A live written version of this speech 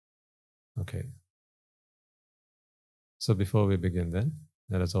Okay. So before we begin then,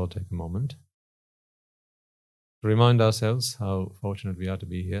 let us all take a moment to remind ourselves how fortunate we are to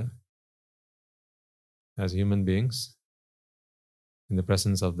be here as human beings in the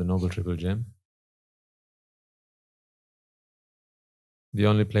presence of the Noble Triple Gem, the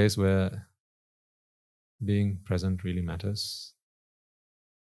only place where being present really matters.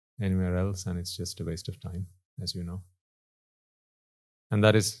 Anywhere else, and it's just a waste of time, as you know. And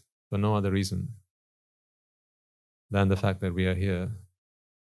that is for no other reason than the fact that we are here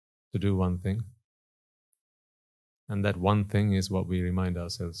to do one thing. And that one thing is what we remind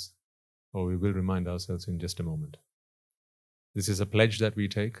ourselves, or we will remind ourselves in just a moment. This is a pledge that we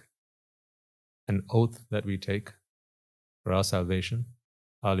take, an oath that we take for our salvation,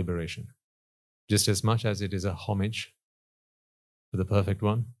 our liberation. Just as much as it is a homage to the perfect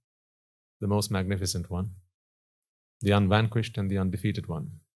one, the most magnificent one, the unvanquished and the undefeated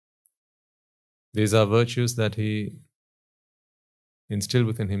one. These are virtues that he instilled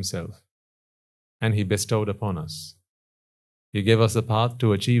within himself and he bestowed upon us. He gave us the path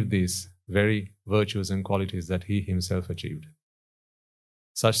to achieve these very virtues and qualities that he himself achieved,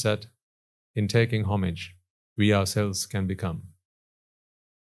 such that in taking homage, we ourselves can become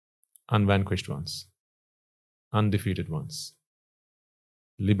unvanquished ones, undefeated ones,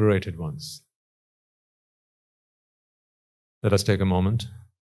 liberated ones. Let us take a moment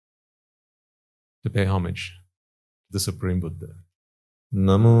to pay homage to the Supreme Buddha.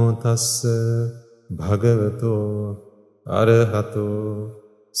 Namo tassa bhagavato arahato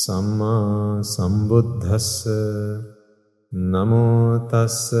samma sambuddhassa. Namo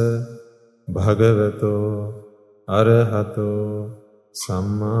tassa bhagavato arahato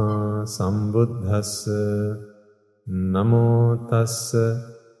samma sambuddhassa. Namo tassa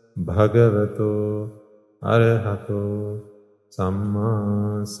bhagavato arahato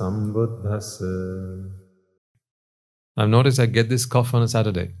samma sambuddhassa. I've noticed I get this cough on a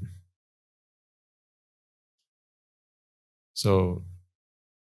Saturday. So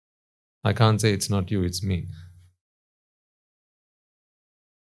I can't say it's not you, it's me.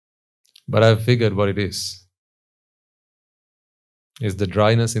 But I've figured what it is. It's the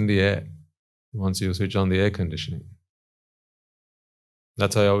dryness in the air once you switch on the air conditioning.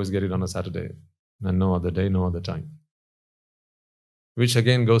 That's how I always get it on a Saturday, and no other day, no other time. Which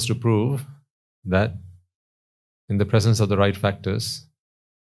again goes to prove that in the presence of the right factors,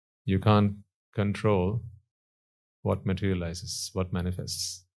 you can't control what materializes, what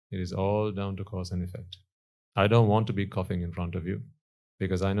manifests. It is all down to cause and effect. I don't want to be coughing in front of you,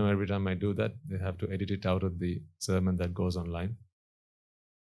 because I know every time I do that, they have to edit it out of the sermon that goes online.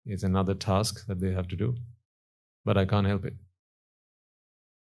 It's another task that they have to do, but I can't help it.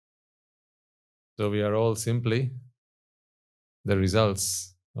 So we are all simply the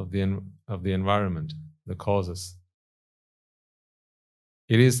results of the environment, the causes.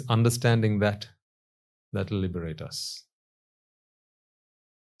 It is understanding that will liberate us.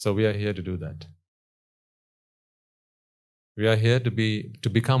 So we are here to do that. We are here to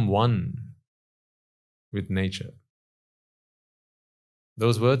become one with nature.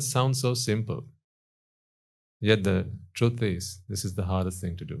 Those words sound so simple, yet the truth is, this is the hardest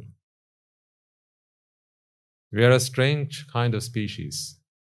thing to do. We are a strange kind of species.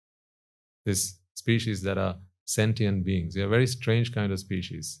 This species that are sentient beings. We are a very strange kind of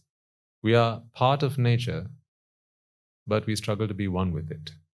species. We are part of nature, but we struggle to be one with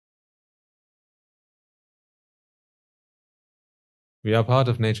it. We are part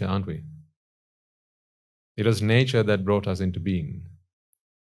of nature, aren't we? It was nature that brought us into being.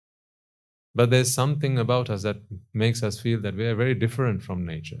 But there's something about us that makes us feel that we are very different from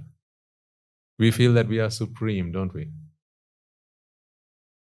nature. We feel that we are supreme, don't we?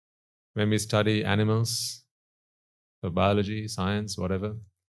 When we study animals, or biology, science, whatever,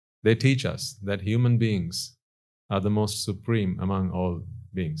 they teach us that human beings are the most supreme among all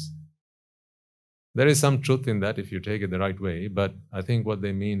beings. There is some truth in that if you take it the right way, but I think what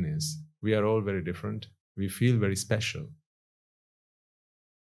they mean is we are all very different. We feel very special.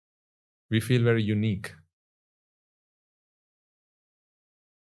 We feel very unique.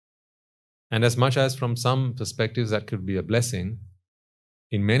 And as much as from some perspectives that could be a blessing,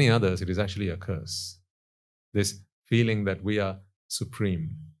 in many others it is actually a curse. This feeling that we are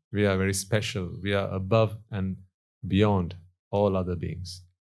supreme, we are very special, we are above and beyond all other beings.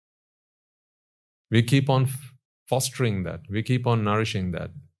 We keep on fostering that, we keep on nourishing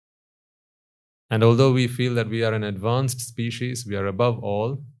that. And although we feel that we are an advanced species, we are above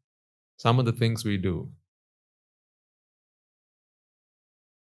all, some of the things we do,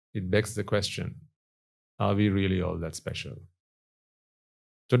 it begs the question, are we really all that special?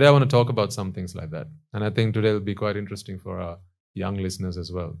 Today I want to talk about some things like that. And I think today will be quite interesting for our young listeners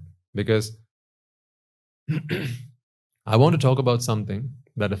as well. Because I want to talk about something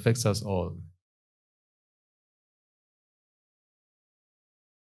that affects us all.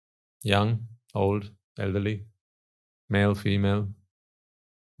 Young, old, elderly, male, female,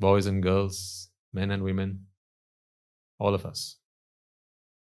 boys and girls, men and women, all of us.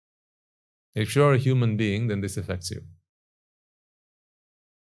 If you're a human being, then this affects you.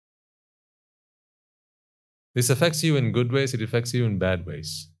 This affects you in good ways, it affects you in bad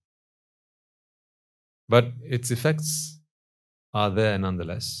ways. But its effects are there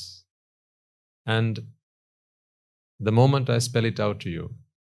nonetheless. And the moment I spell it out to you,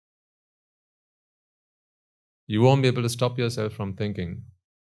 you won't be able to stop yourself from thinking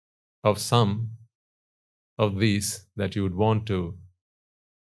of some of these that you would want to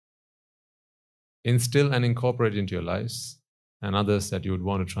instill and incorporate into your lives, and others that you would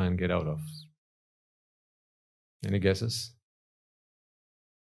want to try and get out of. Any guesses?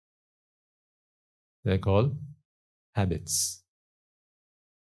 They're called habits.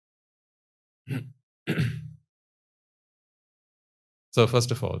 So first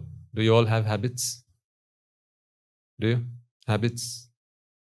of all, do you all have habits? Do you? Habits?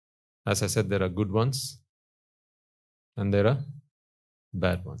 As I said, there are good ones and there are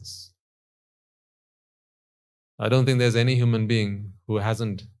bad ones. I don't think there's any human being who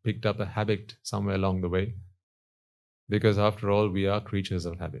hasn't picked up a habit somewhere along the way, because after all, we are creatures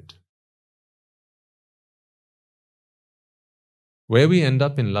of habit. Where we end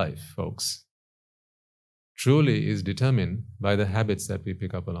up in life, folks, truly is determined by the habits that we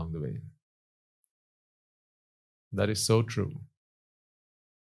pick up along the way. That is so true.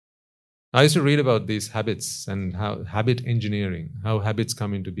 I used to read about these habits and how habit engineering, how habits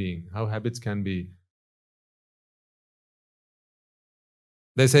come into being, how habits can be.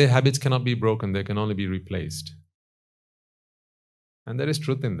 They say habits cannot be broken, they can only be replaced. And there is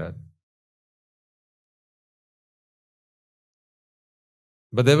truth in that.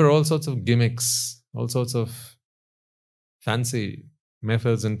 But there were all sorts of gimmicks, all sorts of fancy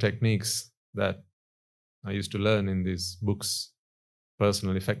methods and techniques that I used to learn in these books: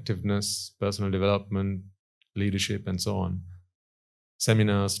 personal effectiveness, personal development, leadership, and so on.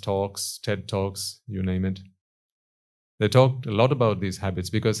 Seminars, talks, TED Talks, you name it. They talked a lot about these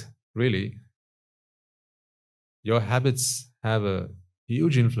habits because really, your habits have a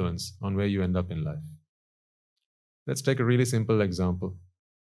huge influence on where you end up in life. Let's take a really simple example.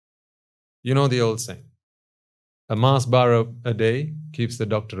 You know the old saying, a Mars bar a day keeps the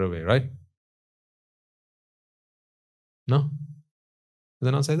doctor away, right? No? Does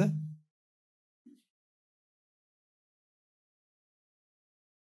it not say that?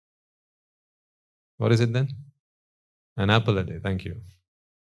 What is it then? An apple a day, thank you.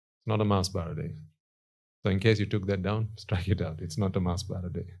 It's not a Mars bar a day. So in case you took that down, strike it out. It's not a Mars bar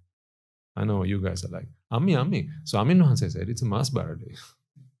a day. I know you guys are like, Ammi. So Amin Wahanse said it's a Mars bar a day.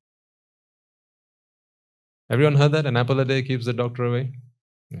 Everyone heard that? An apple a day keeps the doctor away?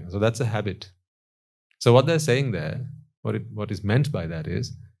 Yeah, so that's a habit. So what they're saying there, what is meant by that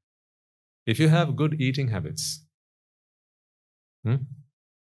is, if you have good eating habits,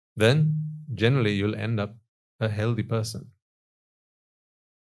 then generally you'll end up a healthy person.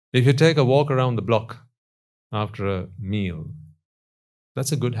 If you take a walk around the block after a meal,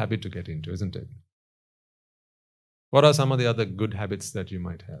 that's a good habit to get into, isn't it? What are some of the other good habits that you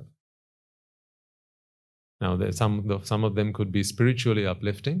might have? Now, some of them could be spiritually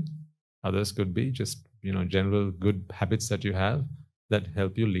uplifting. Others could be just, general good habits that you have that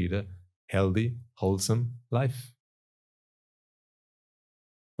help you lead a healthy, wholesome life.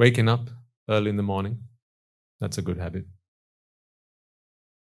 Waking up early in the morning, that's a good habit.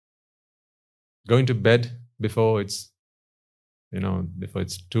 Going to bed before it's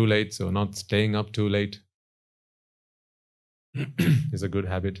too late, so not staying up too late is a good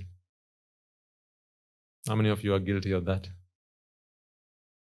habit. How many of you are guilty of that?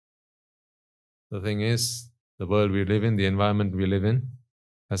 The thing is, the world we live in, the environment we live in,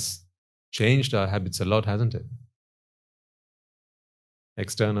 has changed our habits a lot, hasn't it?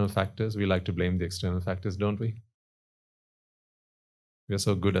 External factors, we like to blame the external factors, don't we? We are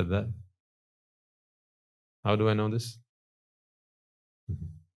so good at that. How do I know this?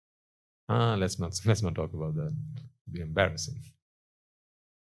 Let's not talk about that. It'd be embarrassing.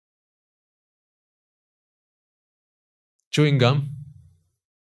 Chewing gum.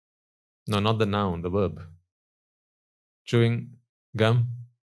 No, not the noun, the verb. Chewing gum.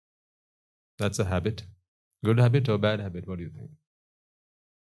 That's a habit. Good habit or bad habit? What do you think?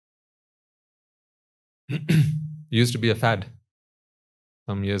 It used to be a fad.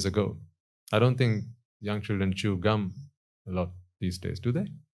 some years ago. I don't think young children chew gum a lot these days, do they?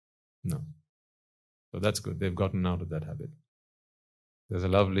 No. So that's good. They've gotten out of that habit. There's a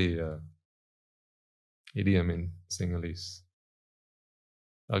lovely idiom in Sinhalese.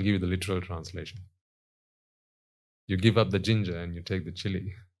 I'll give you the literal translation. You give up the ginger and you take the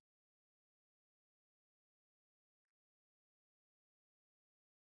chili.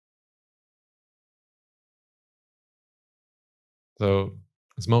 So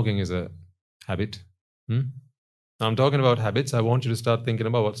smoking is a habit. Now I'm talking about habits. I want you to start thinking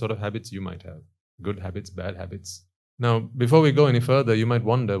about what sort of habits you might have. Good habits, bad habits. Now, before we go any further, you might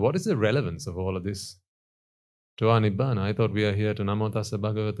wonder, what is the relevance of all of this to our Nibbana? I thought we are here to Namo Tassa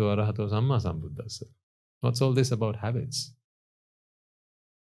Bhagavato Arahato Samma Sambuddhassa. What's all this about habits?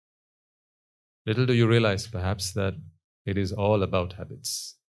 Little do you realize, perhaps, that it is all about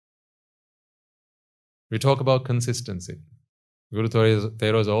habits. We talk about consistency. Guru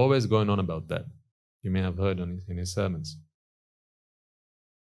Thero is always going on about that. You may have heard in his sermons.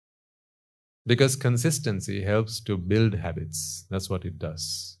 Because consistency helps to build habits. That's what it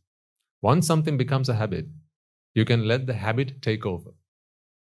does. Once something becomes a habit, you can let the habit take over.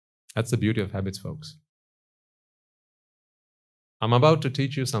 That's the beauty of habits, folks. I'm about to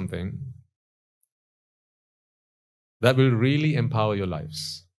teach you something that will really empower your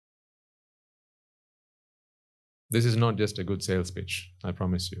lives. This is not just a good sales pitch, I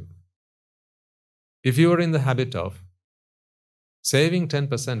promise you. If you are in the habit of saving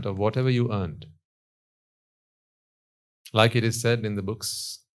 10% of whatever you earned, like it is said in the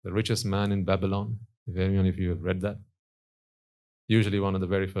books, The Richest Man in Babylon, if anyone of you have read that, usually one of the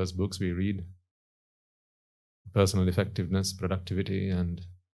very first books we read, personal effectiveness, productivity, and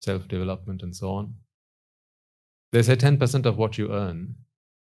self-development, and so on. They say 10% of what you earn,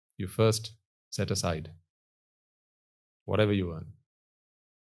 you first set aside, whatever you earn.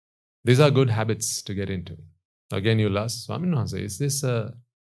 These are good habits to get into. Again, you'll ask, Swaminathan, is this a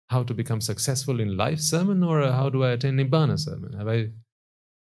how to become successful in life sermon or a how do I attain Nibbana sermon? Have I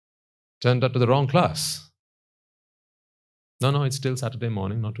turned up to the wrong class? No, it's still Saturday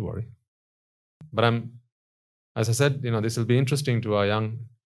morning, not to worry. But as I said, this will be interesting to our young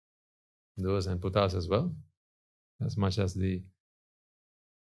doers and putas as well, as much as the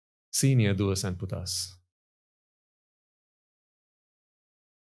senior doers and putas.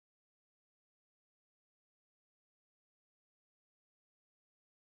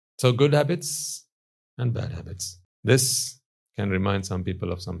 So good habits and bad habits. This can remind some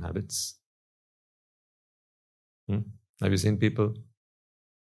people of some habits. Have you seen people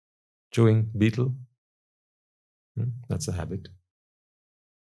chewing betel? That's a habit.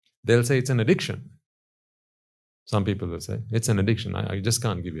 They'll say it's an addiction. Some people will say, it's an addiction. I just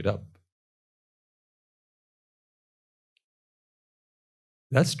can't give it up.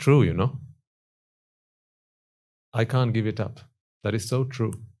 That's true, I can't give it up. That is so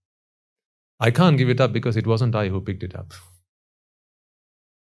true. I can't give it up because it wasn't I who picked it up.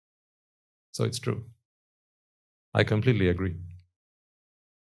 So it's true. I completely agree.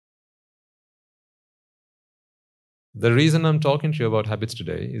 The reason I'm talking to you about habits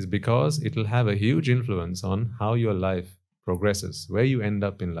today is because it will have a huge influence on how your life progresses, where you end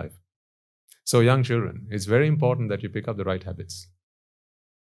up in life. So young children, it's very important that you pick up the right habits.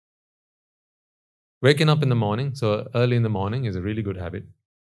 Waking up in the morning, so early in the morning is a really good habit.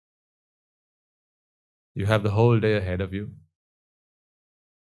 You have the whole day ahead of you.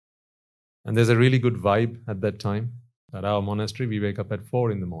 And there's a really good vibe at that time. At our monastery, we wake up at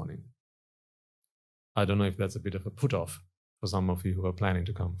 4 in the morning. I don't know if that's a bit of a put-off for some of you who are planning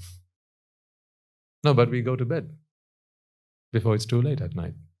to come. No, but we go to bed before it's too late at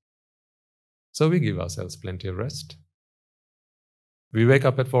night. So we give ourselves plenty of rest. We wake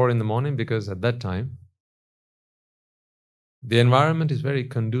up at 4 in the morning because at that time, the environment is very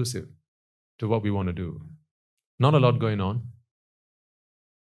conducive to what we want to do. Not a lot going on.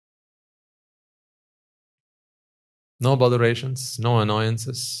 No botherations, no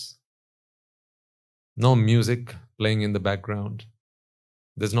annoyances, no music playing in the background.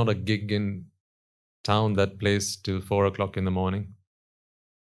 There's not a gig in town that plays till 4 o'clock in the morning.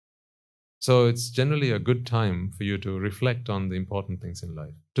 So it's generally a good time for you to reflect on the important things in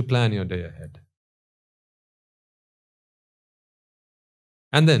life, to plan your day ahead.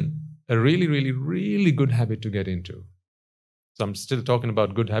 And then, a really, really, really good habit to get into. So I'm still talking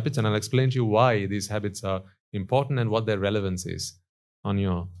about good habits, and I'll explain to you why these habits are important and what their relevance is on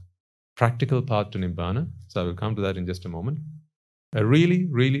your practical path to Nibbana. So I will come to that in just a moment. A really,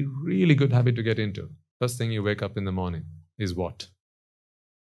 really, really good habit to get into. First thing you wake up in the morning is what?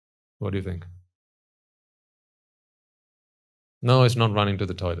 What do you think? No, it's not running to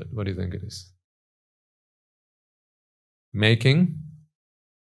the toilet. What do you think it is? Making?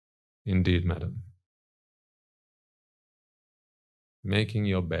 Indeed, madam. Making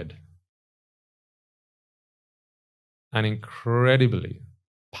your bed. An incredibly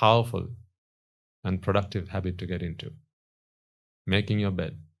powerful and productive habit to get into. Making your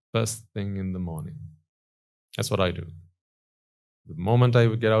bed first thing in the morning. That's what I do. The moment I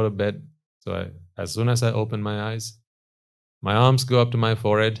get out of bed, as soon as I open my eyes, my arms go up to my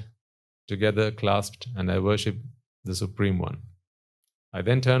forehead, together clasped, and I worship the Supreme One. I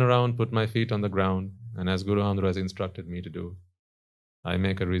then turn around, put my feet on the ground, and as Guru Andhra has instructed me to do, I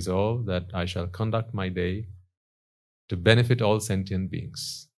make a resolve that I shall conduct my day to benefit all sentient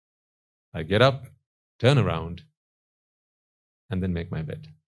beings. I get up, turn around, and then make my bed.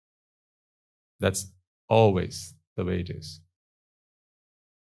 That's always the way it is.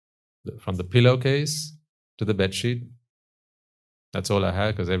 From the pillowcase to the bedsheet, that's all I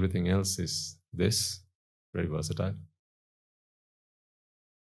have, because everything else is this, very versatile.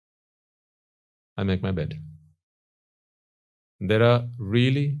 I make my bed. There are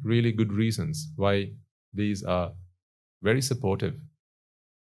really, really good reasons why these are very supportive,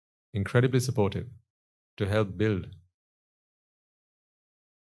 incredibly supportive, to help build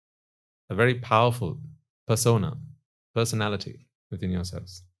a very powerful personality within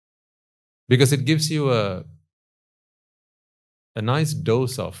yourselves. Because it gives you a nice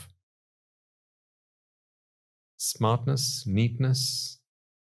dose of smartness, neatness,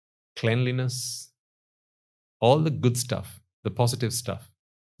 cleanliness, all the good stuff, the positive stuff.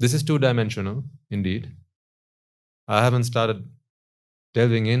 This is two-dimensional, indeed. I haven't started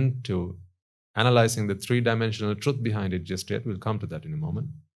delving into analyzing the three-dimensional truth behind it just yet. We'll come to that in a moment.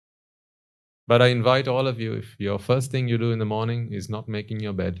 But I invite all of you, if your first thing you do in the morning is not making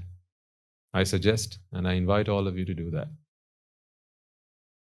your bed, I suggest and I invite all of you to do that.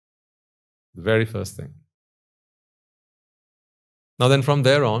 The very first thing. Now then, from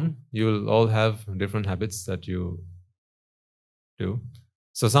there on, you will all have different habits that you do.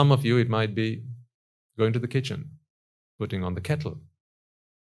 So some of you, it might be going to the kitchen, putting on the kettle.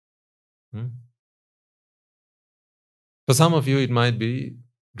 For some of you, it might be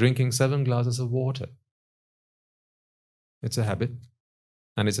drinking 7 glasses of water. It's a habit,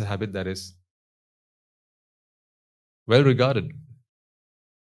 and it's a habit that is well regarded.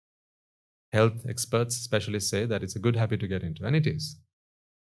 Health experts, specialists say that it's a good habit to get into, and it is.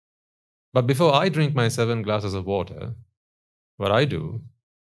 But before I drink my 7 glasses of water, what I do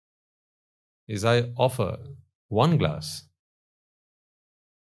is I offer 1 glass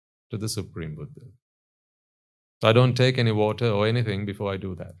to the Supreme Buddha. So I don't take any water or anything before I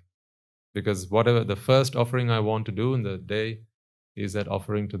do that. Because whatever the first offering I want to do in the day is that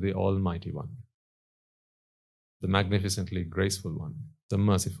offering to the Almighty One, the magnificently graceful one, the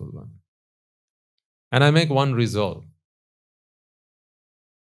merciful one. And I make one resolve.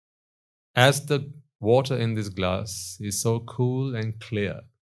 As the water in this glass is so cool and clear,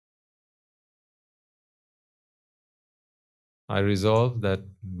 I resolve that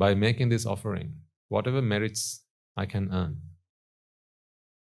by making this offering, whatever merits I can earn,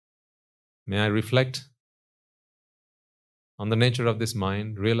 may I reflect on the nature of this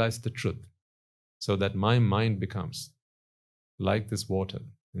mind, realize the truth, so that my mind becomes like this water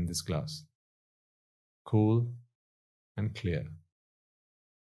in this glass, cool and clear.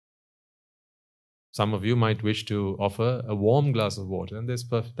 Some of you might wish to offer a warm glass of water, and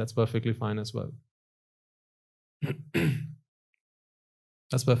that's perfectly fine as well.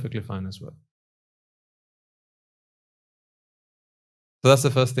 That's perfectly fine as well. So that's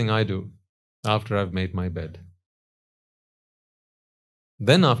the first thing I do after I've made my bed.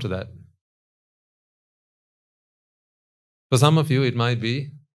 Then after that, for some of you, it might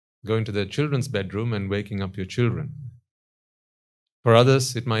be going to the children's bedroom and waking up your children. For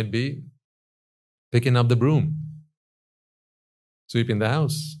others, it might be picking up the broom, sweeping the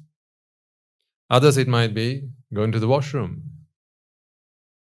house. Others, it might be going to the washroom,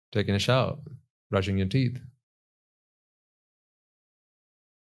 taking a shower, brushing your teeth.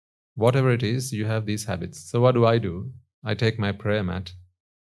 Whatever it is, you have these habits. So what do? I take my prayer mat,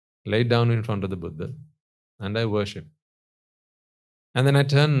 lay it down in front of the Buddha, and I worship. And then I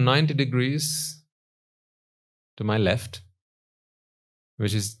turn 90 degrees to my left,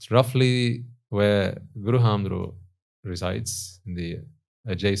 which is roughly where Guru Hamdro resides, in the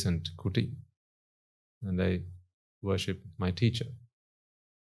adjacent kuti. And I worship my teacher.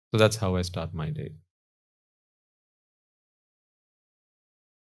 So that's how I start my day.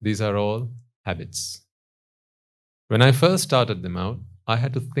 These are all habits. When I first started them out, I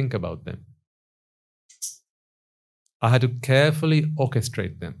had to think about them. I had to carefully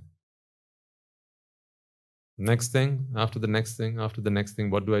orchestrate them. Next thing, after the next thing, after the next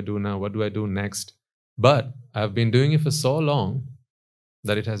thing, what do I do now? What do I do next? But I've been doing it for so long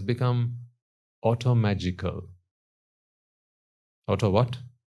that it has become auto-magical. Auto what?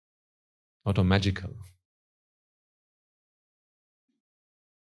 Auto-magical.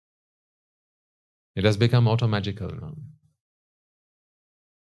 It has become auto-magical now.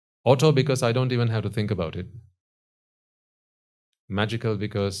 Auto because I don't even have to think about it. Magical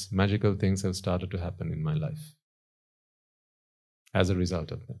because magical things have started to happen in my life as a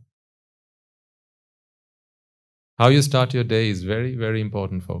result of that. How you start your day is very, very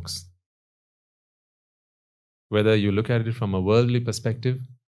important, folks. Whether you look at it from a worldly perspective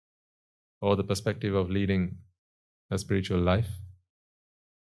or the perspective of leading a spiritual life.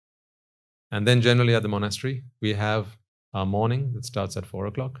 And then generally at the monastery, we have our morning that starts at 4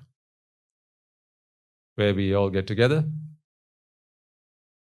 o'clock, where we all get together,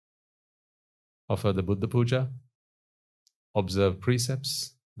 offer the Buddha Puja, observe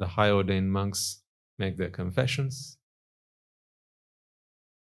precepts, the high ordained monks make their confessions.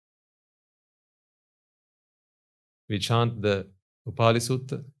 We chant the Upali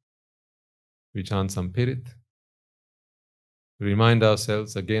Sutta, we chant some Pirit, we remind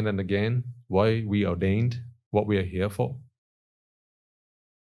ourselves again and again why we ordained, what we are here for.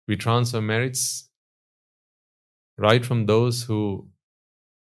 We transfer merits right from those who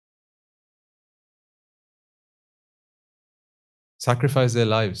sacrifice their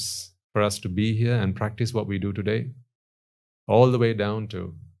lives for us to be here and practice what we do today, all the way down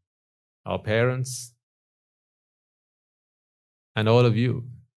to our parents and all of you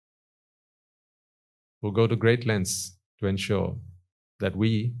who go to great lengths to ensure that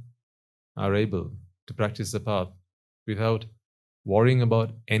we are able to practice the path without worrying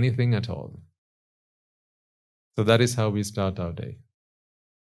about anything at all. So that is how we start our day.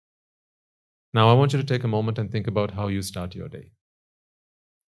 Now I want you to take a moment and think about how you start your day.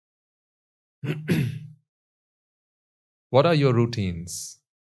 What are your routines?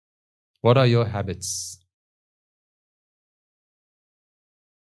 What are your habits?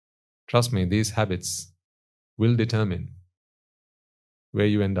 Trust me, these habits will determine where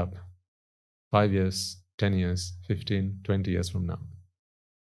you end up 5 years, 10 years, 15, 20 years from now.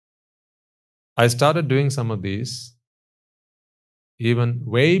 I started doing some of these even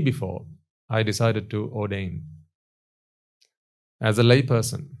way before I decided to ordain. As a lay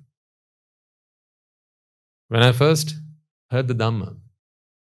person, when I first heard the Dhamma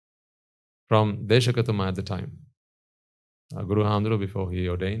from Deshakatuma at the time, Guru Handru before he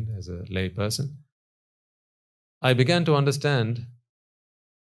ordained as a lay person, I began to understand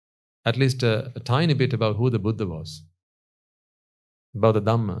at least a tiny bit about who the Buddha was, about the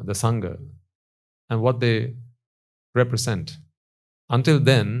Dhamma, the Sangha, and what they represent. Until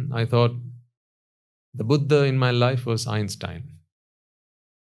then, I thought the Buddha in my life was Einstein.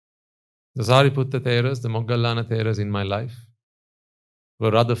 The Sariputta Theras, the Moggallana Theras in my life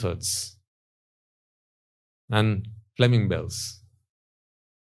were Rutherfords and Fleming Bells.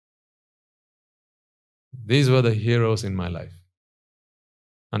 These were the heroes in my life.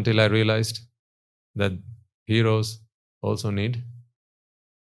 Until I realized that heroes also need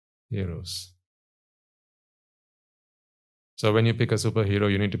heroes. So when you pick a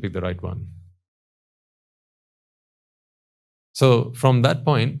superhero, you need to pick the right one. So from that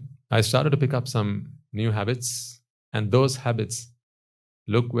point, I started to pick up some new habits, and those habits,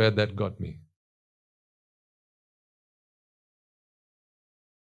 look where that got me.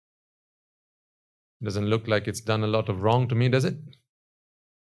 Doesn't look like it's done a lot of wrong to me, does it?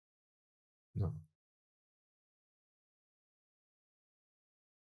 No.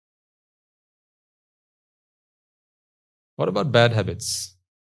 What about bad habits?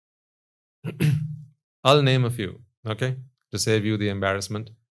 I'll name a few, okay, to save you the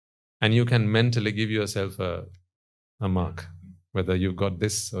embarrassment. And you can mentally give yourself a mark, whether you've got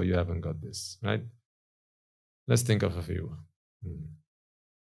this or you haven't got this, right? Let's think of a few.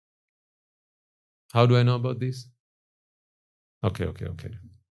 How do I know about these? Okay.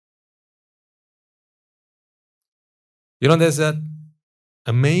 You know, there's that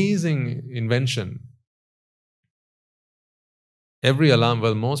amazing invention. Every alarm,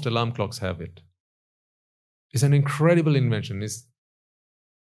 well, most alarm clocks have it. It's an incredible invention. It's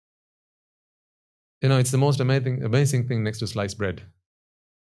the most amazing thing next to sliced bread. Do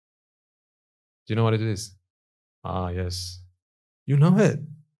you know what it is? Ah, yes. You know it.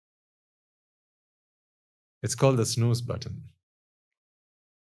 It's called the snooze button.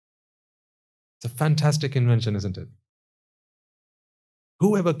 It's a fantastic invention, isn't it?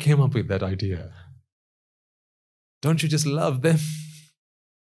 Whoever came up with that idea? Don't you just love them?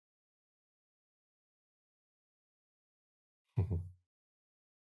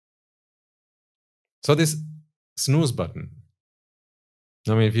 So this snooze button.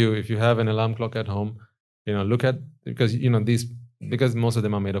 I mean, if you have an alarm clock at home, look at, because because most of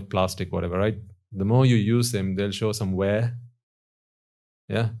them are made of plastic, whatever, right? The more you use them, they'll show some wear.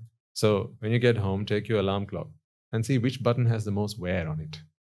 Yeah. So when you get home, take your alarm clock and see which button has the most wear on it.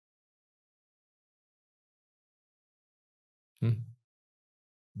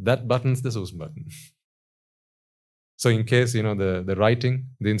 That button's the snooze button. So in case, the writing,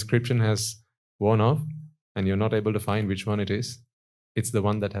 the inscription has worn off and you're not able to find which one it is, it's the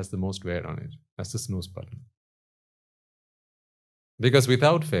one that has the most wear on it. That's the snooze button. Because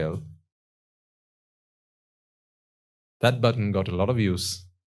without fail, that button got a lot of use.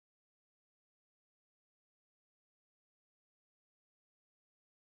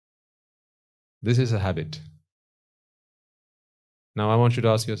 This is a habit. Now I want you to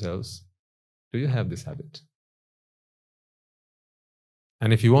ask yourselves, do you have this habit?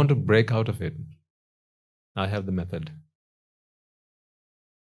 And if you want to break out of it, I have the method.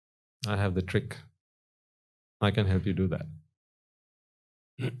 I have the trick. I can help you do that.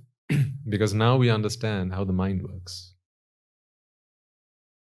 Because now we understand how the mind works.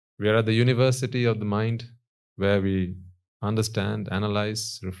 We are at the university of the mind, where we understand,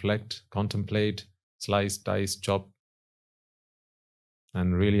 analyze, reflect, contemplate, slice, dice, chop,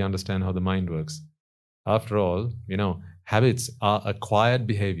 and really understand how the mind works. After all, habits are acquired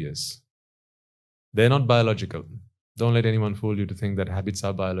behaviors. They're not biological. Don't let anyone fool you to think that habits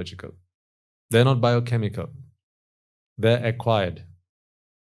are biological. They're not biochemical. They're acquired.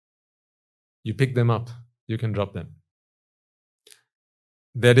 You pick them up, you can drop them.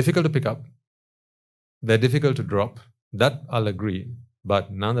 They're difficult to pick up. They're difficult to drop. That I'll agree.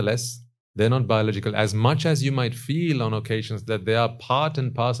 But nonetheless, they're not biological. As much as you might feel on occasions that they are part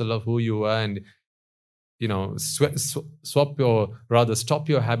and parcel of who you are, and swap stop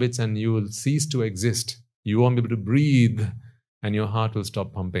your habits and you will cease to exist. You won't be able to breathe and your heart will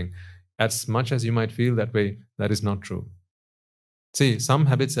stop pumping. As much as you might feel that way, that is not true. See, some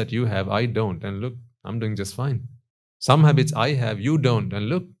habits that you have, I don't, and look, I'm doing just fine. Some habits I have, you don't, and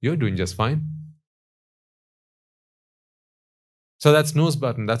look, you're doing just fine. So that snooze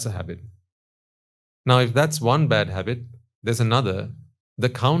button, that's a habit. Now, if that's one bad habit, there's another, the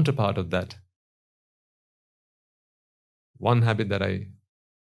counterpart of that. One habit that I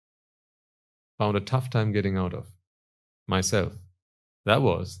found a tough time getting out of myself, that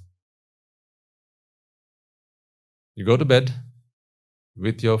was, you go to bed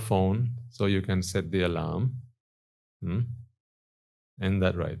with your phone so you can set the alarm. End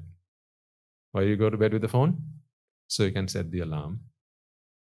that right. Why you go to bed with the phone? So you can set the alarm.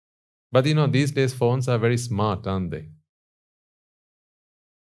 But these days phones are very smart, aren't they?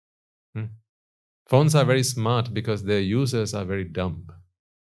 Phones are very smart because their users are very dumb.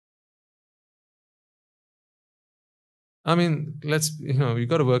 I mean, you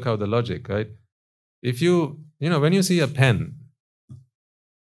got to work out the logic, right? If when you see a pen,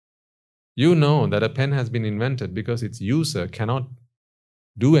 you know that a pen has been invented because its user cannot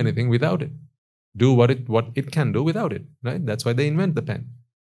do anything without it. Do what it can do without it, right? That's why they invent the pen.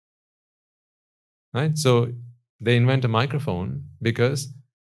 Right? So they invent a microphone because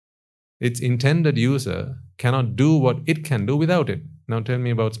its intended user cannot do what it can do without it. Now tell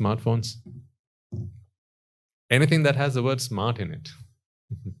me about smartphones. Anything that has the word smart in it.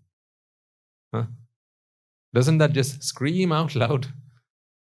 Huh? Doesn't that just scream out loud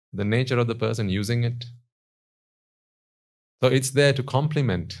the nature of the person using it? So it's there to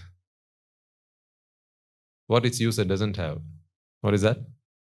complement what its user doesn't have. What is that?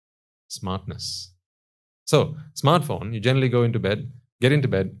 Smartness. So, smartphone, you generally get into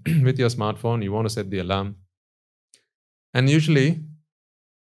bed with your smartphone, you want to set the alarm. And usually,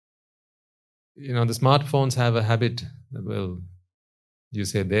 the smartphones have a habit. Well, you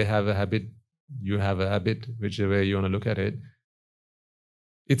say they have a habit, you have a habit, whichever way you want to look at it.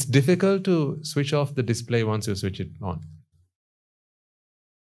 It's difficult to switch off the display once you switch it on.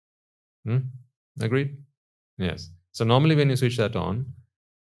 Agreed? Yes. So normally when you switch that on,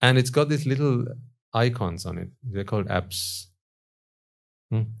 and it's got these little icons on it, they're called apps.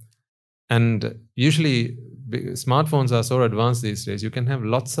 And usually smartphones are so advanced these days, you can have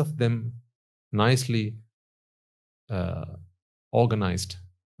lots of them nicely organized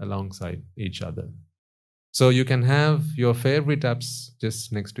alongside each other. So you can have your favorite apps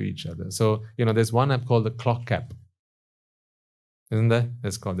just next to each other. So, there's one app called the Clock app. Isn't there?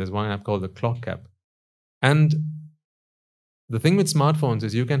 There's one app called the Clock app. And the thing with smartphones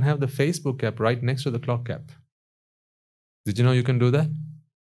is you can have the Facebook app right next to the Clock app. Did you know you can do that?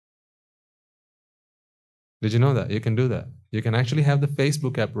 Did you know that? You can do that. You can actually have the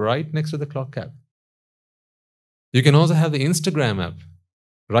Facebook app right next to the clock app. You can also have the Instagram app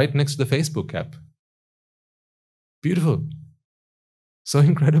right next to the Facebook app. Beautiful. So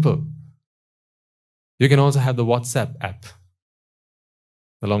incredible. You can also have the WhatsApp app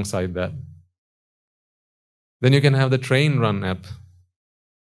alongside that. Then you can have the train run app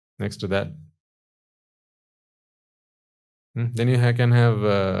next to that. Then you can have,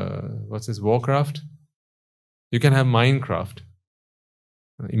 what's this, Warcraft? You can have Minecraft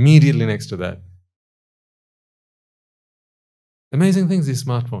immediately next to that. Amazing things, these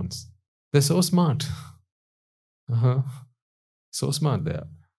smartphones. They're so smart. So smart they are.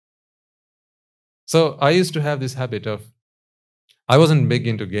 So I used to have this habit of, I wasn't big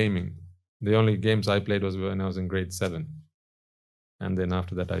into gaming. The only games I played was when I was in grade 7. And then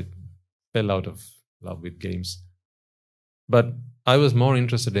after that, I fell out of love with games. But I was more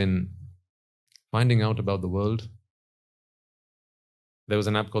interested in finding out about the world. There was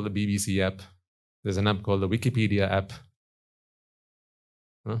an app called the BBC app. There's an app called the Wikipedia app.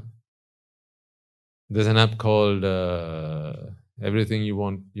 There's an app called Everything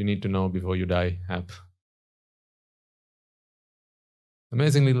You Need to Know Before You Die app.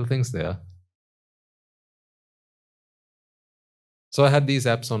 Amazing little things there. So I had these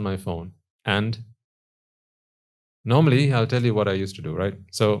apps on my phone, and normally I'll tell you what I used to do, right?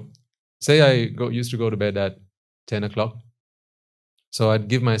 So say I used to go to bed at 10 o'clock. So I'd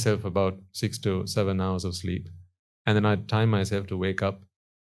give myself about 6 to 7 hours of sleep, and then I'd time myself to wake up,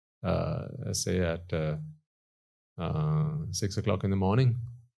 say at 6 o'clock in the morning,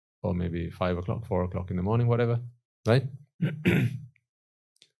 or maybe 5 o'clock, 4 o'clock in the morning, whatever, right?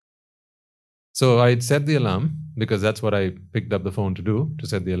 So I'd set the alarm, because that's what I picked up the phone to do, to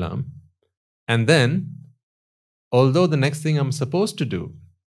set the alarm. And then, although the next thing I'm supposed to do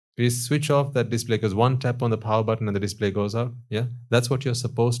is switch off that display, because one tap on the power button and the display goes out, yeah, that's what you're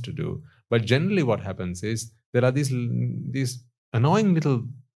supposed to do. But generally what happens is, there are these annoying little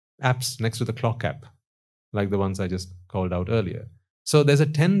apps next to the clock app, like the ones I just called out earlier. So there's a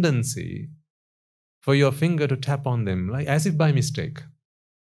tendency for your finger to tap on them, like as if by mistake.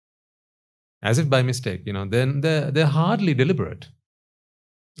 As if by mistake, then they're hardly deliberate.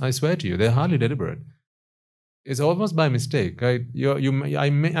 I swear to you, they're hardly deliberate. It's almost by mistake. I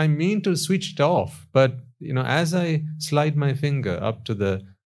mean to switch it off, but as I slide my finger up to the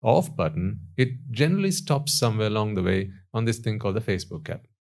off button, it generally stops somewhere along the way on this thing called the Facebook app.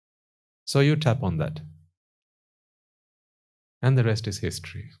 So you tap on that, and the rest is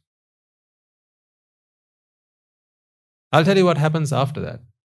history. I'll tell you what happens after that.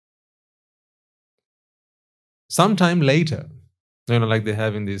 Sometime later, like they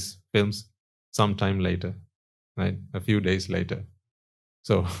have in these films, sometime later, right? A few days later.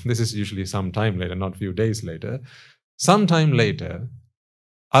 So this is usually some time later, not a few days later. Sometime later,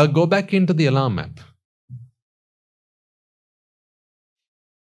 I'll go back into the alarm app.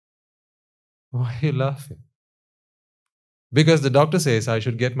 Why are you laughing? Because the doctor says I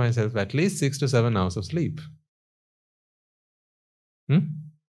should get myself at least 6 to 7 hours of sleep.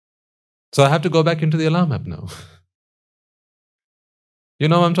 So I have to go back into the alarm app now. You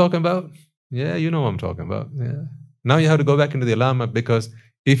know what I'm talking about? Yeah, you know what I'm talking about. Yeah. Now you have to go back into the alarm app, because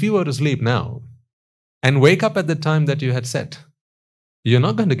if you were to sleep now and wake up at the time that you had set, you're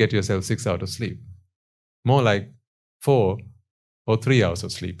not going to get yourself 6 hours of sleep. More like 4 or 3 hours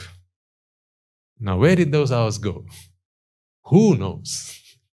of sleep. Now, where did those hours go? Who knows?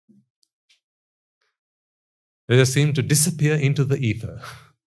 They just seem to disappear into the ether.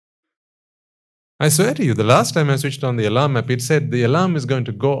 I swear to you, the last time I switched on the alarm app, it said the alarm is going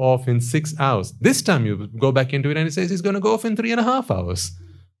to go off in 6 hours. This time you go back into it and it says it's going to go off in 3.5 hours.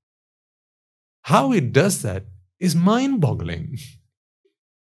 How it does that is mind-boggling.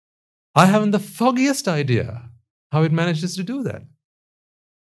 I haven't the foggiest idea how it manages to do that.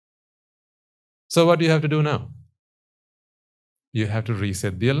 So what do you have to do now? You have to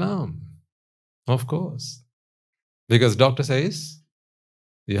reset the alarm. Of course. Because doctor says,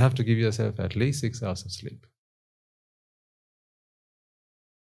 you have to give yourself at least 6 hours of sleep.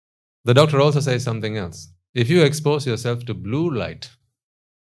 The doctor also says something else. If you expose yourself to blue light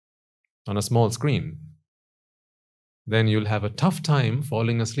on a small screen, then you'll have a tough time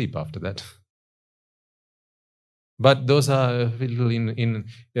falling asleep after that. But those are little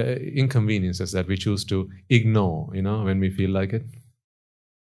inconveniences that we choose to ignore, when we feel like it.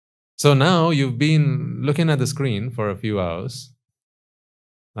 So now you've been looking at the screen for a few hours,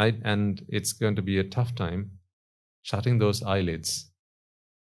 right? And it's going to be a tough time shutting those eyelids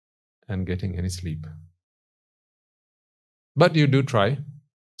and getting any sleep. But you do try.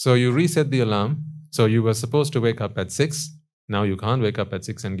 So you reset the alarm. So you were supposed to wake up at 6. Now you can't wake up at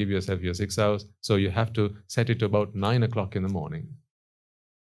 6 and give yourself your 6 hours. So you have to set it to about 9 o'clock in the morning.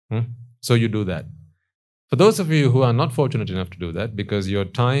 So you do that. For those of you who are not fortunate enough to do that, because your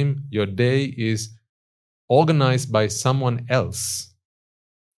time, your day is organized by someone else,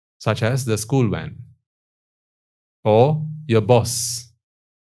 such as the school van, or your boss,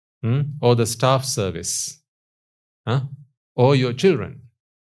 or the staff service, or your children,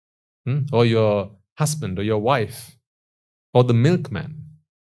 or your husband, or your wife, or the milkman,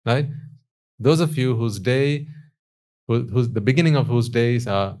 right? Those of you whose day, the beginning of whose days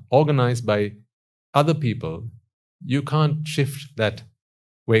are organized by other people, you can't shift that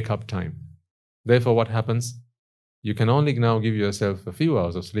wake-up time. Therefore, what happens? You can only now give yourself a few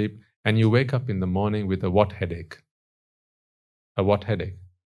hours of sleep, and you wake up in the morning with a what headache? A what headache?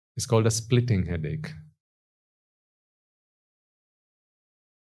 It's called a splitting headache.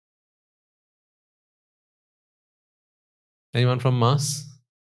 Anyone from Mars?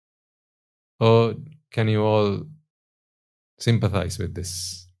 Or can you all sympathize with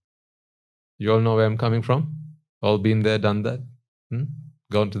this? You all know where I'm coming from? All been there, done that?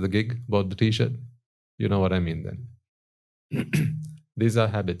 Gone to the gig, bought the t-shirt? You know what I mean then. These are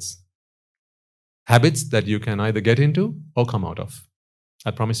habits. Habits that you can either get into or come out of.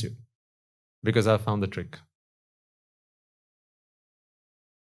 I promise you. Because I found the trick.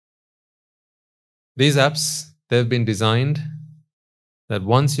 These apps, they've been designed that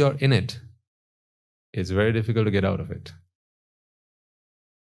once you're in it, it's very difficult to get out of it.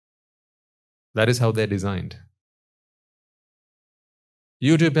 That is how they're designed.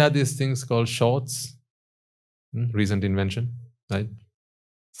 YouTube had these things called shorts. Recent invention, right?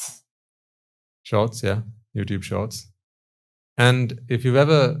 Shorts, yeah. YouTube shorts. And if you've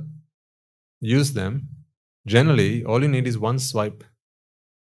ever used them, generally, all you need is one swipe.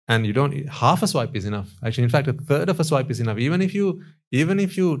 And you don't, half a swipe is enough. Actually, in fact, a third of a swipe is enough. Even if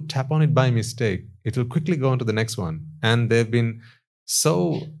you tap on it by mistake, it will quickly go on to the next one. And they've been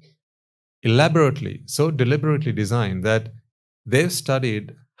so elaborately, so deliberately designed that they've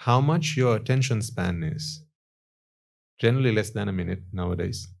studied how much your attention span is. Generally less than a minute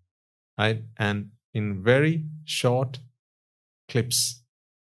nowadays. Right? And in very short clips,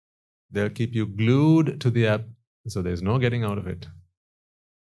 they'll keep you glued to the app, so there's no getting out of it.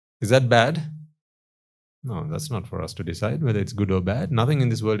 Is that bad? No, that's not for us to decide whether it's good or bad. Nothing in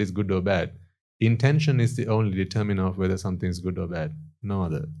this world is good or bad. Intention is the only determiner of whether something is good or bad. No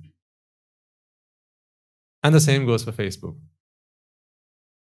other. And the same goes for Facebook.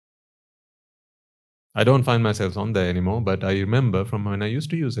 I don't find myself on there anymore, but I remember from when I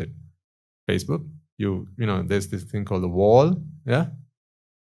used to use it. Facebook, you know, there's this thing called the wall, yeah?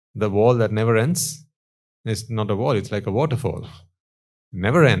 The wall that never ends. It's not a wall, it's like a waterfall.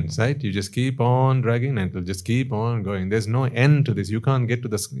 Never ends, right? You just keep on dragging and it'll just keep on going. There's no end to this. You can't get to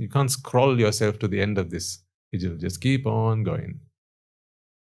this. You can't scroll yourself to the end of this. It'll just keep on going.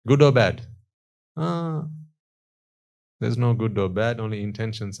 Good or bad? There's no good or bad. Only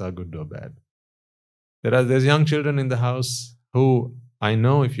intentions are good or bad. There's young children in the house who I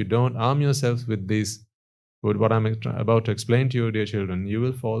know if you don't arm yourselves with these, with what I'm about to explain to you, dear children, you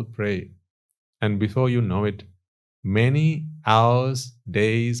will fall prey. And before you know it, many hours,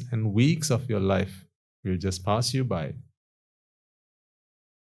 days, and weeks of your life will just pass you by.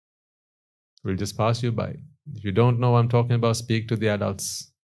 Will just pass you by. If you don't know what I'm talking about, speak to the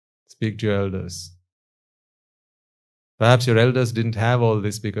adults. Speak to your elders. Perhaps your elders didn't have all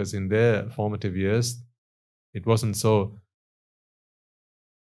this because in their formative years, it wasn't so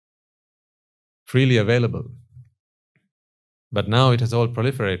freely available. But now it has all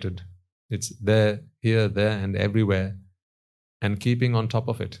proliferated. It's there, here, there, and everywhere. And keeping on top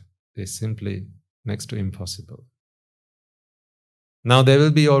of it is simply next to impossible. Now, there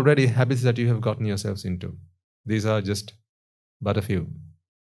will be already habits that you have gotten yourselves into. These are just but a few.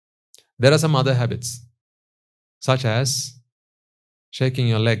 There are some other habits, such as shaking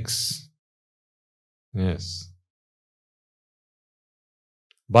your legs. Yes.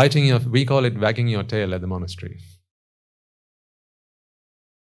 We call it wagging your tail at the monastery.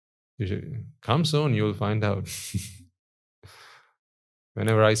 You should come soon, you'll find out.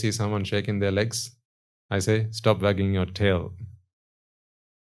 Whenever I see someone shaking their legs, I say, stop wagging your tail.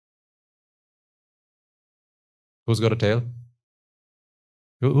 Who's got a tail?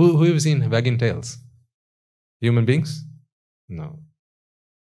 Who have you seen wagging tails? Human beings? No.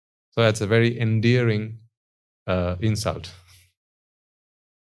 So that's a very endearing insult.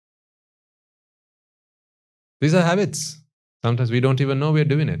 These are habits. Sometimes we don't even know we're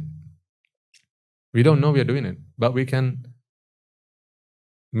doing it. We don't know we're doing it, but we can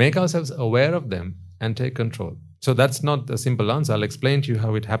Make ourselves aware of them and take control. So that's not a simple answer. I'll explain to you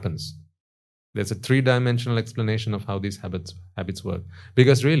how it happens. There's a 3-dimensional explanation of how these habits work.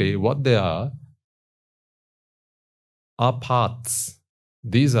 Because really, what they are paths.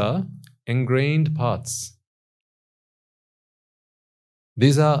 These are ingrained paths.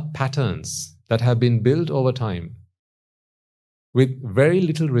 These are patterns that have been built over time with very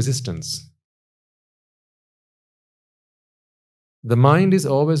little resistance. The mind is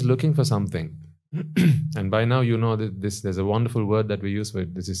always looking for something. And by now you know that there's a wonderful word that we use for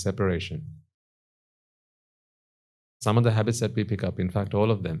it. This is separation. Some of the habits that we pick up, in fact all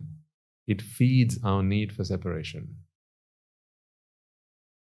of them, it feeds our need for separation.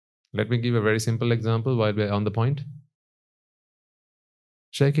 Let me give a very simple example while we're on the point.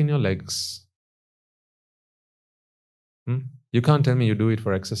 Shaking your legs. You can't tell me you do it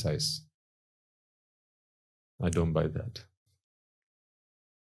for exercise. I don't buy that.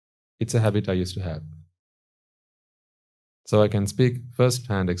 It's a habit I used to have. So I can speak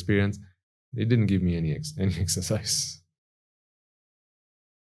first-hand experience. It didn't give me any exercise.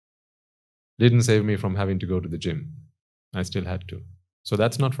 Didn't save me from having to go to the gym. I still had to. So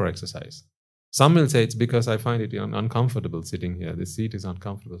that's not for exercise. Some will say it's because I find it uncomfortable sitting here. The seat is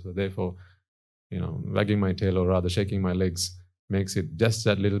uncomfortable. So therefore, wagging my tail or rather shaking my legs makes it just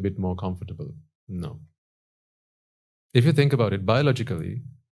that little bit more comfortable. No. If you think about it biologically,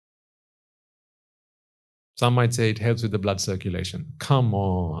 some might say it helps with the blood circulation. Come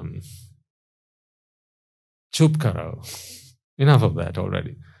on. Chup karo. Enough of that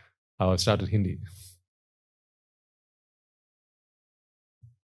already. I started Hindi.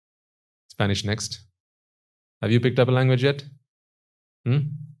 Spanish next. Have you picked up a language yet?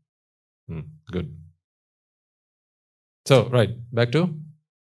 Good. So, right, back to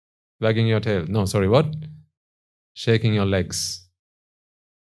wagging your tail. No, sorry, what? Shaking your legs.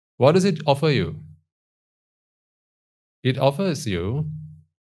 What does it offer you? It offers you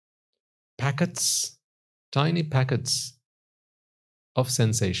packets, tiny packets of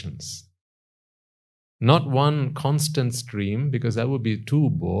sensations. Not one constant stream, because that would be too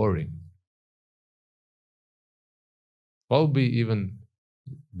boring. What would be even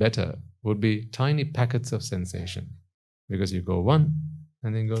better would be tiny packets of sensation. Because you go 1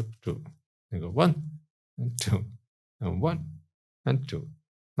 and then go 2. Then go 1 and 2. And 1 and 2.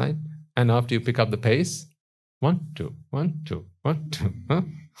 Right? And after you pick up the pace, 1, 2, 1, 2, 1, 2. Huh?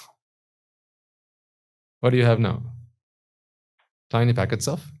 What do you have now? Tiny packets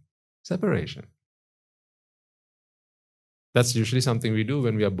of separation. That's usually something we do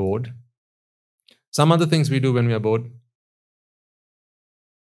when we are bored. Some other things we do when we are bored.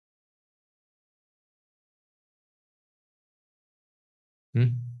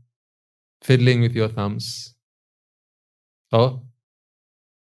 Fiddling with your thumbs. Or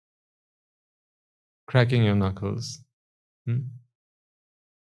cracking your knuckles.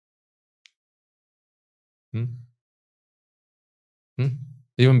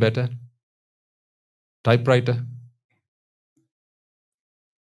 Even better. Typewriter.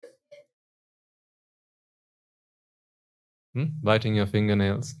 Biting your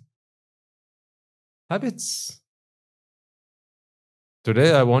fingernails. Habits.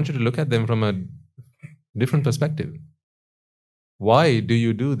 Today I want you to look at them from a different perspective. Why do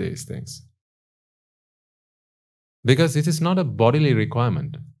you do these things? Because this is not a bodily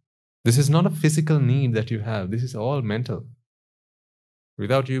requirement. This is not a physical need that you have. This is all mental.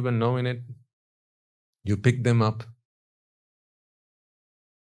 Without you even knowing it, you pick them up.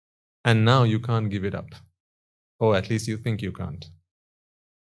 And now you can't give it up. Or at least you think you can't.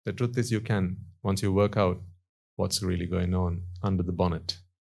 The truth is you can, once you work out what's really going on under the bonnet.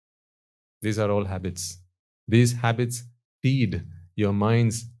 These are all habits. These habits feed your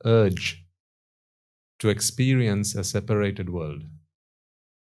mind's urge to experience a separated world.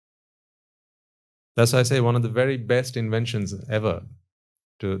 That's why I say one of the very best inventions ever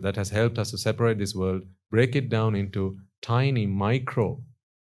that has helped us to separate this world, break it down into tiny micro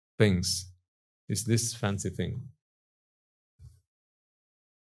things, is this fancy thing.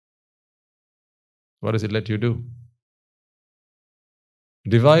 What does it let you do?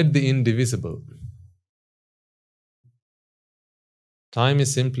 Divide the indivisible. Time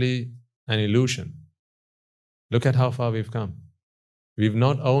is simply an illusion. Look at how far we've come. We've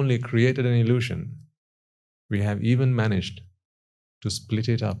not only created an illusion, we have even managed to split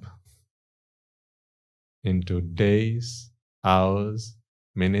it up into days, hours,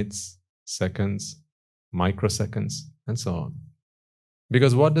 minutes, seconds, microseconds, and so on.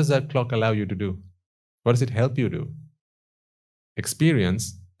 Because what does that clock allow you to do? What does it help you do?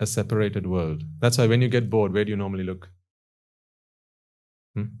 Experience a separated world. That's why when you get bored, where do you normally look?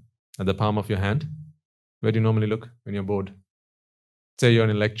 At the palm of your hand. Where do you normally look when you're bored? Say you're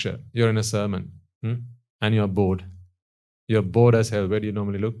in a lecture, you're in a sermon, and you're bored. You're bored as hell. Where do you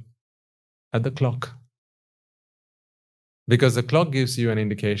normally look? At the clock. Because the clock gives you an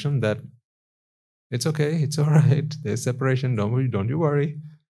indication that it's okay, it's all right, there's separation, don't you worry.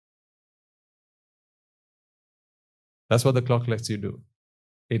 That's what the clock lets you do.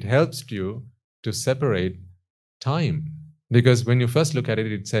 It helps you to separate time. Because when you first look at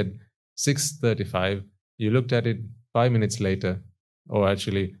it, it said 6:35. You looked at it 5 minutes later, or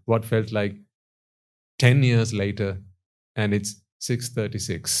actually what felt like 10 years later, and it's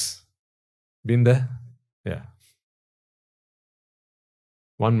 6:36. Been there? Yeah.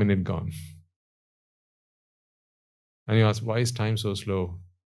 1 minute gone. And you ask, why is time so slow?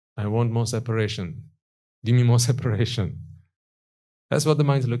 I want more separation. Give me more separation. That's what the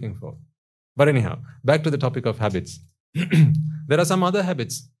mind's looking for. But anyhow, back to the topic of habits. There are some other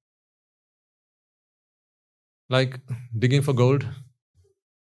habits, like digging for gold.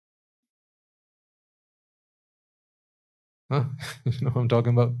 Huh? You know what I'm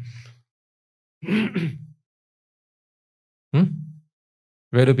talking about?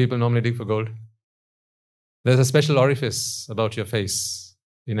 Where do people normally dig for gold? There's a special orifice about your face,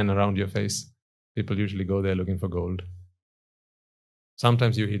 in and around your face. People usually go there looking for gold.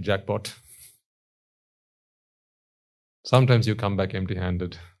 Sometimes you hit jackpot. Sometimes you come back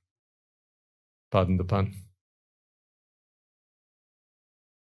empty-handed. Pardon the pun.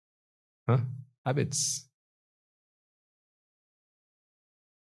 Habits.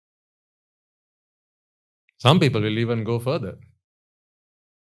 Some people will even go further.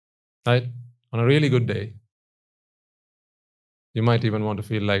 Right? On a really good day, you might even want to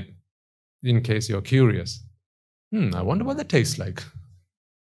feel like, in case you're curious, I wonder what that tastes like.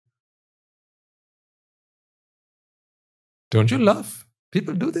 Don't you love?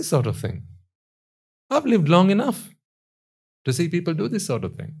 People do this sort of thing. I've lived long enough to see people do this sort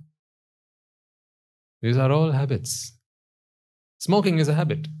of thing. These are all habits. Smoking is a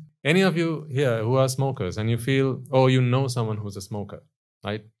habit. Any of you here who are smokers and you feel, or you know someone who's a smoker,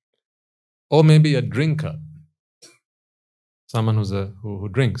 right? Or maybe a drinker, someone who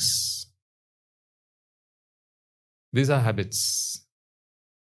drinks. These are habits.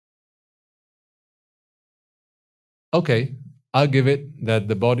 Okay, I'll give it that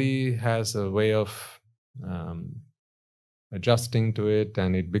the body has a way of adjusting to it,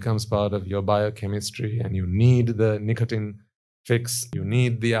 and it becomes part of your biochemistry, and you need the nicotine fix, you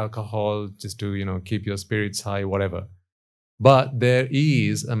need the alcohol just to, keep your spirits high, whatever. But there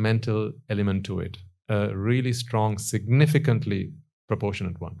is a mental element to it, a really strong, significantly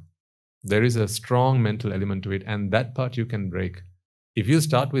proportionate one. There is a strong mental element to it, and that part you can break. If you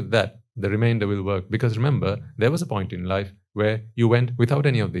start with that, the remainder will work. Because remember, there was a point in life where you went without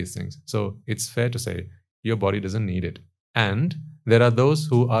any of these things. So it's fair to say your body doesn't need it. And there are those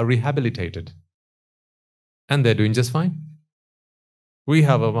who are rehabilitated, and they're doing just fine. We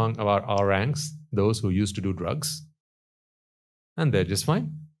have among our ranks those who used to do drugs, and they're just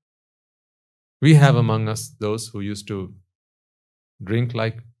fine. We have among us those who used to drink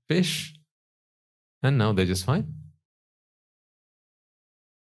like fish, and now they're just fine.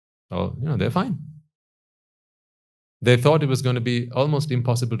 So, they're fine. They thought it was going to be almost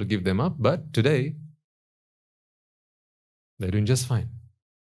impossible to give them up, but today, they're doing just fine.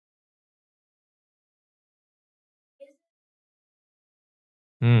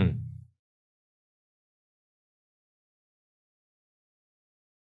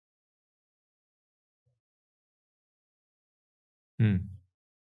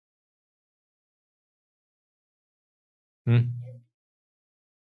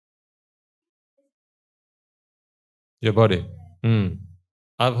 Your body.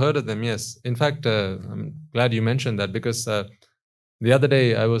 I've heard of them, yes. In fact, I'm glad you mentioned that, because the other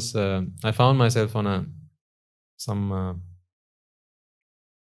day I found myself on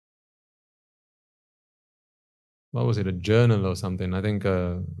what was it, a journal or something, I think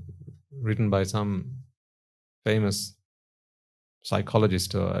written by some famous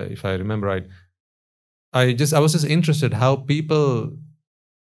psychologist, if I remember right. I was just interested how people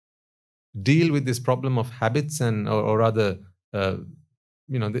deal with this problem of habits, and or rather,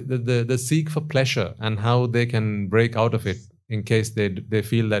 the seek for pleasure, and how they can break out of it in case they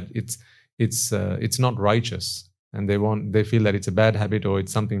feel that it's not righteous, and they feel that it's a bad habit, or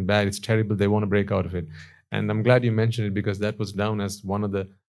it's something bad, it's terrible, they want to break out of it. And I'm glad you mentioned it, because that was down as one of the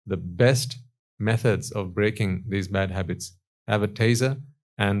best methods of breaking these bad habits. Have a taser,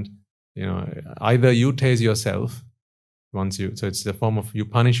 and either you tase yourself so it's a form of you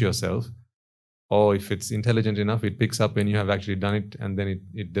punish yourself, Or if it's intelligent enough, it picks up when you have actually done it, and then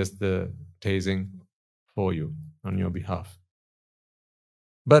it does the tasing for you on your behalf.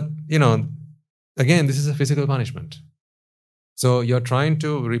 But, again, this is a physical punishment. So you're trying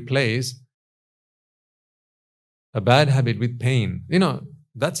to replace a bad habit with pain.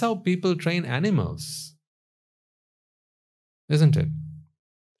 That's how people train animals, isn't it?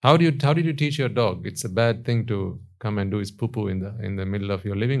 How did you teach your dog it's a bad thing to come and do his poo-poo in the middle of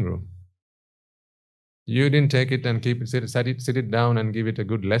your living room? You didn't take it and sit it down and give it a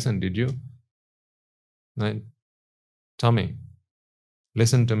good lesson, did you? Right? Tommy,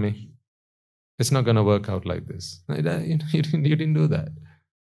 listen to me. It's not going to work out like this. You didn't do that.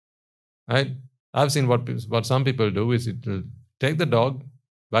 Right? I've seen what some people do is it will take the dog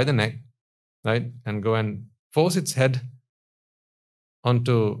by the neck, right, and go and force its head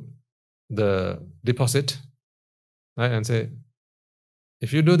onto the deposit, right, and say,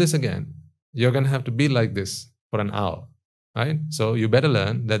 if you do this again, you're going to have to be like this for an hour, right? So you better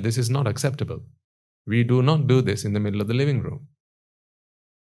learn that this is not acceptable. We do not do this in the middle of the living room.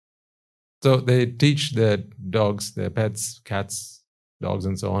 So they teach their dogs, their pets, cats, dogs,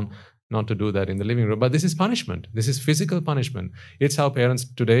 and so on, not to do that in the living room. But this is punishment. This is physical punishment. It's how parents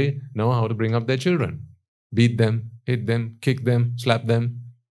today know how to bring up their children. Beat them, hit them, kick them, slap them,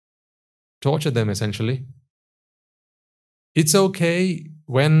 torture them, essentially. It's okay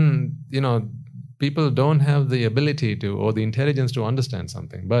when, people don't have the ability to or the intelligence to understand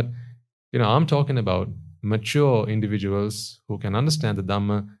something. But, I'm talking about mature individuals who can understand the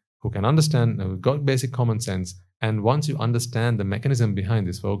Dhamma, who can understand, who've got basic common sense. And once you understand the mechanism behind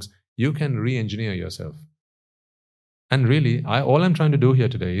this, folks, you can re-engineer yourself. And really, all I'm trying to do here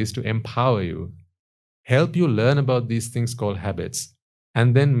today is to empower you, help you learn about these things called habits,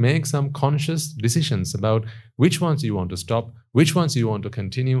 and then make some conscious decisions about which ones you want to stop, which ones you want to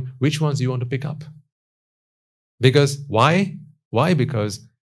continue, which ones you want to pick up. Because why? Why? Because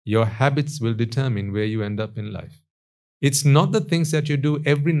your habits will determine where you end up in life. It's not the things that you do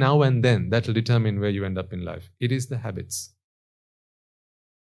every now and then that will determine where you end up in life. It is the habits.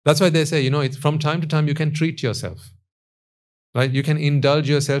 That's why they say, it's from time to time you can treat yourself. Right? You can indulge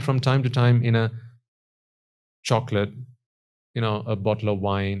yourself from time to time in a chocolate, a bottle of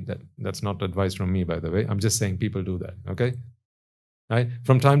wine. That's not advice from me, by the way. I'm just saying people do that, okay? Right?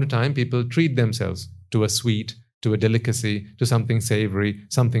 From time to time, people treat themselves to a sweet, to a delicacy, to something savory,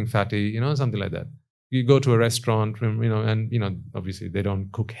 something fatty, something like that. You go to a restaurant, and obviously they don't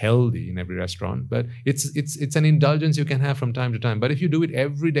cook healthy in every restaurant, but it's an indulgence you can have from time to time. But if you do it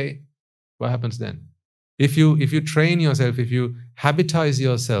every day, what happens then? If you train yourself, if you habitize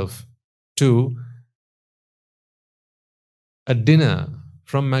yourself to a dinner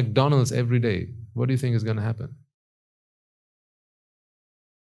from McDonald's every day, what do you think is going to happen?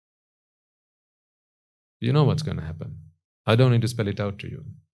 You know what's going to happen. I don't need to spell it out to you.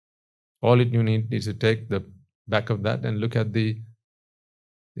 All you need is to take the back of that and look at the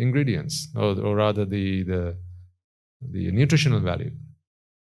ingredients, or rather the nutritional value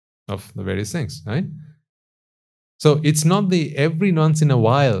of the various things, right? So it's not the every once in a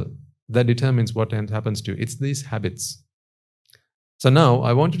while that determines what happens to you. It's these habits. So now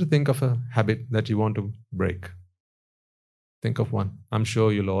I want you to think of a habit that you want to break. Think of one. I'm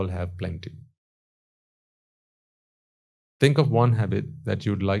sure you'll all have plenty. Think of one habit that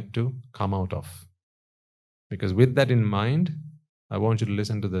you'd like to come out of. Because with that in mind, I want you to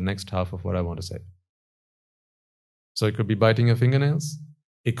listen to the next half of what I want to say. So it could be biting your fingernails.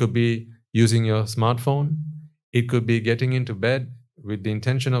 It could be using your smartphone. It could be getting into bed with the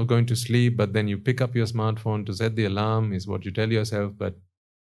intention of going to sleep, but then you pick up your smartphone to set the alarm, is what you tell yourself. But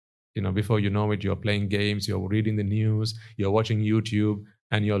before you know it, you're playing games, you're reading the news, you're watching YouTube,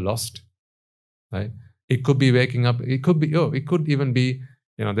 and you're lost, right? It could be waking up. It could even be,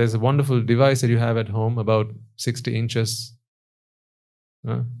 there's a wonderful device that you have at home, about 60 inches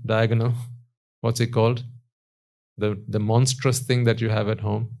diagonal. What's it called? The monstrous thing that you have at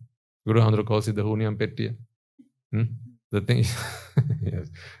home. Guru Handra calls it the Huniam Pettiya. The thing, yes,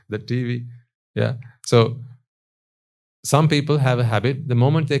 the TV. Yeah. So some people have a habit. The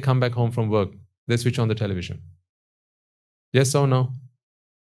moment they come back home from work, they switch on the television. Yes or no?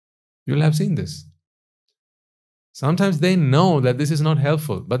 You'll have seen this. Sometimes they know that this is not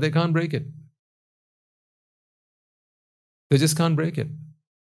helpful, but they can't break it. They just can't break it.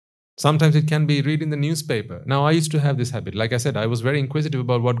 Sometimes it can be reading the newspaper. Now, I used to have this habit. Like I said, I was very inquisitive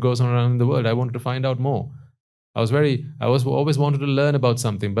about what goes on around in the world. I wanted to find out more. I was always wanted to learn about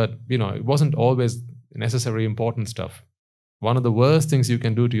something, but it wasn't always necessary important stuff. One of the worst things you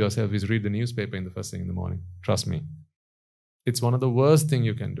can do to yourself is read the newspaper in the first thing in the morning. Trust me. It's one of the worst things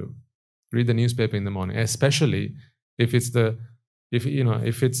you can do. Read the newspaper in the morning, especially if it's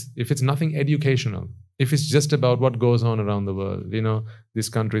nothing educational. If it's just about what goes on around the world, this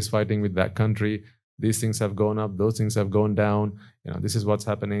country is fighting with that country, these things have gone up, those things have gone down, this is what's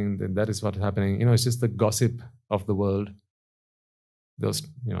happening, then that is what's happening. It's just the gossip of the world, those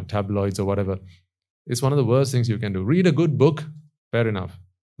tabloids or whatever. It's one of the worst things you can do. Read a good book, fair enough.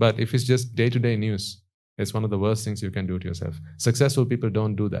 But if it's just day-to-day news, it's one of the worst things you can do to yourself. Successful people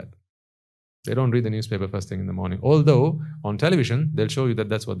don't do that. They don't read the newspaper first thing in the morning. Although on television, they'll show you that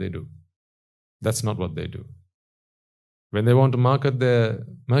that's what they do. That's not what they do. When they want to market their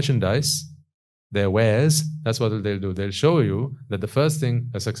merchandise, their wares, that's what they'll do. They'll show you that the first thing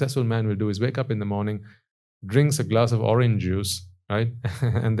a successful man will do is wake up in the morning, drinks a glass of orange juice, right?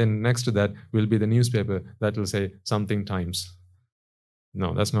 And then next to that will be the newspaper that will say something times.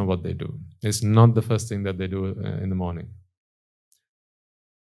 No, that's not what they do. It's not the first thing that they do in the morning.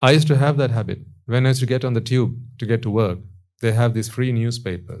 I used to have that habit. When I used to get on the tube to get to work, they have these free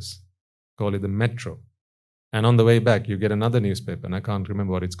newspapers, call it the Metro. And on the way back, you get another newspaper, and I can't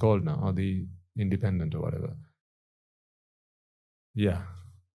remember what it's called now, or the Independent or whatever. Yeah,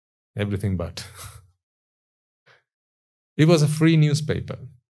 everything but. It was a free newspaper.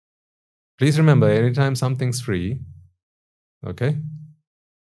 Please remember, anytime something's free, okay,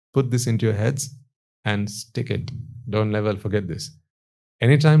 put this into your heads and stick it. Don't ever forget this.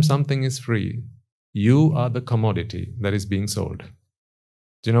 Anytime something is free, you are the commodity that is being sold.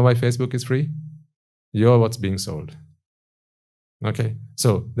 Do you know why Facebook is free? You're what's being sold. Okay,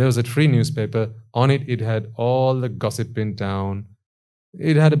 so there was a free newspaper. On it, it had all the gossip in town.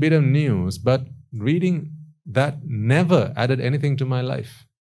 It had a bit of news, but reading that never added anything to my life.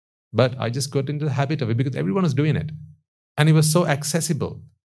 But I just got into the habit of it because everyone was doing it. And it was so accessible.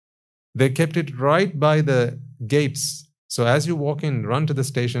 They kept it right by the gates. So as you walk in, run to the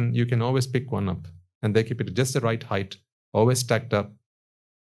station, you can always pick one up. And they keep it just the right height, always stacked up.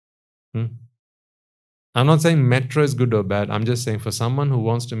 I'm not saying Metro is good or bad. I'm just saying for someone who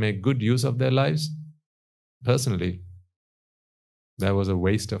wants to make good use of their lives, personally, that was a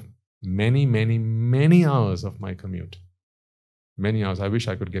waste of many, many, many hours of my commute. Many hours. I wish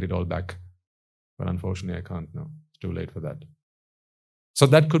I could get it all back. But unfortunately, I can't now. It's too late for that. So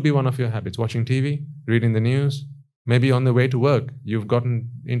that could be one of your habits. Watching TV, reading the news. Maybe on the way to work, you've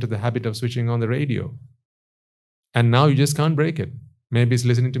gotten into the habit of switching on the radio. And now you just can't break it. Maybe it's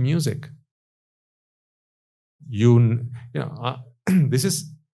listening to music. This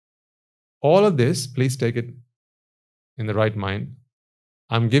is all of this. Please take it in the right mind.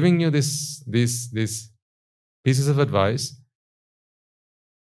 I'm giving you these pieces of advice,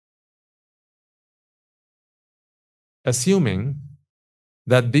 assuming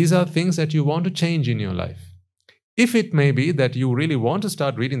that these are things that you want to change in your life. If it may be that you really want to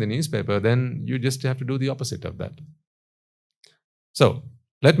start reading the newspaper, then you just have to do the opposite of that. So,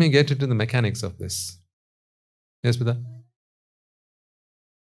 let me get into the mechanics of this. Yes, Pita?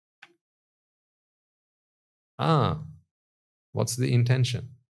 What's the intention?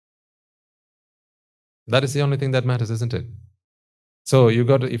 That is the only thing that matters, isn't it? So you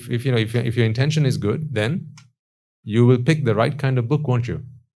got to, if your intention is good, then you will pick the right kind of book, won't you?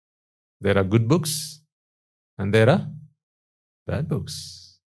 There are good books and there are bad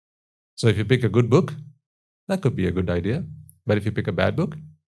books. So if you pick a good book, that could be a good idea. But if you pick a bad book,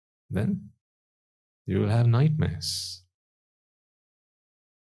 then you will have nightmares.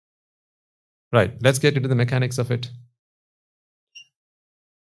 Right, let's get into the mechanics of it.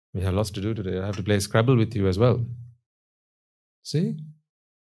 We have lots to do today. I have to play Scrabble with you as well. See?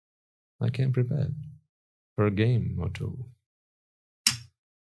 I came prepared for a game or two.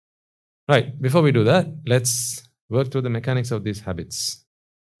 Right, before we do that, let's work through the mechanics of these habits.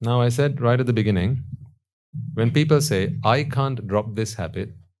 Now, I said right at the beginning, when people say, I can't drop this habit,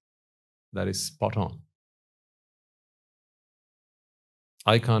 that is spot on.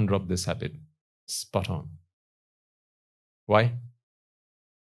 I can't drop this habit. Spot on. Why?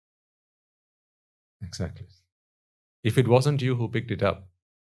 Exactly. If it wasn't you who picked it up,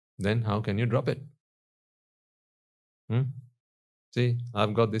 then how can you drop it? See,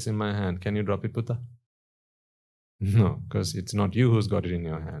 I've got this in my hand. Can you drop it, Putta? No, because it's not you who's got it in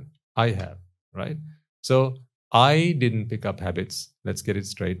your hand. I have, right? So I didn't pick up habits. Let's get it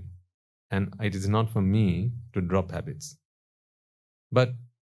straight. And it is not for me to drop habits. But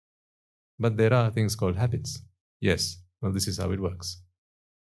there are things called habits. Yes, well, this is how it works.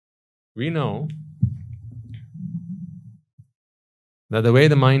 We know that the way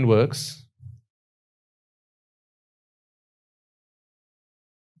the mind works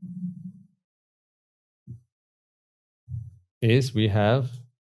is we have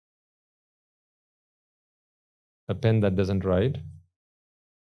a pen that doesn't write.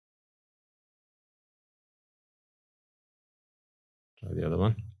 Try the other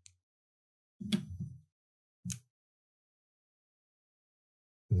one.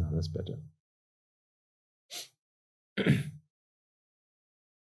 No, that's better.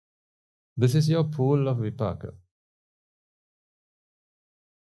 This is your pool of vipaka.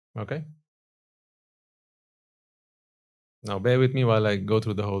 Okay? Now bear with me while I go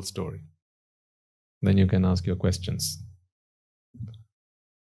through the whole story. Then you can ask your questions.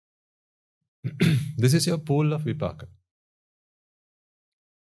 This is your pool of vipaka.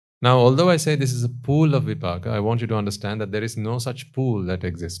 Now, although I say this is a pool of vipaka, I want you to understand that there is no such pool that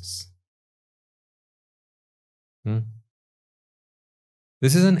exists.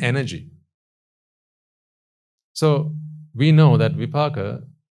 This is an energy. So, we know that vipaka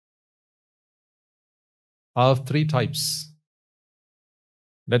are of three types.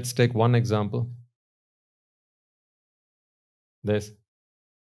 Let's take one example. There's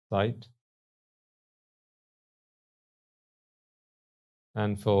sight.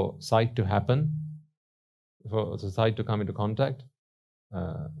 And for sight to happen, for the sight to come into contact,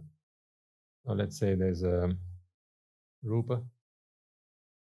 or let's say there's a rupa.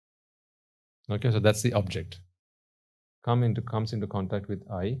 Okay, so that's the object. Comes into contact with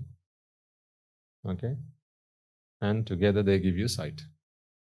eye. Okay, and together they give you sight.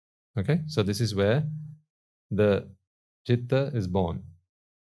 Okay, so this is where the chitta is born.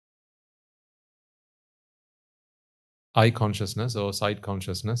 Eye consciousness or sight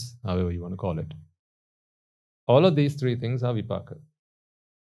consciousness, however you want to call it. All of these three things are vipaka.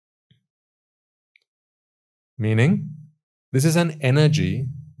 Meaning, this is an energy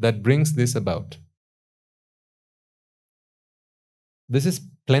that brings this about. This is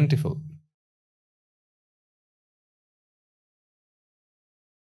plentiful.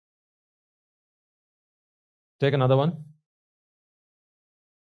 Take another one.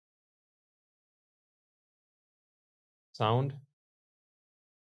 Sound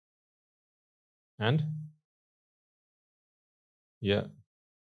and hearing.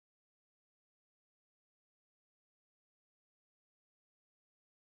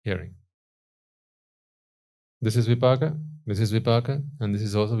 This is vipaka, and this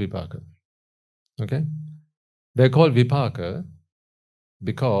is also vipaka. Okay? They're called vipaka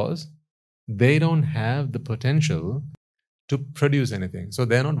because they don't have the potential to produce anything. So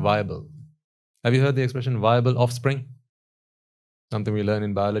they're not viable. Have you heard the expression viable offspring? Something we learn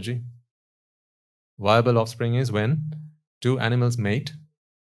in biology. Viable offspring is when two animals mate.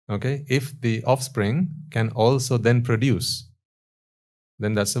 Okay? If the offspring can also then produce,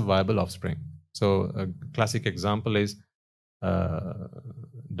 then that's a viable offspring. So a classic example is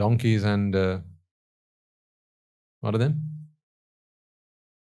donkeys and what are them?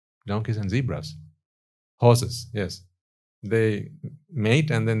 Donkeys and zebras. Horses, yes. They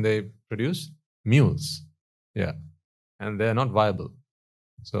mate and then they produce mules. Yeah. And they're not viable.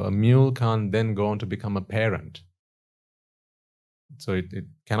 So a mule can't then go on to become a parent. So it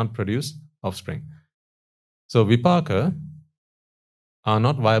cannot produce offspring. So vipaka are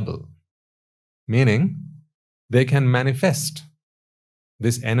not viable. Meaning, they can manifest.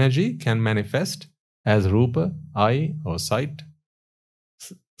 This energy can manifest as rupa, eye or sight,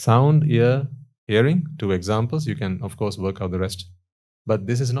 sound, ear, hearing. Two examples. You can, of course, work out the rest. But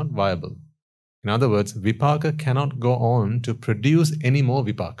this is not viable. In other words, vipaka cannot go on to produce any more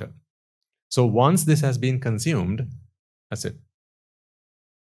vipaka. So once this has been consumed, that's it.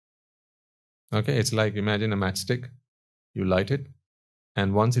 Okay, it's like imagine a matchstick. You light it,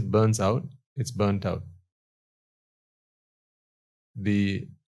 and once it burns out, it's burnt out. The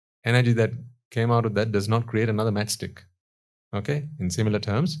energy that came out of that does not create another matchstick. Okay, in similar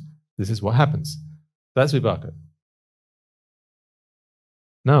terms, this is what happens. That's vipaka.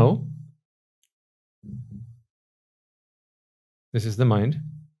 Now, this is the mind,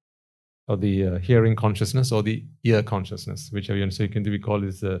 or the hearing consciousness, or the ear consciousness, whichever you want. So you can be called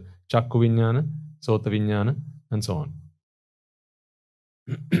as chakku viññāna, sota viññāna, and so on.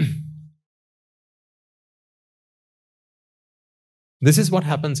 This is what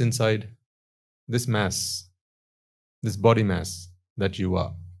happens inside this mass, this body mass that you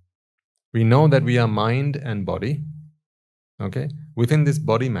are. We know that we are mind and body. Okay? Within this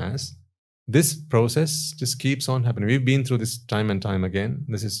body mass, this process just keeps on happening. We've been through this time and time again.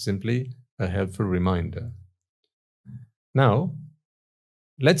 This is simply a helpful reminder. Now,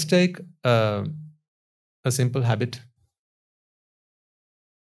 let's take a simple habit.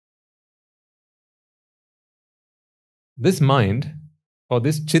 This mind, or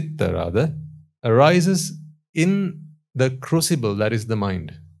this chitta rather, arises in the crucible that is the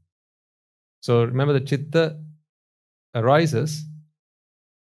mind. So remember, the chitta arises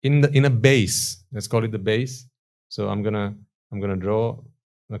in a base. Let's call it the base. So I'm gonna draw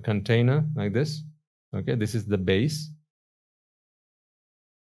a container like this. Okay, this is the base.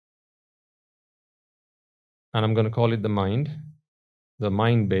 And I'm going to call it the mind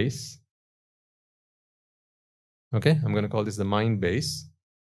base. Okay, I'm going to call this the mind base.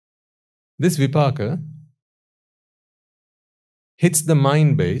 This vipaka hits the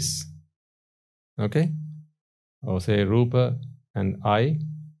mind base, okay, or say rupa and I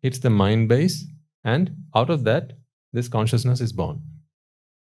hits the mind base, and out of that, this consciousness is born.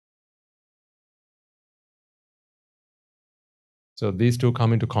 So these two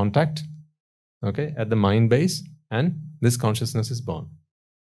come into contact, okay, at the mind base, and this consciousness is born.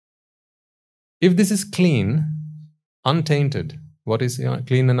 If this is clean, untainted, what is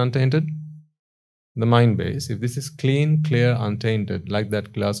clean and untainted? The mind base. If this is clean, clear, untainted, like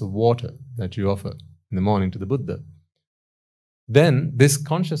that glass of water that you offer in the morning to the Buddha, then this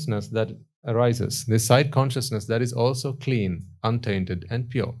consciousness that arises, this side consciousness that is also clean, untainted, and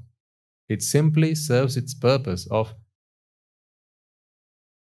pure, it simply serves its purpose of,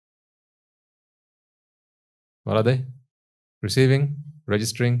 what are they? Receiving,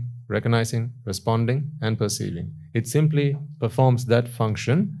 registering, recognizing, responding, and perceiving. It simply performs that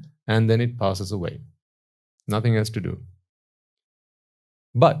function and then it passes away. Nothing else to do.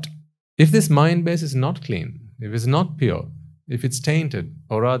 But if this mind base is not clean, if it's not pure, if it's tainted,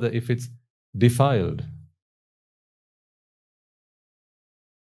 or rather if it's defiled,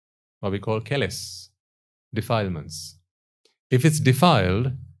 what we call keles, defilements. If it's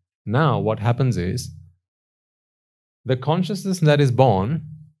defiled, now what happens is, the consciousness that is born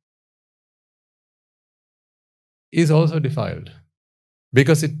is also defiled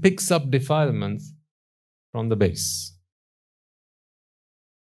because it picks up defilements from the base.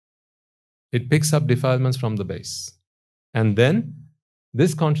 It picks up defilements from the base. And then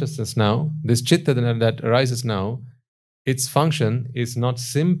this consciousness now, this chitta that arises now, its function is not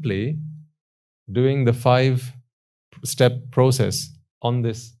simply doing the 5-step process on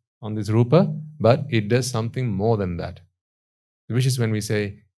this rupa, but it does something more than that, which is when we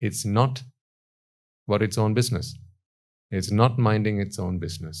say it's not what its own business. It's not minding its own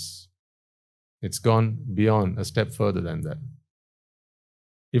business. It's gone beyond, a step further than that.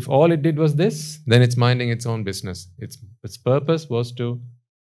 If all it did was this, then it's minding its own business. Its purpose was to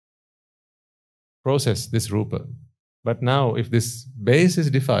process this rupa. But now, if this base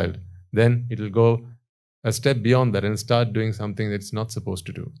is defiled, then it will go a step beyond that and start doing something that it's not supposed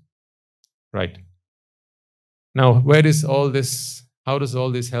to do. Right. Now, how does all this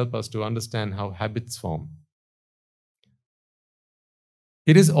help us to understand how habits form?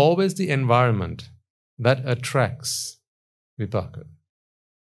 It is always the environment that attracts vipaka.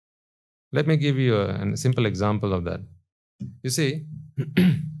 Let me give you a simple example of that. You see, you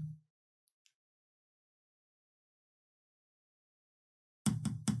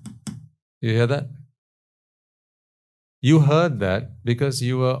hear that? You heard that because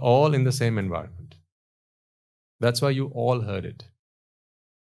you were all in the same environment. That's why you all heard it.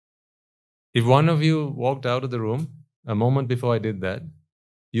 If one of you walked out of the room a moment before I did that,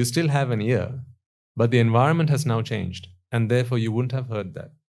 you still have an ear, but the environment has now changed, and therefore you wouldn't have heard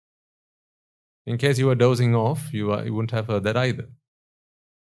that. In case you were dozing off, you wouldn't have heard that either.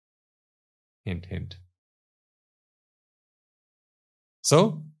 Hint, hint.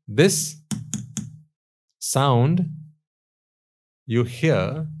 So, this sound you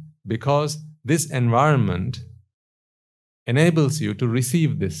hear because this environment enables you to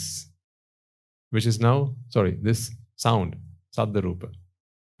receive this, which is now, this sound, Saddharupa.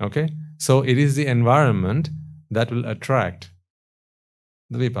 Okay? So it is the environment that will attract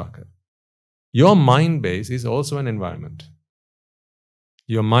the vipaka. Your mind base is also an environment.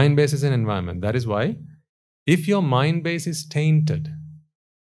 Your mind base is an environment. That is why, if your mind base is tainted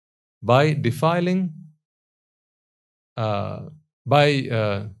by defiling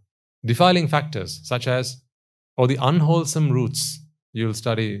factors such as, or the unwholesome roots, you'll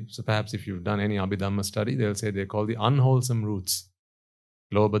study, so perhaps if you've done any Abhidhamma study, they'll say they're called the unwholesome roots,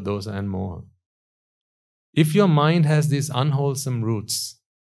 Lobha, Dosa and Moha. If your mind has these unwholesome roots,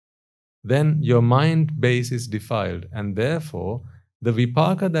 then your mind base is defiled, and therefore the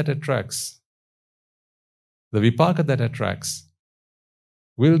vipaka that attracts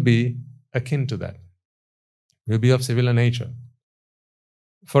will be akin to that, will be of similar nature.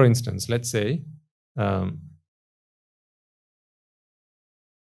 For instance, let's say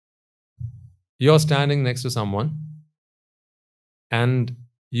you're standing next to someone and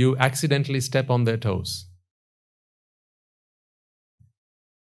you accidentally step on their toes.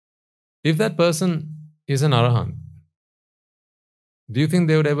 If that person is an arahant, Do you think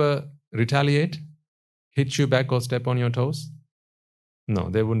they would ever retaliate? Hit you back or step on your toes? No,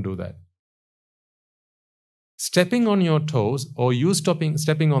 they wouldn't do that. Stepping on your toes or you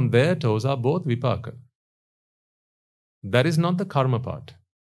stepping on their toes are both vipaka. That is not the karma part.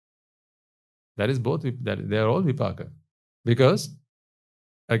 That is both, they are all vipaka. Because,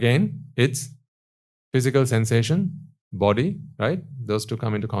 again, it's physical sensation, body, right? Those two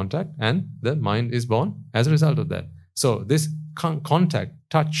come into contact and the mind is born as a result of that. So this contact,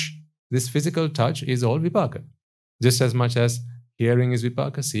 touch, this physical touch is all vipaka. Just as much as hearing is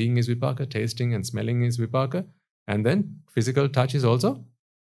vipaka, seeing is vipaka, tasting and smelling is vipaka, and then physical touch is also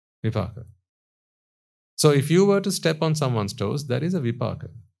vipaka. So if you were to step on someone's toes, that is a vipaka.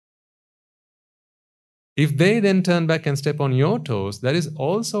 If they then turn back and step on your toes, that is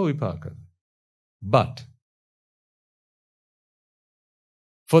also vipaka. But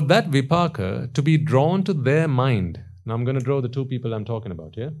for that vipaka to be drawn to their mind, now I'm going to draw the two people I'm talking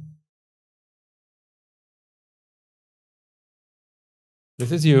about here.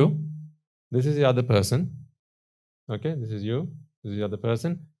 This is you. This is the other person. Okay, this is you. This is the other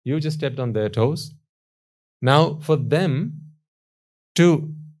person. You just stepped on their toes. Now, for them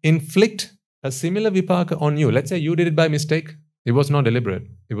to inflict a similar vipaka on you, let's say you did it by mistake. It was not deliberate.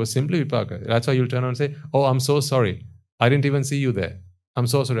 It was simply vipaka. That's why you'll turn around and say, oh, I'm so sorry. I didn't even see you there. I'm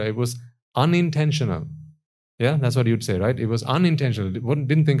so sorry. It was unintentional. Yeah, that's what you'd say, right? It was unintentional.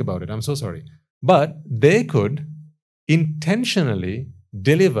 Didn't think about it. I'm so sorry. But they could intentionally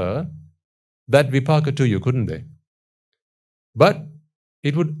deliver that vipaka to you, couldn't they? But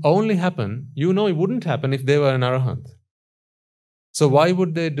it would only happen, it wouldn't happen if they were an arahant. So why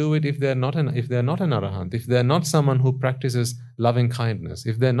would they do it if they're not an arahant, if they're not someone who practices loving kindness,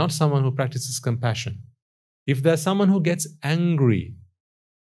 if they're not someone who practices compassion, if they're someone who gets angry?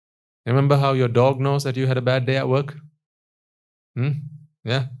 Remember how your dog knows that you had a bad day at work?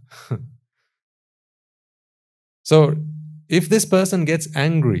 Yeah. So if this person gets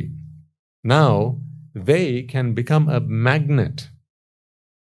angry, now they can become a magnet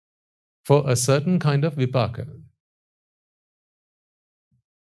for a certain kind of vipaka.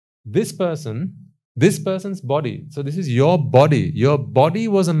 This person's body, so this is your body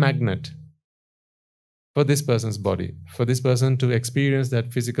was a magnet for this person's body, for this person to experience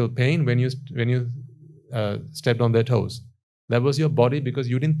that physical pain when you stepped on their toes. That was your body because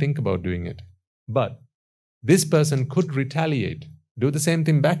you didn't think about doing it. But this person could retaliate, do the same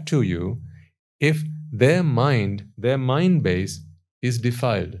thing back to you if their mind base is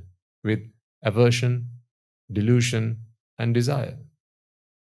defiled with aversion, delusion, and desire.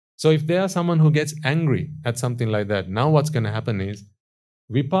 So if they are someone who gets angry at something like that, now what's going to happen is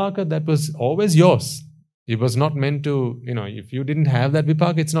vipaka that was always yours. It was not meant to, if you didn't have that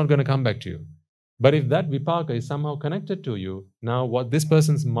vipaka, it's not going to come back to you. But if that vipaka is somehow connected to you, now what this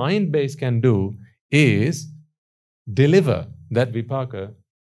person's mind base can do is deliver that vipaka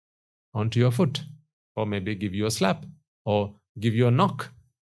onto your foot, or maybe give you a slap, or give you a knock,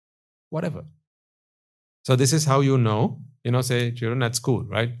 whatever. So this is how you know, say children at school,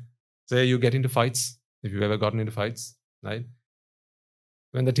 right? Say you get into fights, if you've ever gotten into fights, right?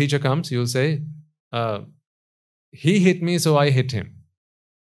 When the teacher comes, you'll say, he hit me, so I hit him.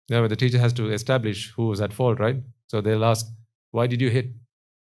 Now the teacher has to establish who was at fault, right? So they'll ask, why did you hit?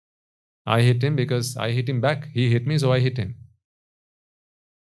 I hit him because I hit him back. He hit me, so I hit him.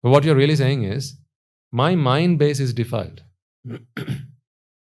 But what you're really saying is, my mind base is defiled.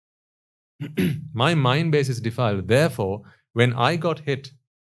 My mind base is defiled. Therefore, when I got hit,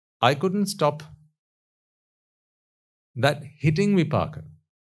 I couldn't stop that hitting vipaka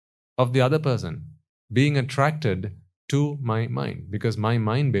of the other person being attracted to my mind because my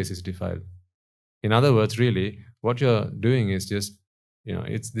mind base is defiled. In other words, really, what you're doing is just,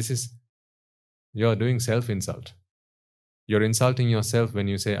 you're doing self-insult. You're insulting yourself when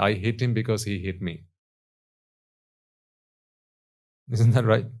you say, I hit him because he hit me. Isn't that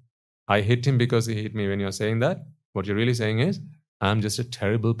right? I hit him because he hit me. When you're saying that, what you're really saying is, I'm just a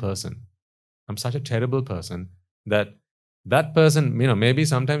terrible person. I'm such a terrible person that person, maybe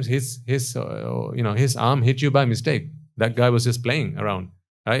sometimes his arm hit you by mistake. That guy was just playing around,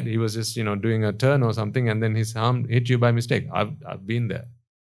 right? He was just, doing a turn or something, and then his arm hit you by mistake. I've been there.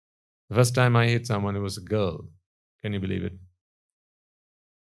 The first time I hit someone, it was a girl. Can you believe it?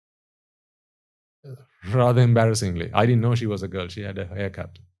 Rather embarrassingly. I didn't know she was a girl. She had a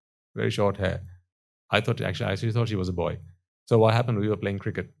haircut. Very short hair. I actually thought she was a boy. So what happened, we were playing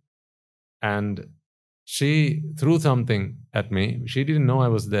cricket. And she threw something at me. She didn't know I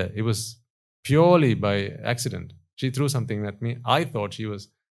was there. It was purely by accident. She threw something at me. I thought she was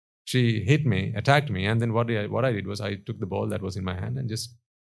She hit me, attacked me, and then what I did was I took the ball that was in my hand and just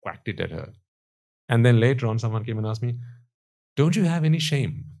whacked it at her. And then later on, someone came and asked me, "Don't you have any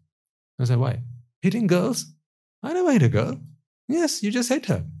shame?" I said, "Why? Hitting girls? I never hit a girl." "Yes, you just hit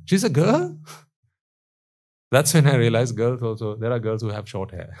her. She's a girl." That's when I realized there are girls who have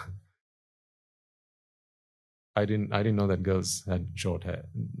short hair. I didn't know that girls had short hair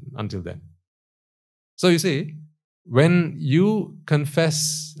until then. So you see, when you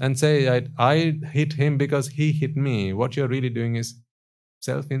confess and say, I hit him because he hit me, what you're really doing is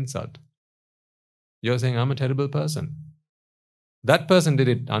self-insult. You're saying, I'm a terrible person. That person did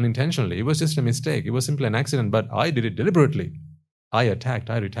it unintentionally. It was just a mistake. It was simply an accident, but I did it deliberately. I attacked,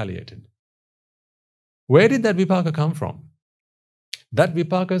 I retaliated. Where did that vipaka come from? That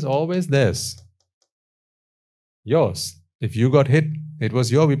vipaka is always theirs. Yours. If you got hit, it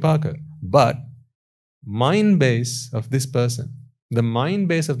was your vipaka. But mind base of this person, the mind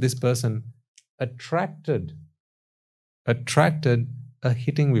base of this person attracted a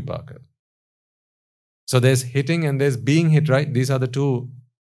hitting vipaka. So there's hitting and there's being hit, right? These are the two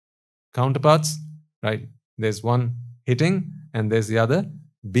counterparts, right? There's one hitting and there's the other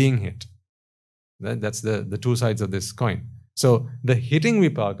being hit. That's the two sides of this coin. So the hitting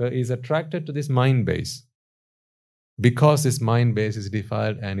vipaka is attracted to this mind base because this mind base is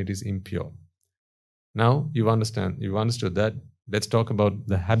defiled and it is impure. Now you've understood that. Let's talk about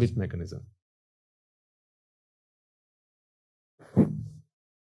the habit mechanism.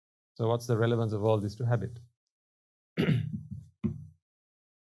 So what's the relevance of all this to habit?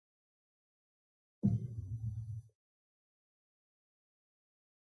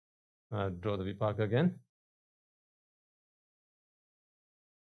 Draw the vipaka again.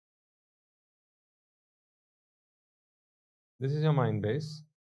 This is your mind base.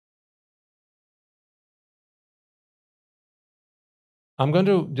 I'm going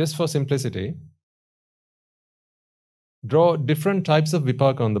to, just for simplicity, draw different types of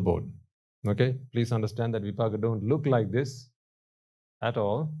vipaka on the board. Okay? Please understand that vipaka don't look like this at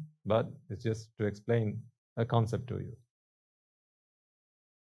all, but it's just to explain a concept to you.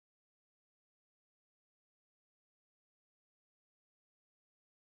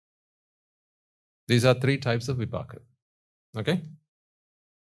 These are three types of vipaka. Okay?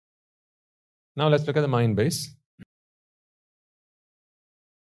 Now let's look at the mind base.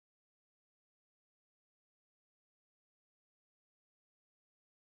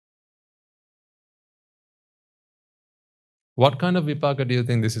 What kind of vipaka do you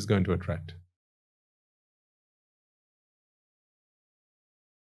think this is going to attract?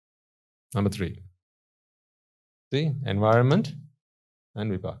 Number 3. See, environment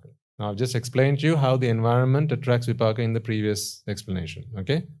and vipaka. Now I've just explained to you how the environment attracts vipaka in the previous explanation.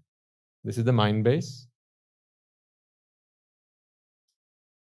 Okay? This is the mind base.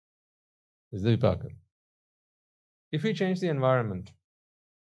 This is the vipaka. If we change the environment,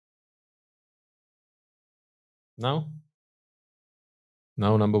 now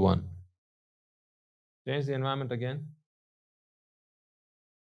number 1. Change the environment again.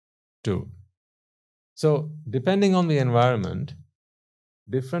 2. So depending on the environment,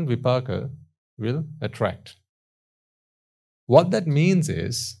 different vipaka will attract. What that means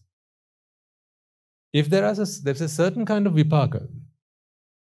is, if there's a certain kind of vipaka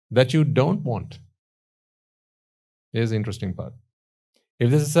that you don't want, here's the interesting part.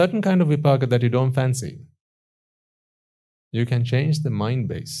 If there's a certain kind of vipaka that you don't fancy, you can change the mind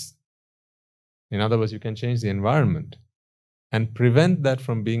base. In other words, you can change the environment and prevent that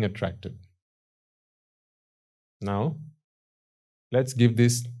from being attracted. Now, let's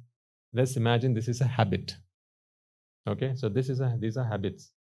imagine this is a habit. Okay, so these are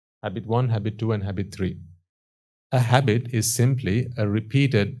habits. Habit 1, habit 2, and habit 3. A habit is simply a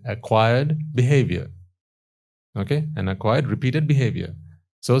repeated, acquired behavior. Okay, an acquired, repeated behavior.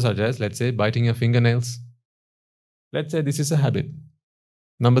 So such as, let's say, biting your fingernails. Let's say this is a habit.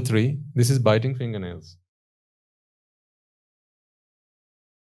 Number 3, this is biting fingernails.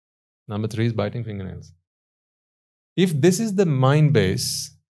 Number 3 is biting fingernails. If this is the mind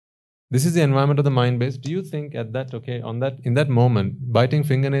base, this is the environment of the mind base, do you think in that moment, biting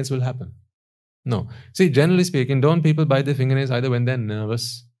fingernails will happen? No. See, generally speaking, don't people bite their fingernails either when they're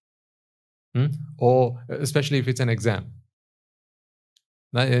nervous, or especially if it's an exam,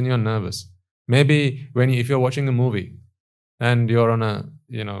 and you're nervous. Maybe if you're watching a movie and you're on a,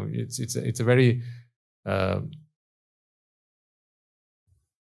 it's a very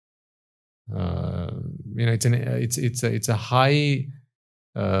it's a high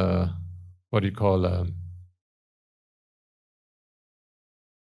what do you call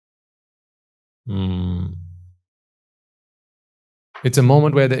It's a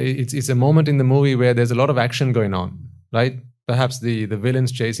moment where it's a moment in the movie where there's a lot of action going on, right? Perhaps the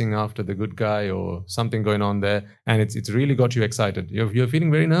villain's chasing after the good guy or something going on there, and it's really got you excited. You're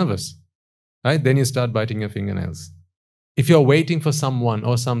feeling very nervous, right? Then you start biting your fingernails. If you're waiting for someone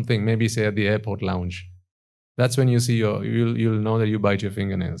or something, maybe say at the airport lounge, that's when you'll know that you bite your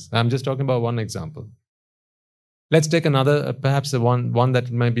fingernails. I'm just talking about one example. Let's take another, perhaps one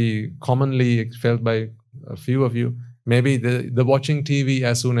that might be commonly felt by a few of you. Maybe the watching TV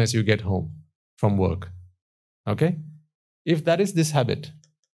as soon as you get home from work. Okay? If that is this habit,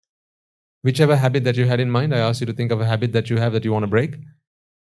 whichever habit that you had in mind, I asked you to think of a habit that you have that you want to break.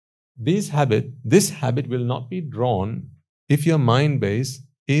 This habit will not be drawn if your mind base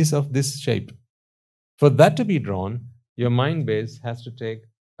is of this shape. For that to be drawn, your mind base has to take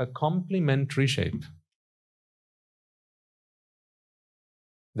a complementary shape.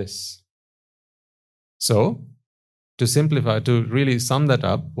 This. So, to simplify, to really sum that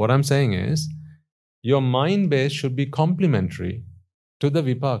up, what I'm saying is, your mind base should be complementary to the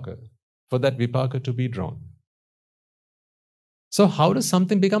vipaka, for that vipaka to be drawn. So how does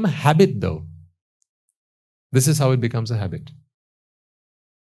something become a habit though? This is how it becomes a habit.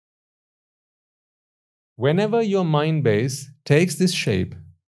 Whenever your mind base takes this shape,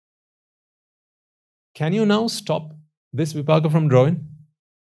 can you now stop this vipaka from drawing?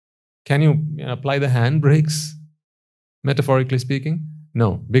 Can you apply the handbrakes, metaphorically speaking?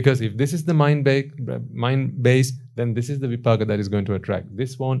 No, because if this is the mind base, then this is the vipaka that is going to attract.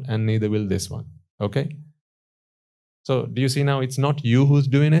 This won't, and neither will this one. Okay? So, do you see now it's not you who's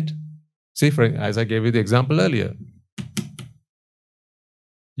doing it? See, as I gave you the example earlier,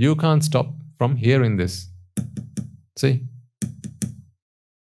 you can't stop from hearing this. See?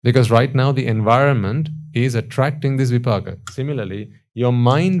 Because right now the environment is attracting this vipaka. Similarly, your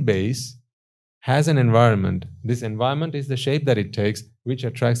mind base has an environment. This environment is the shape that it takes, which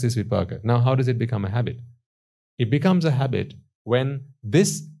attracts this vipaka. Now, how does it become a habit? It becomes a habit when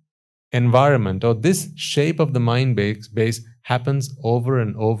this environment or this shape of the mind base happens over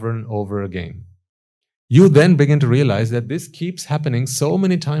and over and over again. You then begin to realize that this keeps happening so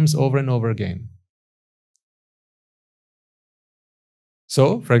many times over and over again.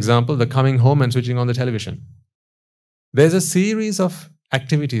 So, for example, the coming home and switching on the television. There's a series of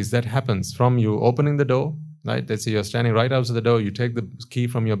activities that happens from you opening the door, right? Let's say you're standing right outside the door, you take the key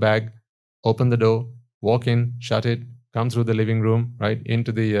from your bag, open the door, walk in, shut it, come through the living room, right,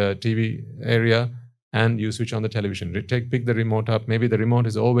 into the TV area, and you switch on the television. Pick the remote up. Maybe the remote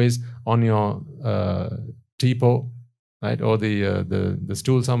is always on your teapot, right, or the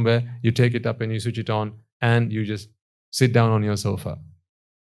stool somewhere. You take it up and you switch it on, and you just sit down on your sofa.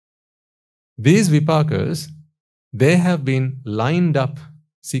 These vipakas, they have been lined up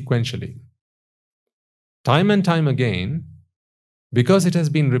sequentially. Time and time again, because it has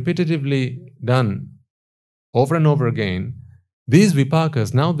been repetitively done over and over again, these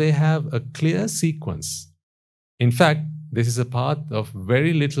vipakas, now they have a clear sequence. In fact, this is a path of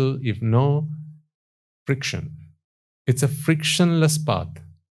very little, if no, friction. It's a frictionless path.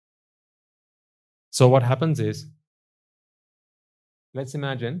 So what happens is, let's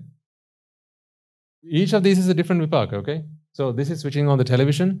imagine, each of these is a different vipaka, okay? So this is switching on the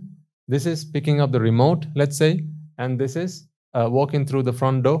television, this is picking up the remote, let's say, and this is walking through the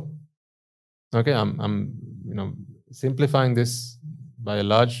front door. Okay, I'm simplifying this by a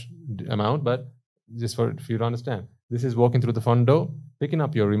large amount, but just for you to understand. This is walking through the front door, picking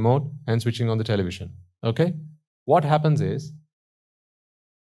up your remote, and switching on the television. Okay? What happens is,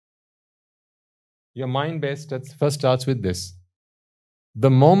 your mind base first starts with this. The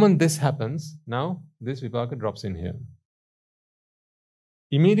moment this happens, now this vipaka drops in here.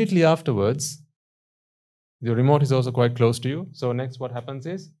 Immediately afterwards, the remote is also quite close to you. So next what happens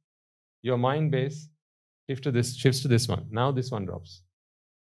is, your mind base shifts to this one. Now this one drops.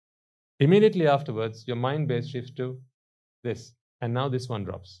 Immediately afterwards, your mind base shifts to this. And now this one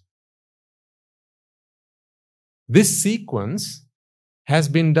drops. This sequence has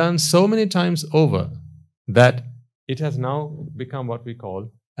been done so many times over that it has now become what we call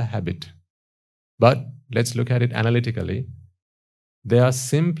a habit. But let's look at it analytically. They are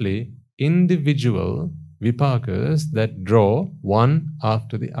simply individual vipakas that draw one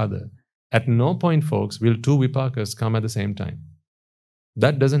after the other. At no point, folks, will two vipakas come at the same time.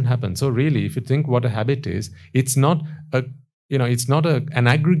 That doesn't happen. So really, if you think what a habit is, it's not an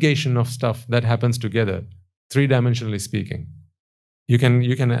aggregation of stuff that happens together, three-dimensionally speaking. You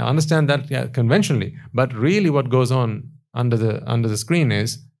can understand that conventionally, but really what goes on under the screen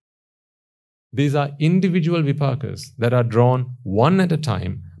is, these are individual vipakas that are drawn one at a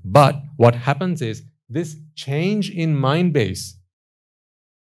time. But what happens is, this change in mind base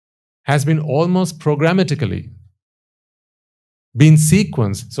has been almost programmatically been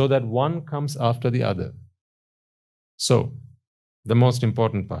sequenced so that one comes after the other. So, the most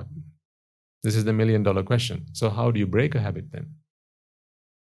important part. This is the million-dollar question. So how do you break a habit then?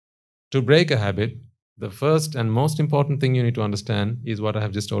 To break a habit, the first and most important thing you need to understand is what I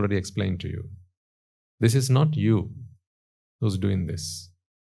have just already explained to you. This is not you who's doing this.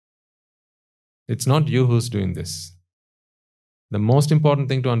 It's not you who's doing this. The most important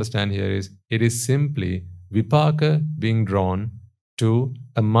thing to understand here is it is simply vipaka being drawn to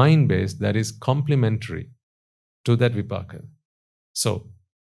a mind base that is complementary to that vipaka. So,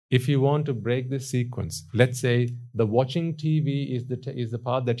 if you want to break this sequence, let's say the watching TV is the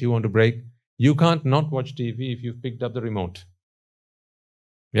part that you want to break. You can't not watch TV if you've picked up the remote.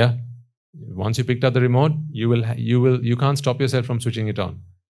 Yeah? Once you picked up the remote, you can't stop yourself from switching it on.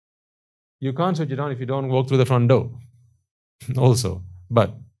 You can't switch it on if you don't walk through the front door. Also,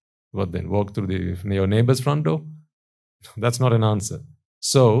 but what then? Walk through your neighbor's front door? That's not an answer.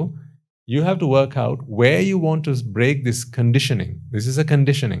 So, you have to work out where you want to break this conditioning. This is a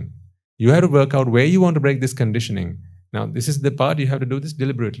conditioning. You have to work out where you want to break this conditioning. Now, this is the part you have to do this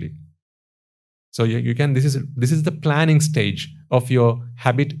deliberately. So you can. This is the planning stage of your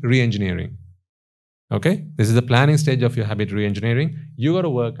habit re-engineering. Okay, this is the planning stage of your habit re-engineering. You got to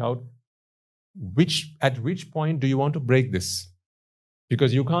work out at which point do you want to break this,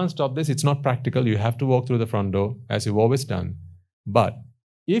 because you can't stop this. It's not practical. You have to walk through the front door as you've always done. But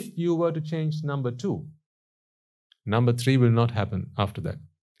if you were to change number 2, number 3 will not happen after that.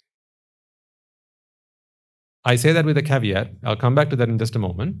 I say that with a caveat. I'll come back to that in just a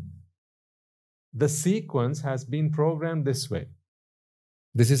moment. The sequence has been programmed this way.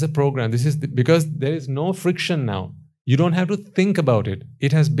 This is a program. Because there is no friction now. You don't have to think about it.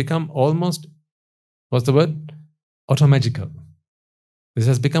 It has become almost, what's the word? Automagical. This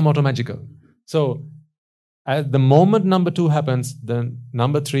has become automagical. So, at the moment number 2 happens, then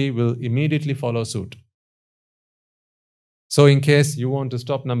number 3 will immediately follow suit. So in case you want to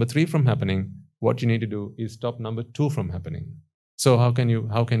stop number 3 from happening, what you need to do is stop number 2 from happening. So how can you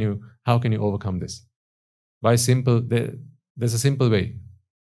overcome this? There's a simple way.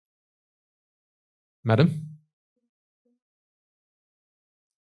 Madam?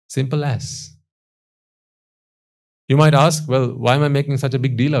 Simple as. You might ask, well, why am I making such a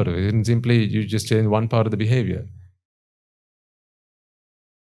big deal out of it? And simply, you just change one part of the behavior.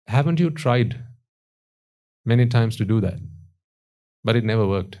 Haven't you tried many times to do that? But it never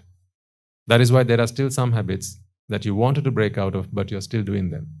worked. That is why there are still some habits that you wanted to break out of, but you're still doing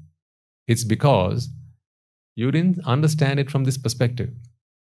them. It's because you didn't understand it from this perspective.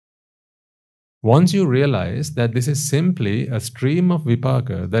 Once you realize that this is simply a stream of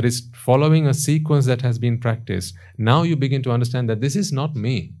vipaka that is following a sequence that has been practiced, now you begin to understand that this is not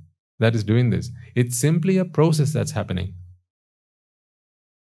me that is doing this. It's simply a process that's happening.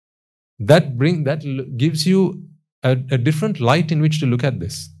 That gives you a different light in which to look at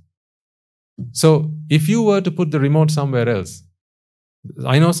this. So, if you were to put the remote somewhere else,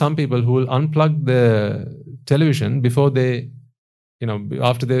 I know some people who will unplug the television before they,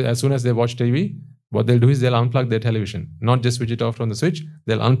 as soon as they watch TV, what they'll do is they'll unplug their television. Not just switch it off from the switch,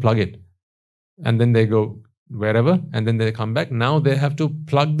 they'll unplug it. And then they go wherever, and then they come back. Now they have to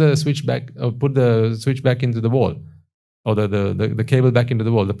plug the switch back, or put the switch back into the wall, or the cable back into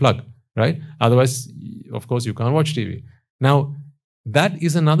the wall, the plug, right? Otherwise, of course, you can't watch TV. Now, that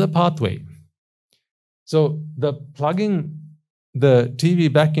is another pathway. So, the plugging the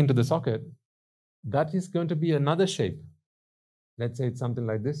TV back into the socket, that is going to be another shape. Let's say it's something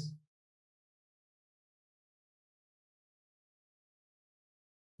like this.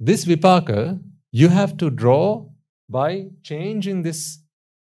 This vipaka, you have to draw by changing this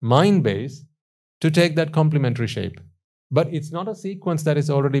mind base to take that complementary shape. But it's not a sequence that has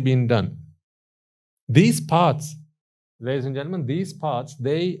already been done. These parts, ladies and gentlemen,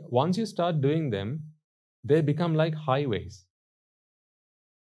 once you start doing them, they become like highways.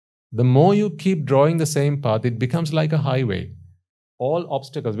 The more you keep drawing the same path, it becomes like a highway. All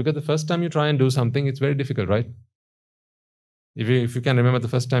obstacles, because the first time you try and do something, it's very difficult, right? If you can remember the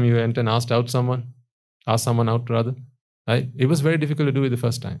first time you went and asked someone out rather, right? It was very difficult to do it the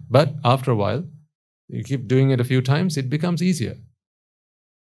first time. But after a while, you keep doing it a few times, it becomes easier.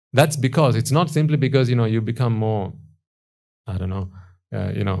 That's because, it's not simply because, you become more,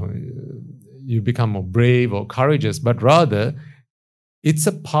 you become more brave or courageous, but rather, it's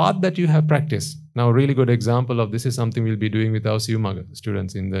a path that you have practiced. Now, a really good example of this is something we'll be doing with our Siumaga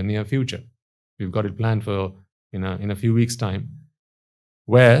students in the near future. We've got it planned for in a few weeks' time,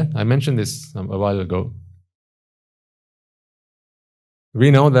 where I mentioned this a while ago. We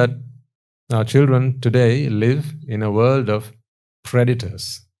know that Now, children today live in a world of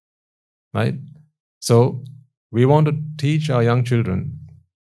predators, right? So, we want to teach our young children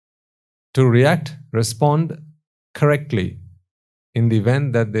to respond correctly in the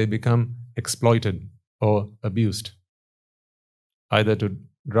event that they become exploited or abused, either to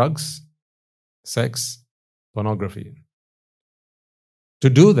drugs, sex, pornography. To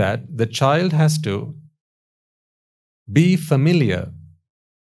do that, the child has to be familiar,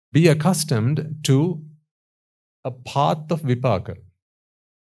 be accustomed to a path of vipaka.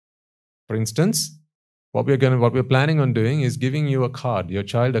 For instance, what we're planning on doing is giving you a card, your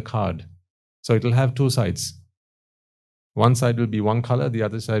child a card. So it will have two sides. One side will be one color, the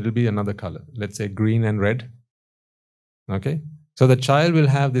other side will be another color. Let's say green and red. Okay? So the child will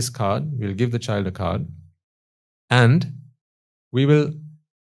have this card, we'll give the child a card, and we will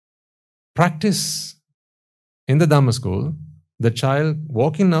practice in the Dhamma school, the child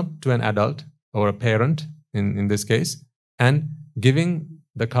walking up to an adult or a parent in this case, and giving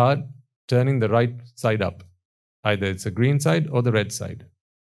the card, turning the right side up. Either it's a green side or the red side.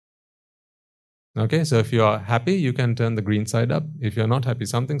 Okay, so if you are happy, you can turn the green side up. If you're not happy,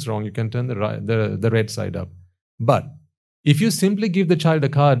 something's wrong, you can turn the red side up. But if you simply give the child a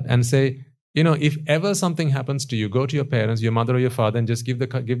card and say, if ever something happens to you, go to your parents, your mother or your father, and just give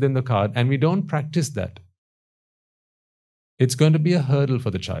them the card, and we don't practice that, it's going to be a hurdle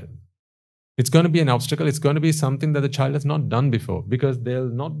for the child. It's going to be an obstacle. It's going to be something that the child has not done before, because there'll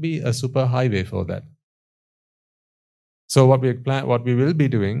not be a super highway for that. So what we will be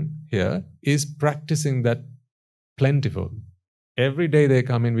doing here is practicing that plentiful. Every day they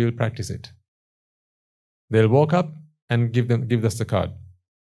come in, we will practice it. They'll walk up and give us the card.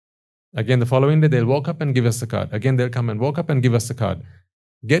 Again, the following day, they'll walk up and give us the card. Again, they'll come and walk up and give us the card.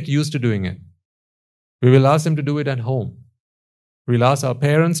 Get used to doing it. We will ask them to do it at home. We'll ask our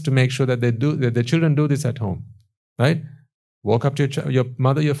parents to make sure that their children do this at home. Right? Walk up to your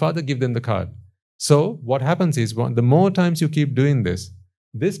mother, your father, give them the card. So what happens is, the more times you keep doing this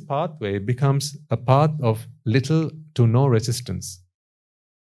pathway becomes a path of little to no resistance.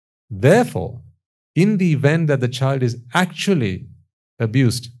 Therefore, in the event that the child is actually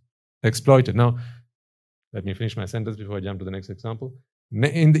abused, exploited. Now, let me finish my sentence before I jump to the next example.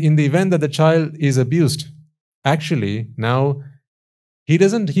 In the event that the child is abused, actually now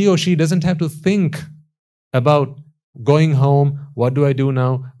he or she doesn't have to think about going home. What do I do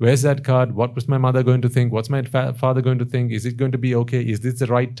now? Where's that card? What was my mother going to think? What's my father going to think? Is it going to be okay? Is this the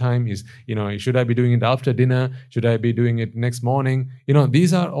right time? Should I be doing it after dinner? Should I be doing it next morning?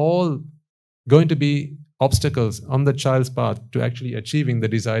 These are all going to be obstacles on the child's path to actually achieving the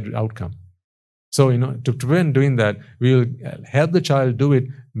desired outcome. So, to prevent doing that, we will help the child do it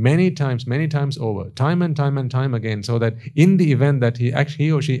many times over, time and time again, so that in the event that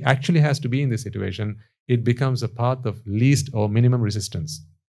he or she actually has to be in this situation, it becomes a path of least or minimum resistance.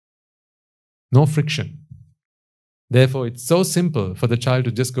 No friction. Therefore, it's so simple for the child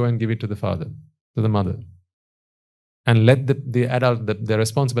to just go and give it to the father, to the mother, and let the adult, the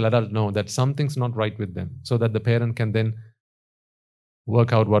responsible adult, know that something's not right with them, so that the parent can then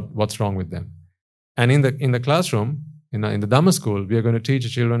work out what's wrong with them. And in the classroom, in the Dhamma school, we are going to teach the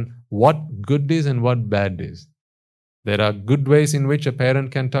children what good is and what bad is. There are good ways in which a parent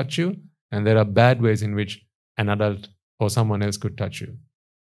can touch you, and there are bad ways in which an adult or someone else could touch you.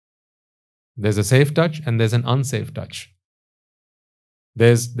 There's a safe touch and there's an unsafe touch.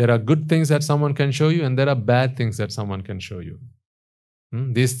 There are good things that someone can show you, and there are bad things that someone can show you.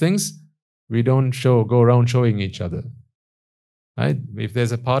 These things we don't go around showing each other. Right? If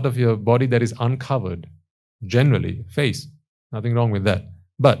there's a part of your body that is uncovered, generally, face, nothing wrong with that.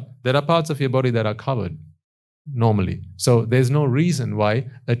 But there are parts of your body that are covered normally. So there's no reason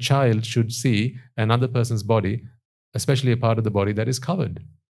why a child should see another person's body, especially a part of the body that is covered.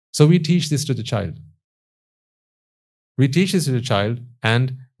 So we teach this to the child. We teach this to the child,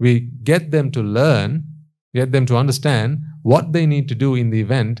 and we get them to learn, get them to understand what they need to do in the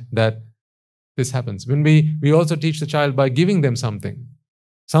event that this happens. When we also teach the child by giving them something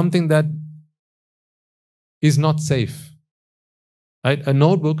that is not safe. Right? A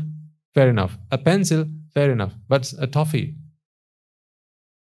notebook, fair enough. A pencil, fair enough. But a toffee,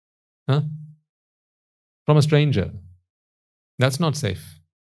 from a stranger, that's not safe.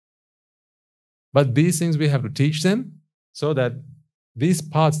 But these things we have to teach them, so that these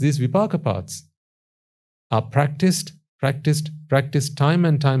vipaka parts, are practiced time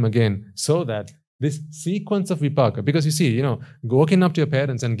and time again, so that this sequence of vipaka, because you see, walking up to your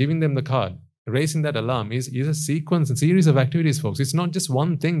parents and giving them the card, raising that alarm is a series of activities, folks. It's not just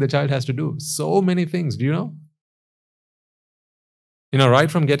one thing the child has to do. So many things, do you know?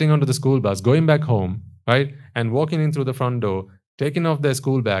 Right from getting onto the school bus, going back home, right, and walking in through the front door, taking off their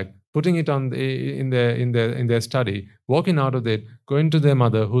school bag, putting it on in their study, walking out of it, going to their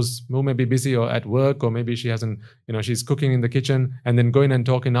mother who may be busy or at work, or maybe she hasn't, she's cooking in the kitchen, and then going and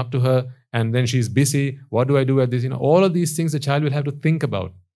talking up to her, and then she's busy. What do I do at this? All of these things the child will have to think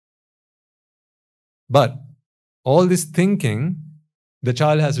about. But all this thinking the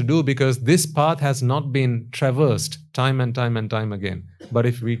child has to do because this path has not been traversed time and time and time again. But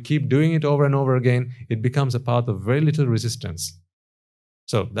if we keep doing it over and over again, it becomes a path of very little resistance.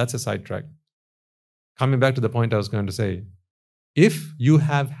 So that's a sidetrack. Coming back to the point I was going to say, if you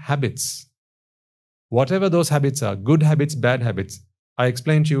have habits, whatever those habits are, good habits, bad habits, I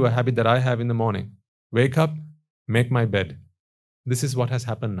explained to you a habit that I have in the morning. Wake up, make my bed. This is what has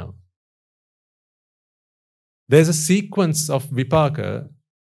happened now. There's a sequence of vipaka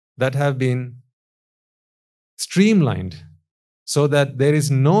that have been streamlined so that there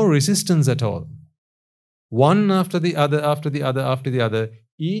is no resistance at all. One after the other, after the other, after the other,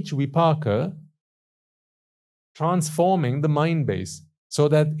 each vipaka transforming the mind base so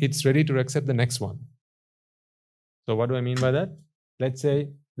that it's ready to accept the next one. So what do I mean by that? Let's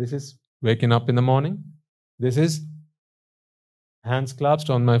say this is waking up in the morning. This is hands clasped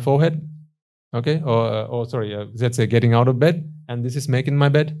on my forehead. Okay, or let's say getting out of bed, and this is making my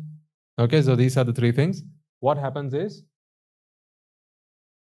bed. Okay, so these are the three things. What happens is,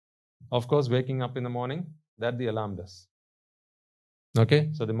 of course, waking up in the morning, that the alarm does. Okay,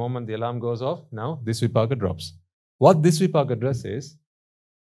 so the moment the alarm goes off, now this vipaka drops. What this vipaka does is,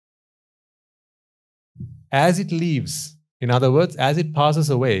 as it leaves, in other words, as it passes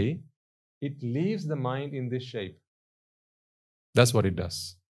away, it leaves the mind in this shape. That's what it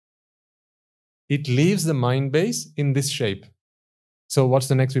does. It leaves the mind base in this shape. So what's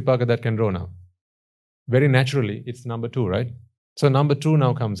the next vipaka that can draw now? Very naturally, it's number 2, right? So number 2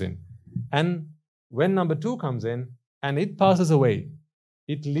 now comes in. And when number 2 comes in and it passes away,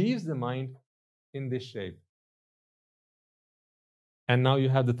 it leaves the mind in this shape. And now you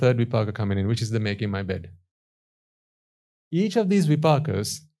have the third vipaka coming in, which is the making my bed. Each of these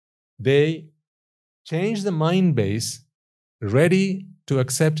vipakas, they change the mind base ready to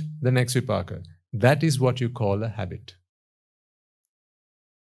accept the next vipaka. That is what you call a habit.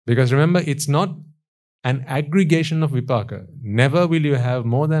 Because remember, it's not an aggregation of vipaka. Never will you have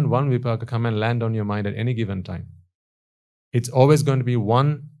more than one vipaka come and land on your mind at any given time. It's always going to be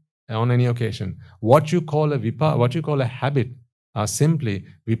one on any occasion. What you call a habit are simply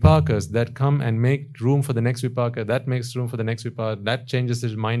vipakas that come and make room for the next vipaka, that makes room for the next vipaka, that changes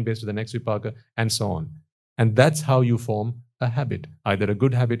the mind base to the next vipaka, and so on. And that's how you form a habit, either a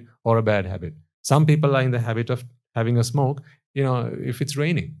good habit or a bad habit. Some people are in the habit of having a smoke, if it's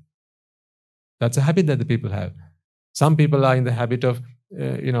raining. That's a habit that the people have. Some people are in the habit of,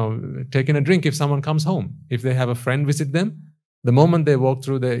 taking a drink if someone comes home. If they have a friend visit them, the moment they walk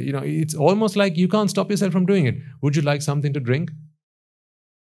through it's almost like you can't stop yourself from doing it. Would you like something to drink?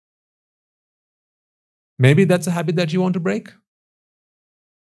 Maybe that's a habit that you want to break.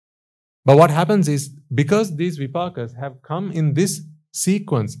 But what happens is, because these vipakas have come in this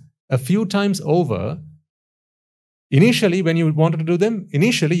sequence a few times over, initially when you wanted to do them,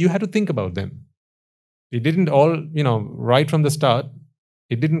 initially you had to think about them. It didn't all, right from the start,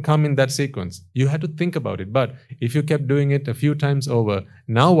 it didn't come in that sequence. You had to think about it. But if you kept doing it a few times over,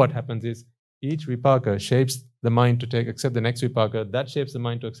 now what happens is each vipaka shapes the mind to accept the next vipaka, that shapes the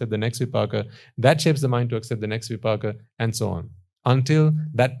mind to accept the next vipaka, that shapes the mind to accept the next vipaka, and so on, until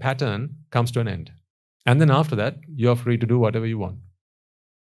that pattern comes to an end. And then after that, you're free to do whatever you want.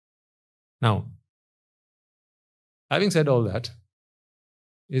 Now, having said all that,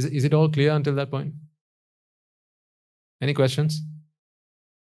 is it all clear until that point? Any questions?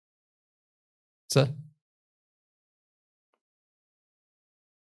 Sir?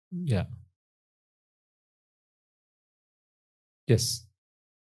 Yeah. Yes.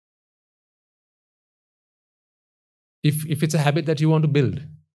 If it's a habit that you want to build.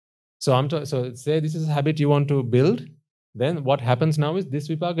 So say this is a habit you want to build, then what happens now is this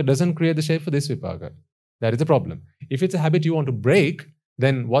vipaka doesn't create the shape for this vipaka. That is the problem. If it's a habit you want to break,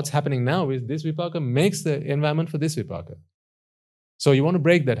 then what's happening now is this vipaka makes the environment for this vipaka. So you want to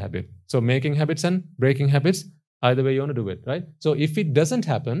break that habit. So making habits and breaking habits, either way you want to do it, right? So if it doesn't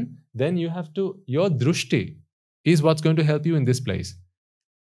happen, then you have to, your drushti is what's going to help you in this place.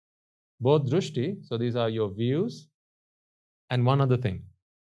 Both drushti, so these are your views, and one other thing,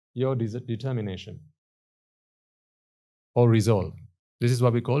 your determination or resolve. This is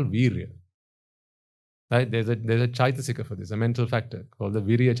what we call virya. Right? There's a chaitasika for this, a mental factor called the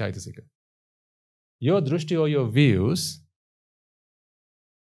virya chaitasika. Your drushti or your views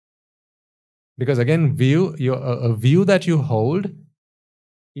Because again, a view that you hold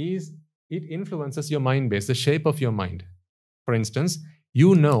it influences your mind base, the shape of your mind. For instance,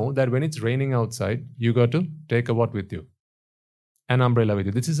 you know that when it's raining outside, you got to take a what with you? An umbrella with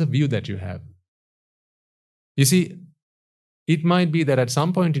you. This is a view that you have. You see, it might be that at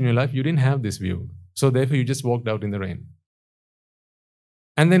some point in your life, you didn't have this view. So therefore, you just walked out in the rain.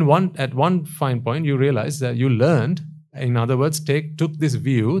 And then at one fine point, you realize that you learned, in other words, took this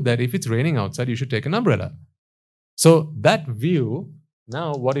view that if it's raining outside, you should take an umbrella. So that view,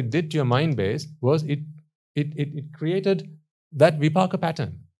 now what it did to your mind base was it created that vipaka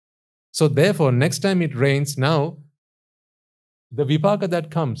pattern. So therefore, next time it rains, now the vipaka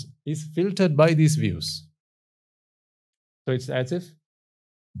that comes is filtered by these views. So it's as if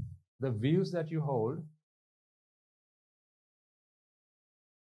the views that you hold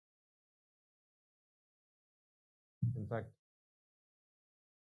in fact,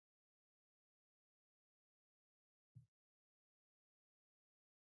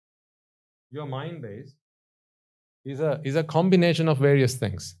 your mind base is a combination of various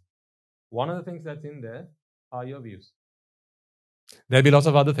things. One of the things that's in there are your views. There'll be lots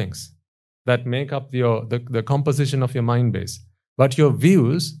of other things that make up the composition of your mind base. But your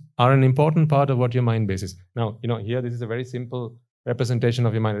views are an important part of what your mind base is. Now, here this is a very simple representation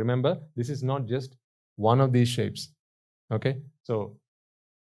of your mind. Remember, this is not just one of these shapes. Okay? So,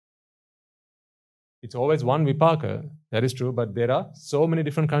 it's always one vipaka, that is true, but there are so many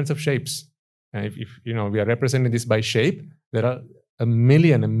different kinds of shapes. And if we are representing this by shape, there are a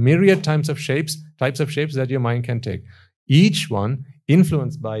myriad types of shapes that your mind can take. Each one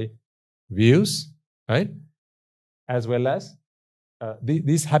influenced by views, right? As well as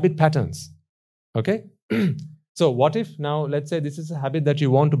these habit patterns. Okay? So what if now, let's say this is a habit that you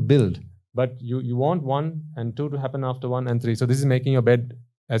want to build, but you want 1 and 2 to happen after 1 and 3. So this is making your bed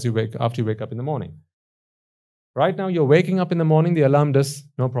after you wake up in the morning. Right now you're waking up in the morning, the alarm does,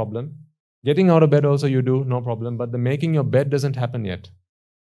 no problem. Getting out of bed also you do, no problem. But the making your bed doesn't happen yet.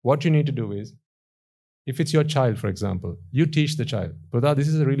 What you need to do is, if it's your child, for example, you teach the child, Buddha, this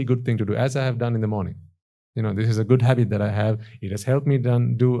is a really good thing to do, as I have done in the morning. This is a good habit that I have. It has helped me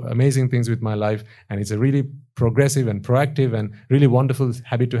do amazing things with my life. And it's a really progressive and proactive and really wonderful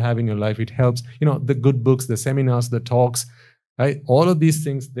habit to have in your life. It helps, the good books, the seminars, the talks, right? All of these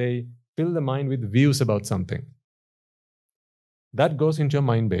things, they fill the mind with views about something. That goes into your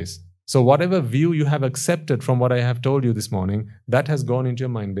mind base. So whatever view you have accepted from what I have told you this morning, that has gone into your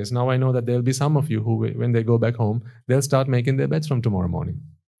mind base. Now I know that there will be some of you who, when they go back home, they'll start making their beds from tomorrow morning,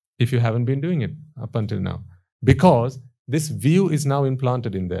 if you haven't been doing it up until now. Because this view is now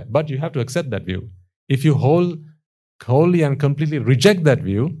implanted in there. But you have to accept that view. If you wholly and completely reject that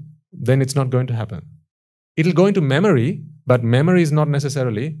view, then it's not going to happen. It'll go into memory, but memory is not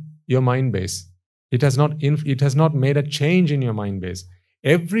necessarily your mind base. It has not made a change in your mind base.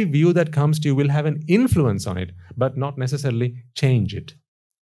 Every view that comes to you will have an influence on it, but not necessarily change it.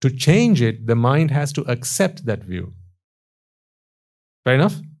 To change it, the mind has to accept that view. Fair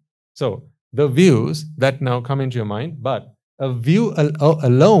enough? So, the views that now come into your mind, but a view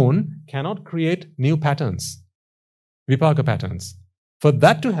alone cannot create new patterns, vipaka patterns. For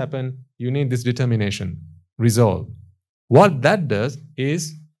that to happen, you need this determination, resolve. What that does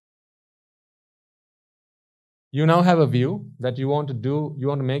is, you now have a view that you want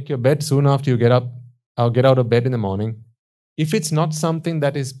to make your bed soon after you get up or get out of bed in the morning. If it's not something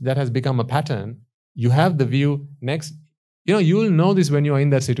that has become a pattern, you have the view next. You will know this when you are in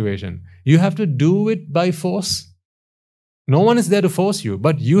that situation. You have to do it by force. No one is there to force you,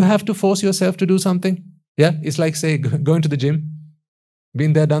 but you have to force yourself to do something. Yeah, it's like, say, going to the gym.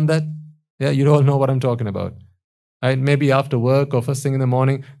 Been there, done that. Yeah, you all know what I'm talking about. And maybe after work or first thing in the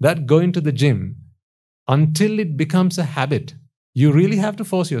morning, that going to the gym, until it becomes a habit, you really have to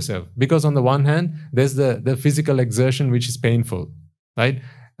force yourself. Because on the one hand, there's the physical exertion, which is painful, right?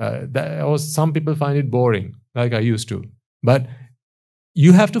 Or some people find it boring, like I used to. But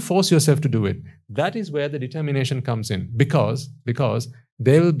you have to force yourself to do it. That is where the determination comes in. Because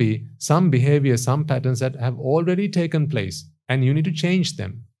there will be some behaviors, some patterns that have already taken place, and you need to change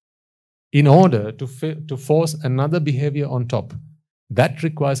them in order to force another behavior on top. That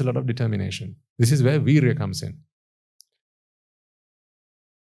requires a lot of determination. This is where virya comes in.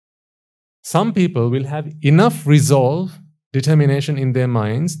 Some people will have enough resolve, determination in their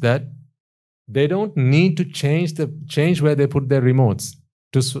minds that they don't need to change where they put their remotes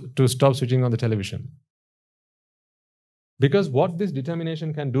to stop switching on the television. Because what this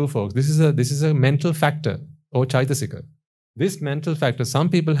determination can do, folks, this is a mental factor, or chaitasika. This mental factor, some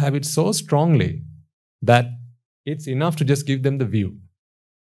people have it so strongly that it's enough to just give them the view.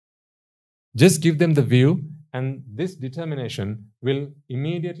 Just give them the view, and this determination will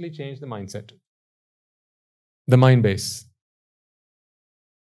immediately change the mindset, the mind base.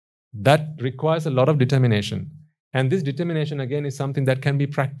 That requires a lot of determination. And this determination, again, is something that can be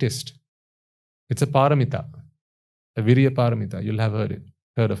practiced. It's a paramita, a virya paramita. You'll have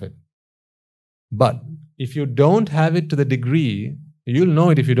heard of it. But if you don't have it to the degree, you'll know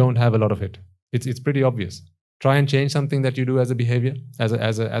it if you don't have a lot of it. It's pretty obvious. Try and change something that you do as a behavior, as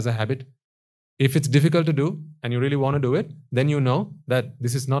a habit. If it's difficult to do and you really want to do it, then you know that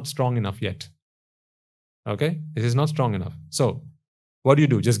this is not strong enough yet. Okay? This is not strong enough. So, what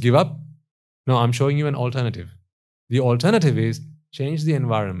do? Just give up? No, I'm showing you an alternative. The alternative is change the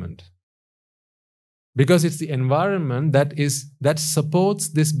environment. Because it's the environment that supports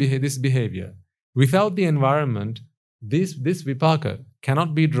this behavior. Without the environment, this vipaka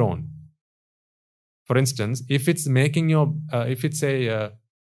cannot be drawn. For instance, if it's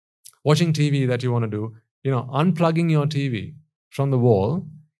watching TV that you want to do, unplugging your TV from the wall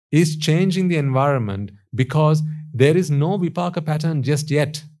is changing the environment, because there is no vipaka pattern just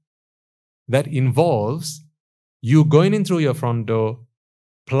yet that involves you going in through your front door,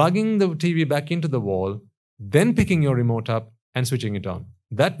 plugging the TV back into the wall, then picking your remote up and switching it on.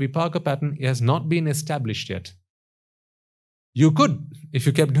 That vipaka pattern has not been established yet. You could, if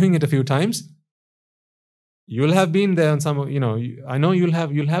you kept doing it a few times, you'll have been there on some, I know you'll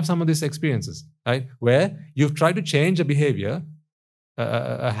have some of these experiences, right? Where you've tried to change a behavior,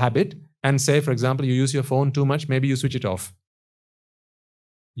 a habit, and say, for example, you use your phone too much, maybe you switch it off.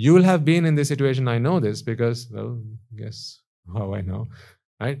 You will have been in this situation, I know this because, well, guess how I know,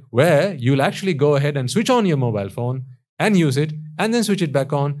 right? Where you'll actually go ahead and switch on your mobile phone and use it, and then switch it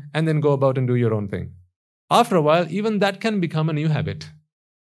back on, and then go about and do your own thing. After a while, even that can become a new habit.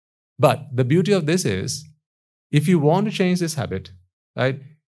 But the beauty of this is, if you want to change this habit, right,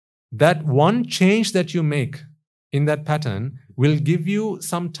 that one change that you make in that pattern will give you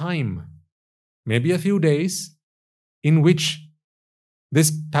some time, maybe a few days, in which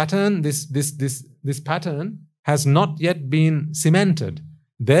this pattern, this pattern has not yet been cemented.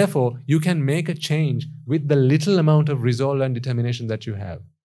 Therefore, you can make a change with the little amount of resolve and determination that you have.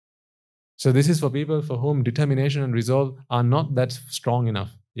 So this is for people for whom determination and resolve are not that strong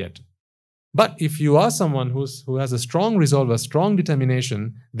enough yet. But if you are someone who has a strong resolve, a strong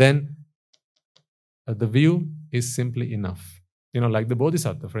determination, then the view is simply enough. Like the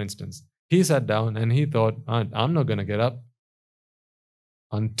Bodhisattva, for instance. He sat down and he thought, I'm not going to get up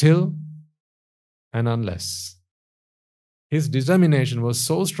until and unless. His determination was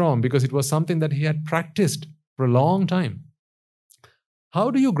so strong because it was something that he had practiced for a long time. How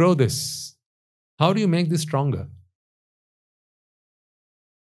do you grow this? How do you make this stronger?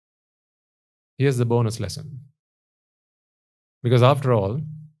 Here's the bonus lesson. Because after all,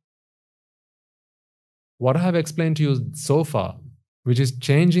 what I have explained to you so far, which is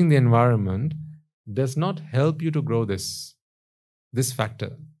changing the environment, does not help you to grow this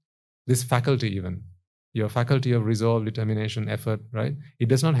factor, this faculty even. Your faculty of resolve, determination, effort, right? It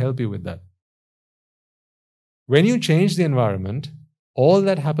does not help you with that. When you change the environment, all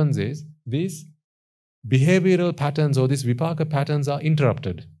that happens is these behavioral patterns or these vipaka patterns are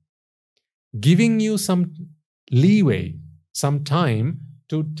interrupted, giving you some leeway, some time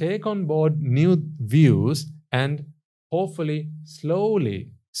to take on board new views and hopefully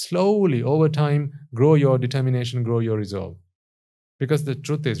slowly over time grow your determination, grow your resolve. Because the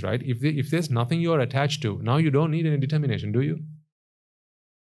truth is, right, if there's nothing you're attached to, now you don't need any determination, do you?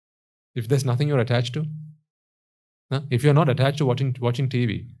 If there's nothing you're attached to? If you're not attached to watching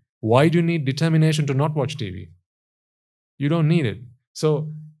TV, why do you need determination to not watch TV? You don't need it.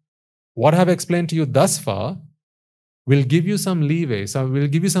 So what I've explained to you thus far will give you some leeway, will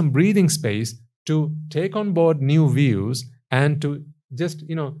give you some breathing space to take on board new views and to just,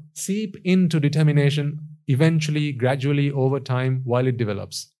 seep into determination eventually, gradually, over time, while it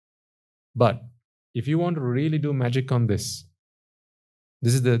develops. But if you want to really do magic on this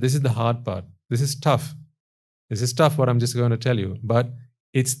is the hard part. This is tough. This is tough what I'm just going to tell you. But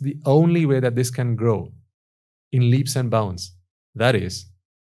it's the only way that this can grow in leaps and bounds. That is,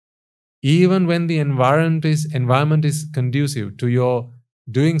 even when the environment is conducive to your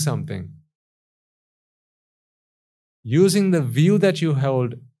doing something, using the view that you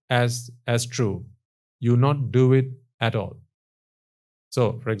hold as true, you not do it at all.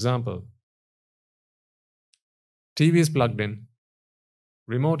 So, for example, TV is plugged in,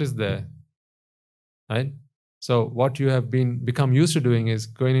 remote is there, right? So what you have become used to doing is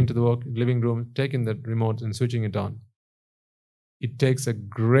going into the living room, taking the remote and switching it on. It takes a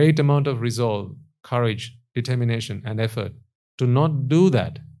great amount of resolve, courage, determination, and effort to not do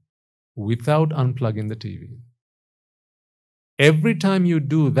that without unplugging the TV. Every time you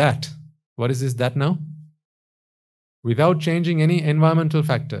do that, what is this that now? Without changing any environmental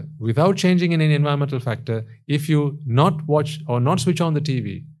factor, if you not watch or not switch on the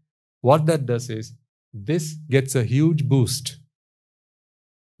TV, what that does is this gets a huge boost.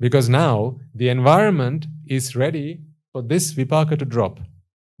 Because now the environment is ready for this vipaka to drop.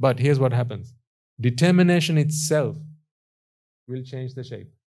 But here's what happens. Determination itself will change the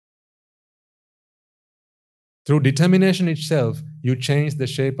shape. Through determination itself, you change the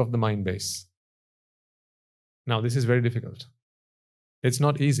shape of the mind base. Now, this is very difficult. It's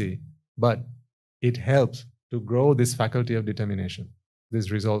not easy, but it helps to grow this faculty of determination,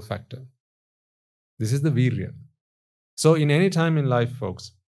 this resolve factor. This is the virya. So in any time in life,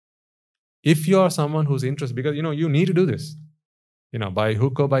 folks, if you are someone who's interested, because you need to do this, by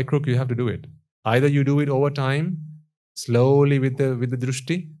hook or by crook, you have to do it. Either you do it over time, slowly with the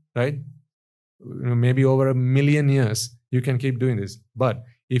drushti, right? Maybe over 1 million years, you can keep doing this. But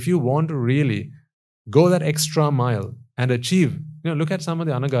if you want to really go that extra mile and achieve, look at some of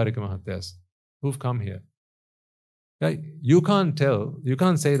the Anagarika Mahatyas who've come here. Right? You can't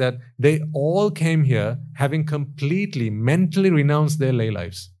say that they all came here having completely mentally renounced their lay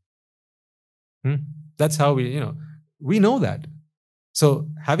lives. That's how we know that. So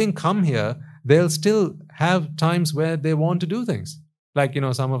having come here, they'll still have times where they want to do things. Like,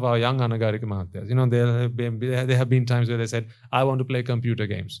 some of our young Anagarika Mahatyas, there have been times where they said, I want to play computer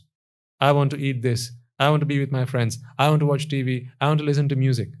games. I want to eat this. I want to be with my friends. I want to watch TV. I want to listen to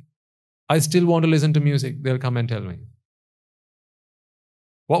music. I still want to listen to music. They'll come and tell me.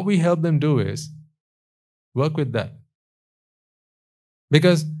 What we help them do is work with that.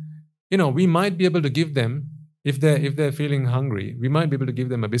 Because, we might be able to give them, if they're feeling hungry, we might be able to give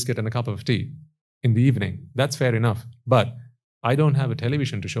them a biscuit and a cup of tea in the evening. That's fair enough. But I don't have a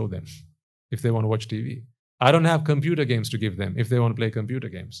television to show them if they want to watch TV. I don't have computer games to give them if they want to play computer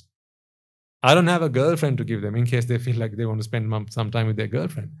games. I don't have a girlfriend to give them in case they feel like they want to spend some time with their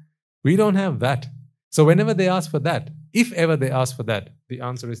girlfriend. We don't have that. So whenever they ask for that, if ever they ask for that, the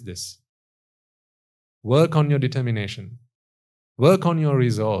answer is this. Work on your determination. Work on your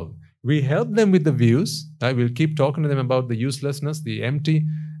resolve. We help them with the views. We'll keep talking to them about the uselessness, the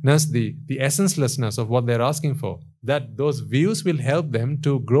emptiness, the essencelessness of what they're asking for. That those views will help them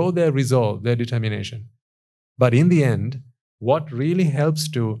to grow their resolve, their determination. But in the end, what really helps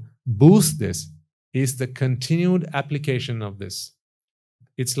to boost this is the continued application of this.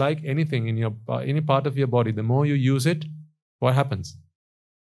 It's like anything in any part of your body. The more you use it, what happens?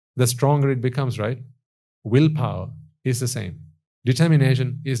 The stronger it becomes, right? Willpower is the same.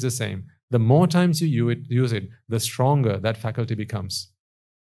 Determination is the same. The more times you use it, the stronger that faculty becomes.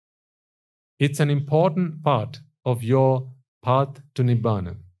 It's an important part of your path to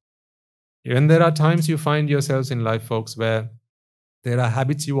Nibbana. When there are times you find yourselves in life, folks, where there are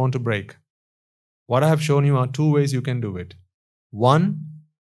habits you want to break, what I have shown you are 2 ways you can do it. One,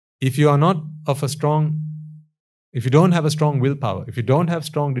 if you don't have a strong willpower, if you don't have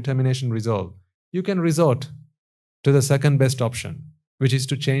strong determination resolve, you can resort to the second best option, which is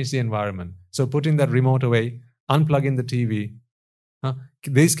to change the environment. So putting that remote away, unplugging the TV,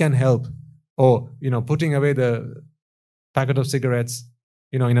 this can help. Or, putting away the packet of cigarettes,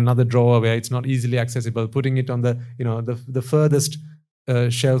 in another drawer where it's not easily accessible, putting it on the furthest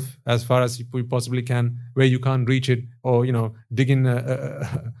shelf as far as we possibly can, where you can't reach it, or, digging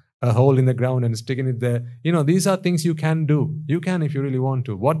a hole in the ground and sticking it there. These are things you can do. You can if you really want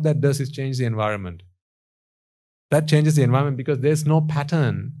to. What that does is change the environment. That changes the environment because there's no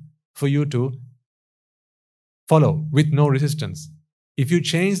pattern for you to follow with no resistance. If you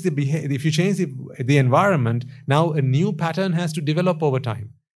change the environment, now a new pattern has to develop over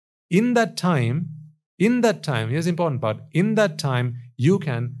time. In that time, here's the important part, in that time, you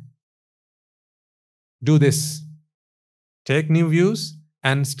can do this. Take new views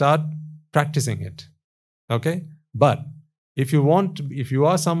and start practicing it. Okay? But if you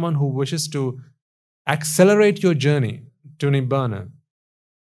are someone who wishes to accelerate your journey to Nibbana,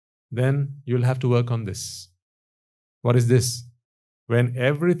 then you'll have to work on this. What is this? When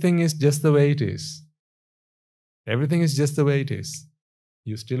everything is just the way it is,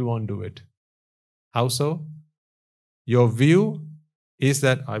 you still won't do it. How so? Your view is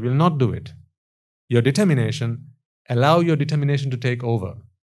that I will not do it. Your determination, allow your determination to take over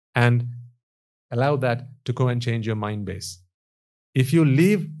and allow that to go and change your mind base. If you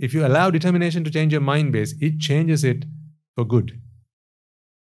allow determination to change your mind base, it changes it for good.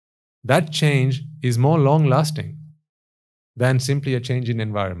 That change is more long-lasting than simply a change in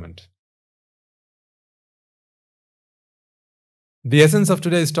environment. The essence of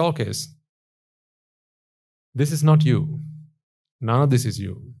today's talk is, this is not you. None of this is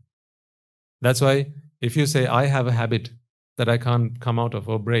you. That's why if you say, I have a habit that I can't come out of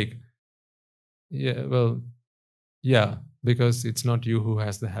or break, yeah, because it's not you who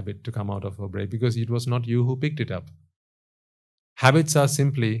has the habit to come out of or break, because it was not you who picked it up. Habits are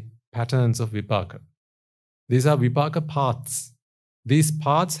simply patterns of vipaka. These are vipaka paths. These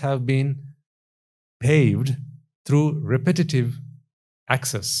paths have been paved through repetitive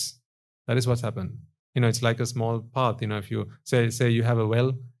access. That is what's happened. It's like a small path. If you say you have a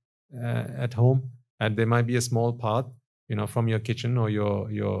well at home, and there might be a small path, from your kitchen or your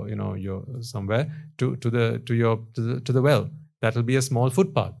somewhere to the well. That will be a small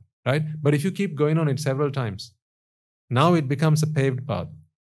footpath, right? But if you keep going on it several times, now it becomes a paved path,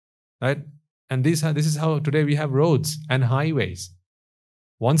 right? And this is how today we have roads and highways.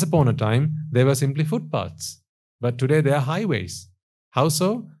 Once upon a time, they were simply footpaths, but today they are highways. How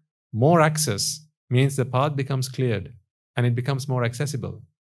so? More access means the path becomes cleared and it becomes more accessible.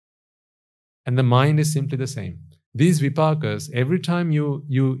 And the mind is simply the same. These vipakas, every time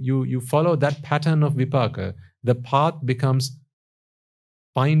you follow that pattern of vipaka, the path becomes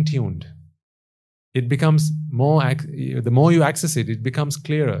fine-tuned. It becomes more, the more you access it, it becomes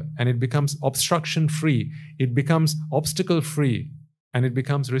clearer and it becomes obstruction-free. It becomes obstacle-free and it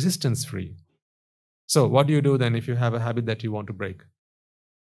becomes resistance-free. So what do you do then if you have a habit that you want to break?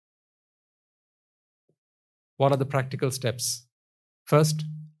 What are the practical steps? First,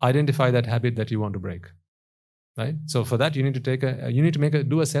 identify that habit that you want to break. Right? So for that, you need to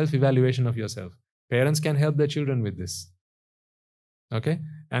do a self-evaluation of yourself. Parents can help their children with this. Okay?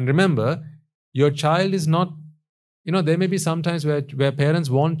 And remember, your child is not, there may be some times where parents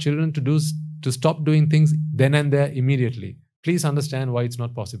want children to stop doing things then and there immediately. Please understand why it's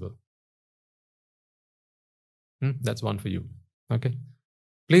not possible. That's one for you. Okay?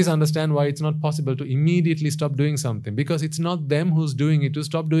 Please understand why it's not possible to immediately stop doing something, because it's not them who's doing it to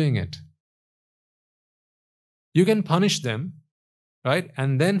stop doing it. You can punish them, right?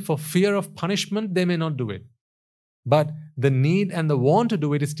 And then for fear of punishment, they may not do it. But the need and the want to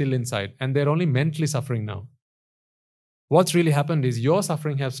do it is still inside, and they're only mentally suffering now. What's really happened is your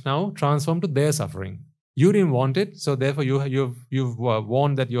suffering has now transformed to their suffering. You didn't want it, so therefore you've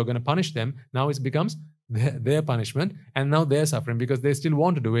warned that you're going to punish them. Now it becomes their punishment, and now they're suffering because they still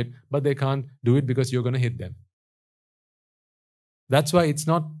want to do it, but they can't do it because you're going to hit them. That's why it's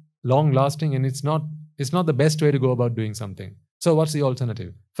not long-lasting, and it's not the best way to go about doing something. So what's the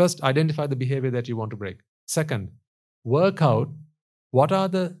alternative? First, identify the behavior that you want to break. Second, work out what are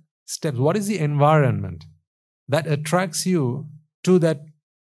the steps, what is the environment that attracts you to that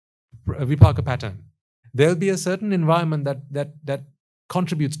vipaka pattern. There'll be a certain environment that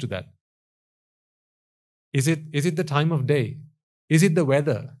contributes to that. Is it the time of day? Is it the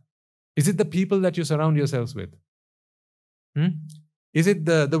weather? Is it the people that you surround yourselves with? Is it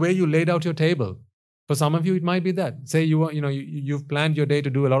the way you laid out your table? For some of you, it might be that. Say you've planned your day to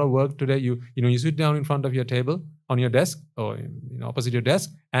do a lot of work today. You sit down in front of your table on your desk or opposite your desk,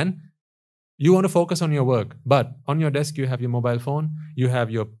 and you want to focus on your work. But on your desk, you have your mobile phone, you have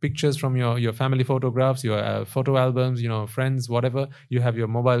your pictures from your family photographs, your photo albums, friends, whatever. You have your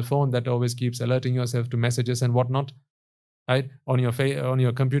mobile phone that always keeps alerting yourself to messages and whatnot. Right? On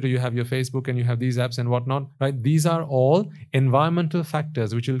your computer, you have your Facebook and you have these apps and whatnot. Right? These are all environmental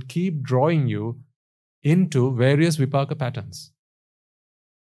factors which will keep drawing you into various vipaka patterns.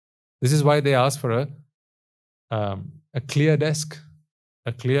 This is why they ask for a clear desk.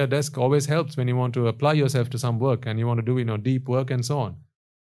 A clear desk always helps when you want to apply yourself to some work and you want to do deep work and so on.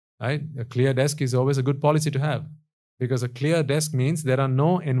 Right? A clear desk is always a good policy to have, because a clear desk means there are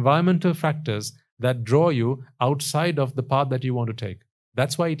no environmental factors that draw you outside of the path that you want to take.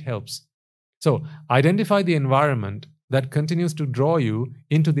 That's why it helps. So identify the environment that continues to draw you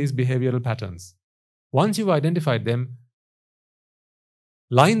into these behavioral patterns. Once you've identified them,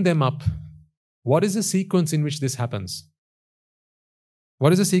 line them up. What is the sequence in which this happens?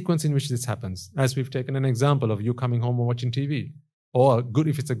 What is the sequence in which this happens? As we've taken an example of you coming home and watching TV. Or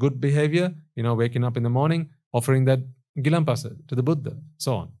if it's a good behavior, waking up in the morning, offering that gilampasa to the Buddha,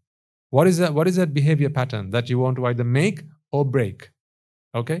 so on. What is that behavior pattern that you want to either make or break?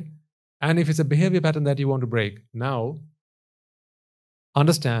 Okay? And if it's a behavior pattern that you want to break, now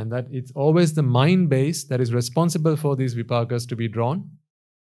understand that it's always the mind base that is responsible for these vipakas to be drawn.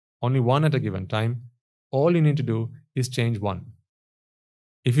 Only one at a given time. All you need to do is change one.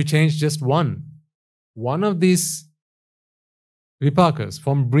 If you change just one of these vipakas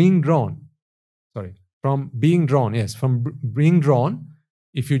from being drawn,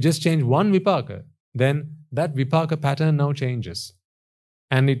 if you just change one vipaka, then that vipaka pattern now changes.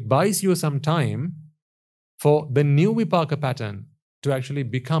 And it buys you some time for the new vipaka pattern to actually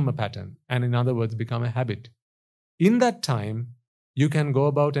become a pattern, and in other words, become a habit. In that time, you can go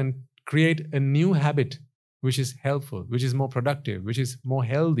about and create a new habit which is helpful, which is more productive, which is more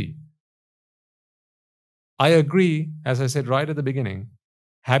healthy. I agree, as I said right at the beginning,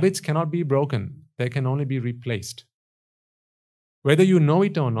 habits cannot be broken, they can only be replaced. Whether you know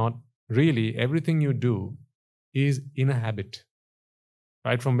it or not, really, everything you do is in a habit.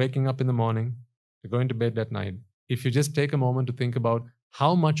 Right from waking up in the morning to going to bed at night. If you just take a moment to think about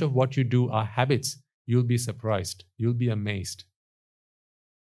how much of what you do are habits, you'll be surprised. You'll be amazed.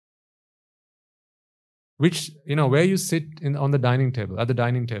 Which, where you sit on the dining table, at the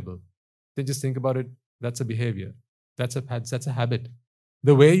dining table, then just think about it. That's a behavior. That's a habit.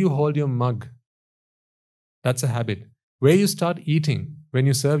 The way you hold your mug, that's a habit. Where you start eating, when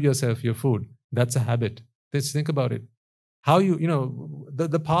you serve yourself your food, that's a habit. Just think about it. How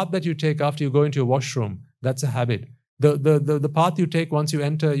the path that you take after you go into your washroom, that's a habit. The path you take once you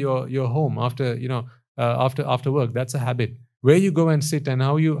enter your home after after work, that's a habit. Where you go and sit and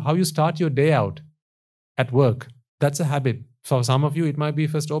how you start your day out at work, that's a habit. For some of you, it might be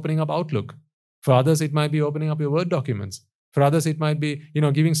first opening up Outlook. For others, it might be opening up your Word documents. For others, it might be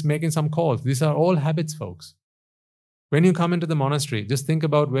making some calls. These are all habits, folks. When you come into the monastery, just think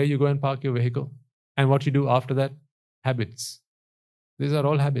about where you go and park your vehicle and what you do after that. Habits. These are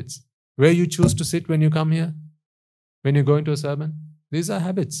all habits. Where you choose to sit when you come here, when you go into a sermon, these are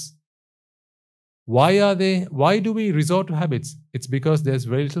habits. Why are they? Why do we resort to habits? It's because there's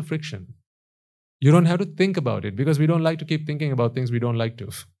very little friction. You don't have to think about it because we don't like to keep thinking about things we don't like to.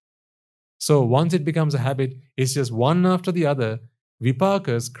 So once it becomes a habit, it's just one after the other.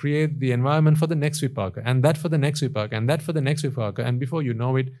 Vipakas create the environment for the next vipaka, and that for the next vipaka, and that for the next vipaka, and before you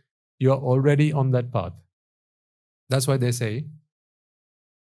know it, you're already on that path. That's why they say,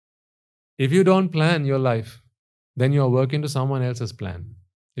 if you don't plan your life, then you're working to someone else's plan.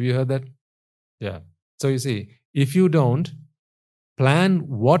 Have you heard that? Yeah. So you see, if you don't plan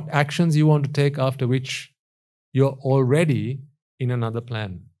what actions you want to take after which, you're already in another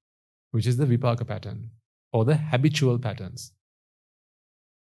plan, which is the vipaka pattern or the habitual patterns.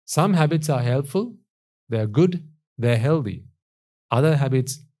 Some habits are helpful, they're good, they're healthy. Other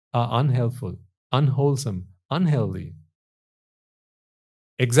habits are unhelpful, unwholesome, unhealthy.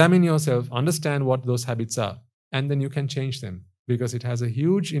 Examine yourself, understand what those habits are, and then you can change them because it has a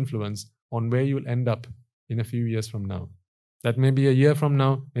huge influence on where you'll end up in a few years from now. That may be a year from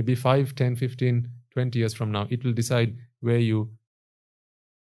now, maybe 5, 10, 15, 20 years from now. It will decide where you...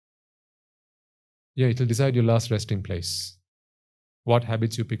 it will decide your last resting place. What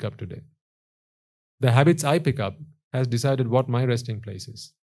habits you pick up today. The habits I pick up has decided what my resting place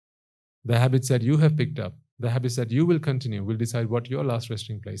is. The habits that you have picked up, the habits that you will continue, will decide what your last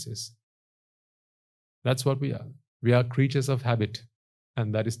resting place is. That's what we are. We are creatures of habit,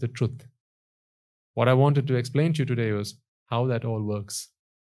 and that is the truth. What I wanted to explain to you today was how that all works.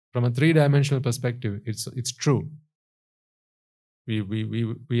 From a three-dimensional perspective, it's true.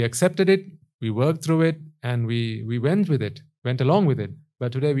 We accepted it, we worked through it, and we went along with it.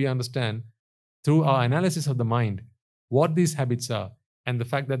 But today we understand, through our analysis of the mind, what these habits are, and the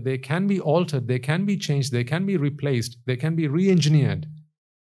fact that they can be altered, they can be changed, they can be replaced, they can be re-engineered.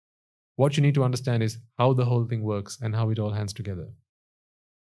 What you need to understand is how the whole thing works and how it all hangs together.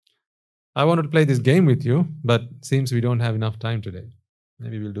 I wanted to play this game with you, but seems we don't have enough time today.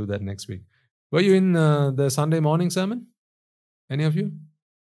 Maybe we'll do that next week. Were you in the Sunday morning sermon? Any of you?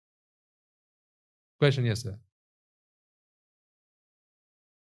 Question, yes, sir.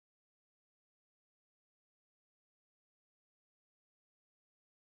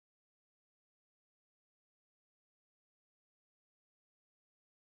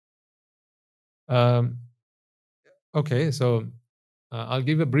 Okay, so I'll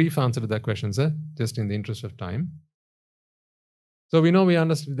give a brief answer to that question, sir, just in the interest of time. So we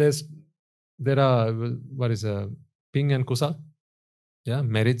understand there are, what is ping and kusal,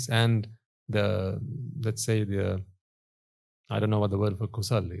 merits and let's say I don't know what the word for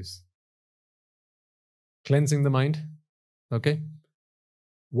kusal is. Cleansing the mind, okay?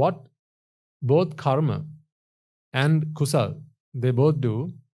 What both karma and kusal, they both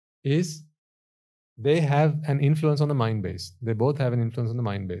do is they have an influence on the mind base. They both have an influence on the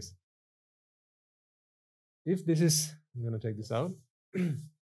mind base. If this is, I'm going to take this out.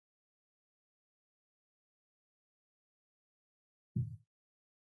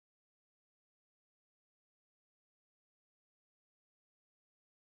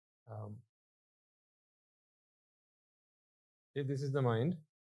 If this is the mind,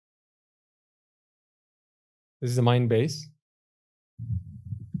 This is the mind base.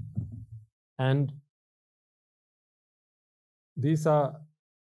 And these are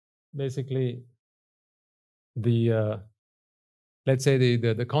basically the, let's say,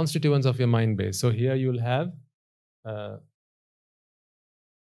 the constituents of your mind base. So here you'll have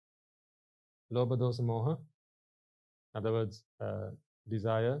Lobha, dosa, moha. In other words,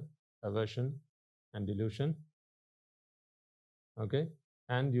 desire, aversion, and delusion. Okay?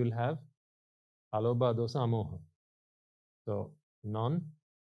 And you'll have alobha, dosa, amoha. So, non-desire,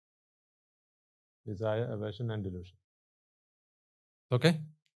 aversion, and delusion. Okay?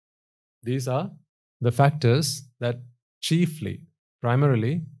 These are the factors that chiefly,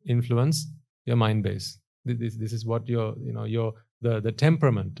 primarily influence your mind base. This is what the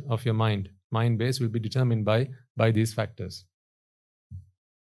temperament of your mind base will be determined by these factors.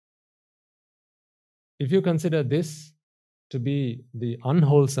 If you consider this to be the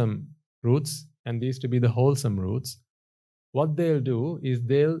unwholesome roots and these to be the wholesome roots, what they'll do is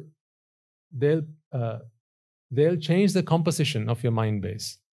they'll change the composition of your mind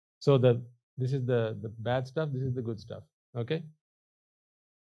base. So this is the bad stuff, this is the good stuff. Okay?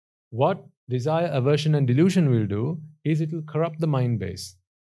 What desire, aversion, and delusion will do is it will corrupt the mind base,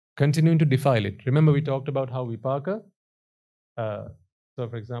 continuing to defile it. Remember, we talked about how vipaka. So,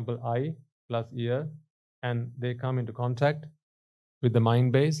 for example, eye plus ear, and they come into contact with the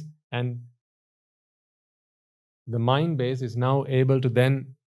mind base, and the mind base is now able to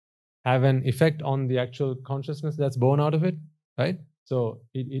then have an effect on the actual consciousness that's born out of it, right? So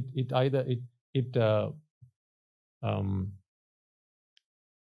it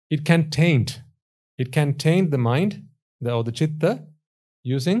can taint the mind, or the chitta,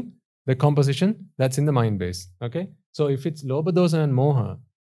 using the composition that's in the mind base. Okay, so if it's lobha, dosa, and moha,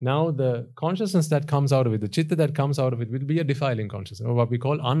 now the consciousness that comes out of it, the chitta that comes out of it, will be a defiling consciousness, or what we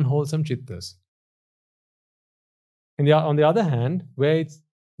call unwholesome chittas. And on the other hand, where it's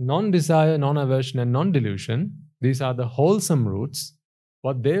non-desire, non-aversion, and non-delusion, these are the wholesome roots.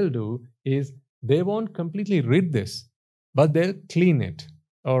 What they'll do is they won't completely rid this, but they'll clean it,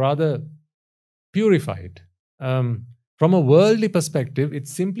 or rather purify it. From a worldly perspective,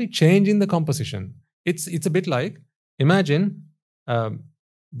 it's simply changing the composition. It's a bit like, imagine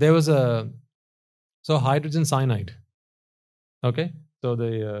there was hydrogen cyanide. Okay, so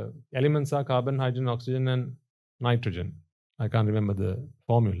the elements are carbon, hydrogen, oxygen, and nitrogen. I can't remember the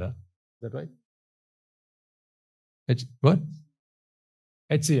formula. Is that right? What?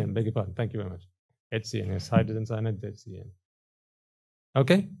 HCN, beg your pardon. Thank you very much. HCN, yes, hydrogen cyanide, HCN.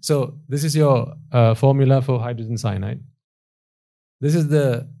 Okay, so this is your formula for hydrogen cyanide. This is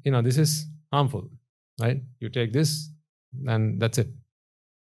this is harmful, right? You take this and that's it.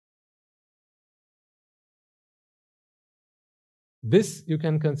 This you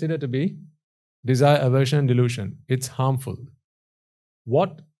can consider to be desire, aversion, and delusion. It's harmful.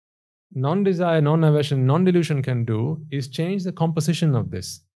 What non-desire, non-aversion, non-delusion can do is change the composition of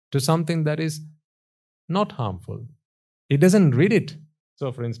this to something that is not harmful. It doesn't rid it.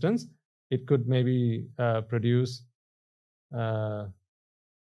 So, for instance, it could maybe produce, I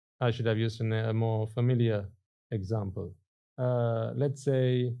should have used a more familiar example. Let's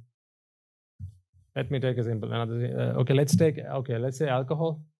say, let me take a simple, let's say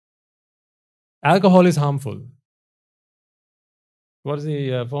alcohol. Alcohol is harmful. What is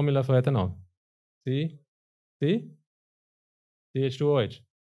the formula for ethanol? CH2OH.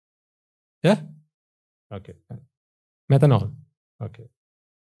 Yeah? Okay. Methanol. Okay.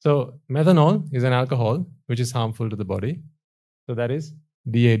 So methanol is an alcohol which is harmful to the body. So that is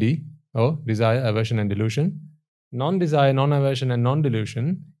DAD, or desire, aversion, and delusion. Non-desire, non-aversion, and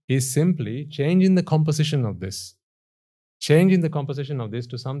non-delusion is simply changing the composition of this. Changing the composition of this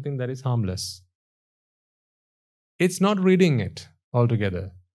to something that is harmless. It's not ridding it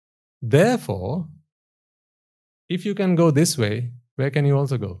altogether. Therefore, if you can go this way, where can you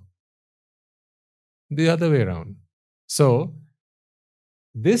also go? The other way around. So,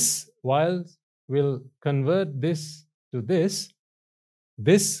 this, while will convert this to this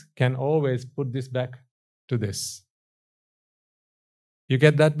can always put this back to this. You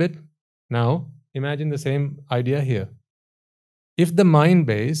get that bit? Now, imagine the same idea here. If the mind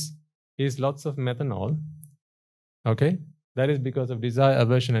base is lots of methanol, okay, that is because of desire,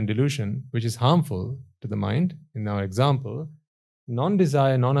 aversion, and delusion, which is harmful to the mind. In our example,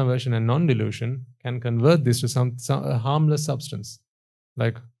 non-desire, non-aversion, and non-delusion can convert this to a harmless substance,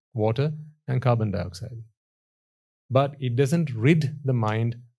 like water and carbon dioxide. But it doesn't rid the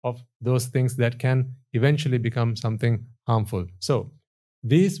mind of those things that can eventually become something harmful. So,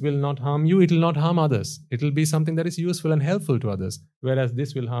 these will not harm you, it will not harm others. It will be something that is useful and helpful to others, whereas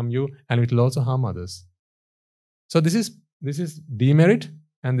this will harm you and it will also harm others. So this is demerit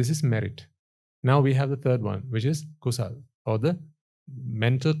and this is merit. Now we have the third one, which is kusal, or the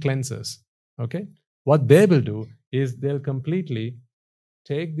mental cleansers. Okay? What they will do is they'll completely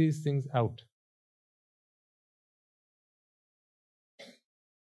take these things out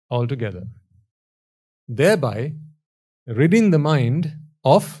altogether, thereby ridding the mind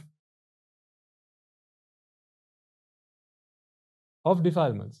of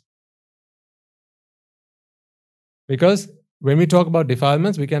defilements. Because when we talk about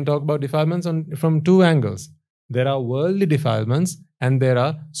defilements, we can talk about defilements from two angles. There are worldly defilements and there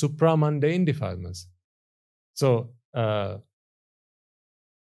are supramundane defilements. So,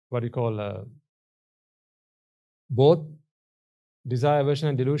 what you call both desire, aversion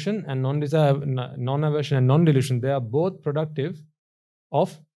and delusion, and non-aversion and non-delusion, they are both productive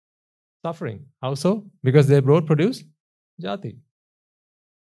of suffering. How so? Because they both produce jati.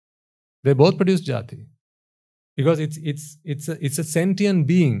 They both produce jati. Because it's a sentient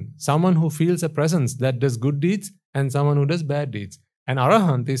being, someone who feels a presence that does good deeds and someone who does bad deeds. An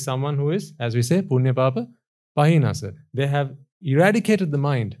arahant is someone who is, as we say, punya papa pahinasa. They have eradicated the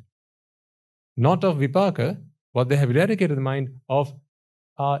mind, not of vipaka, but they have eradicated the mind of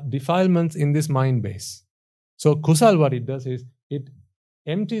defilements in this mind base. So kusal, what it does is it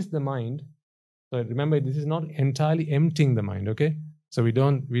empties the mind. So remember, this is not entirely emptying the mind, okay? So we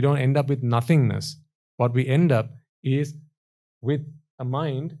don't end up with nothingness. What we end up is with a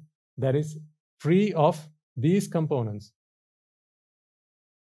mind that is free of these components.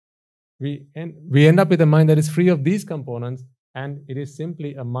 We end up with a mind that is free of these components, and it is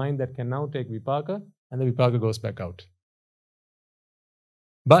simply a mind that can now take vipaka, and the vipaka goes back out.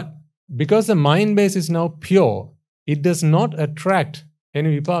 But because the mind base is now pure, it does not attract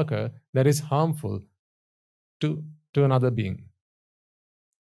any vipaka that is harmful to another being.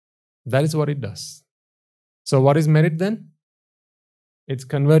 That is what it does. So what is merit then? It's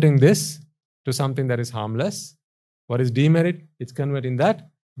converting this to something that is harmless. What is demerit? It's converting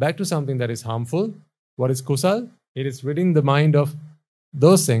that back to something that is harmful. What is kusal? It is ridding the mind of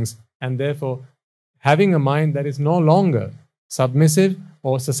those things, and therefore having a mind that is no longer submissive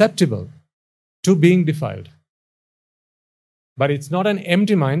or susceptible to being defiled. But it's not an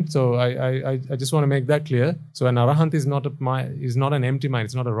empty mind, so I just want to make that clear. So an arahant is not an empty mind,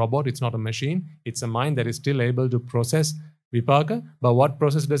 it's not a robot, it's not a machine. It's a mind that is still able to process vipaka. But what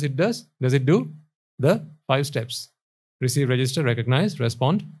process does it do? The 5 steps. Receive, register, recognize,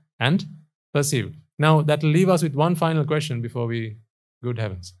 respond, and perceive. Now that will leave us with one final question before we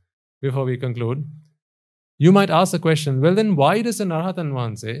conclude. You might ask the question, well then why does an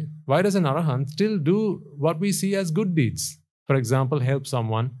arahant still do what we see as good deeds? For example, help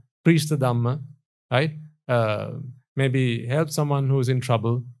someone, preach the Dhamma, right? Maybe help someone who is in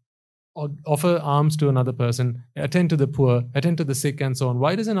trouble, or offer alms to another person, attend to the poor, attend to the sick, and so on.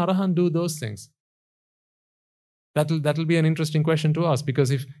 Why does an arahant do those things? That'll be an interesting question to ask,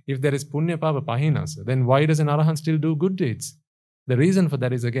 because if there is punya papa pahinasa, then why does an arahant still do good deeds? The reason for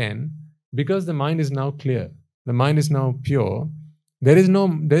that is, again, because the mind is now clear, the mind is now pure. There is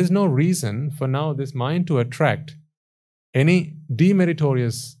no reason for now this mind to attract any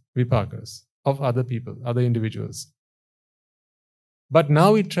demeritorious vipakas of other people, other individuals. But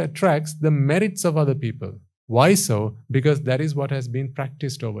now it attracts the merits of other people. Why so? Because that is what has been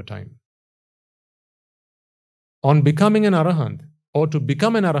practiced over time. On becoming an arahant, or to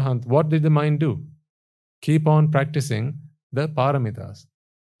become an arahant, what did the mind do? Keep on practicing the paramitas,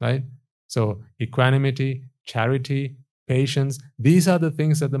 right? So equanimity, charity, patience, these are the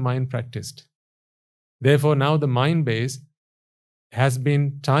things that the mind practiced. Therefore, now the mind base has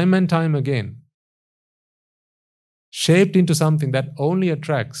been time and time again shaped into something that only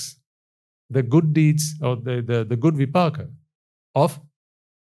attracts the good deeds or the good vipaka of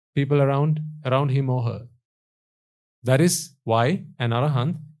people around him or her. That is why an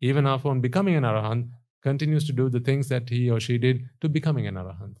arahant, even after becoming an arahant, continues to do the things that he or she did to becoming an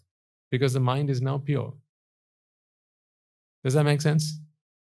arahant, because the mind is now pure. Does that make sense?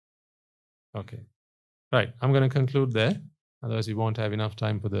 Okay. Right, I'm going to conclude there. Otherwise, we won't have enough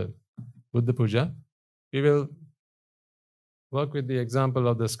time for the Buddha Puja. We will work with the example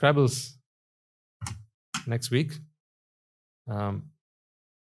of the Scrabbles next week.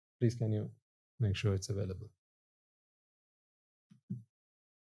 Please, can you make sure it's available?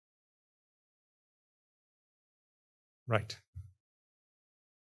 Right.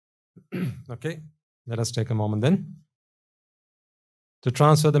 Okay, let us take a moment then to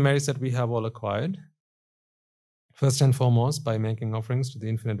transfer the merits that we have all acquired. First and foremost, by making offerings to the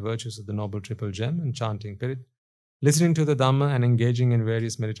infinite virtues of the Noble Triple Gem and chanting Pirit, listening to the Dhamma and engaging in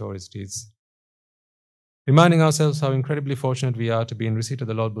various meritorious deeds. Reminding ourselves how incredibly fortunate we are to be in receipt of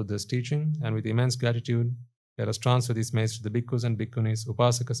the Lord Buddha's teaching, and with immense gratitude, let us transfer these maids to the bhikkhus and bhikkhunis,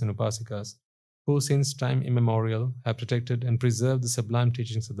 upasakas and upasikas, who since time immemorial have protected and preserved the sublime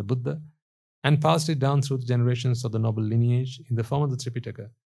teachings of the Buddha and passed it down through the generations of the noble lineage in the form of the Tripitaka,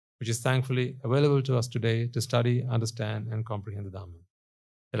 which is thankfully available to us today to study, understand, and comprehend the Dhamma.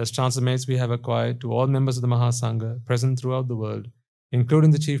 Let us transfer maids we have acquired to all members of the Mahasangha present throughout the world, including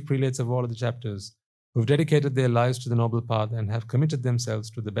the chief prelates of all of the chapters, who've dedicated their lives to the noble path and have committed themselves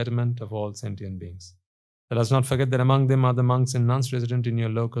to the betterment of all sentient beings. Let us not forget that among them are the monks and nuns resident in your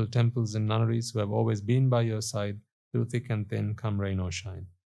local temples and nunneries who have always been by your side through thick and thin, come rain or shine.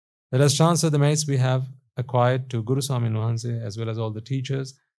 Let us transfer the maids we have acquired to Guru Swami Nuhanse, as well as all the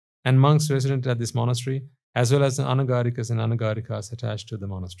teachers and monks resident at this monastery, as well as the Anagarikas and Anagarikas attached to the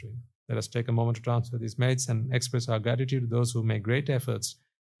monastery. Let us take a moment to transfer these maids and express our gratitude to those who make great efforts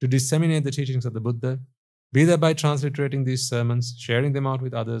to disseminate the teachings of the Buddha, be that by transliterating these sermons, sharing them out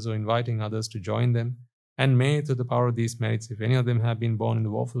with others, or inviting others to join them. And may, through the power of these merits, if any of them have been born in the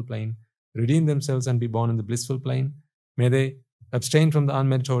woeful plane, redeem themselves and be born in the blissful plane. May they abstain from the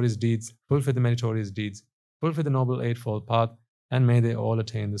unmeritorious deeds, fulfill the meritorious deeds, fulfill the Noble Eightfold Path, and may they all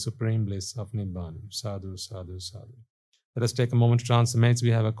attain the supreme bliss of Nibbana. Sadhu, sadhu, sadhu. Let us take a moment to transfer the maids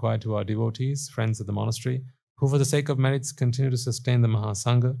we have acquired to our devotees, friends of the monastery, who for the sake of merits continue to sustain the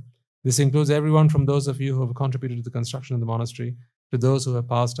Mahasangha. This includes everyone from those of you who have contributed to the construction of the monastery to those who have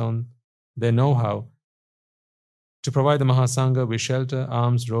passed on their know-how to provide the Mahasangha with shelter,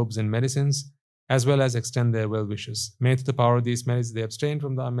 arms, robes, and medicines, as well as extend their well wishes. May through the power of these merits they abstain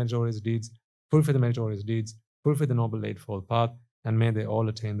from the unmeritorious deeds, fulfill the meritorious deeds, fulfill the Noble Eightfold Path, and may they all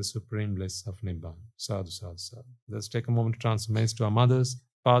attain the supreme bliss of Nibbana. Sadhu, sadhu, sadhu. Let's take a moment to transfer maids to our mothers,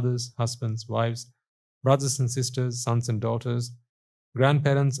 fathers, husbands, wives, brothers and sisters, sons and daughters,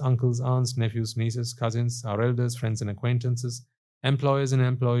 grandparents, uncles, aunts, nephews, nieces, cousins, our elders, friends and acquaintances, employers and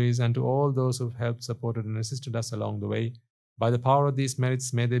employees, and to all those who have helped, supported, and assisted us along the way. By the power of these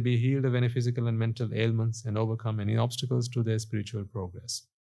merits, may they be healed of any physical and mental ailments and overcome any obstacles to their spiritual progress.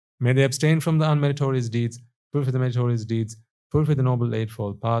 May they abstain from the unmeritorious deeds, fulfill the meritorious deeds, fulfill the Noble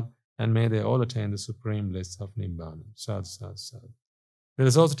Eightfold Path, and may they all attain the supreme bliss of Nibbana. Sadhu, sadhu, sadhu. Let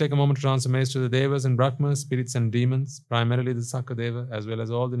us also take a moment to transfer maids to the Devas and Brahmas, spirits and demons, primarily the Sakadeva, as well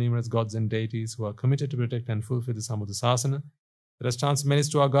as all the numerous gods and deities who are committed to protect and fulfill the Sambuddhasasana. Let us transfer maids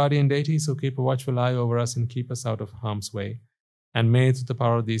to our guardian deities who keep a watchful eye over us and keep us out of harm's way. And may, through the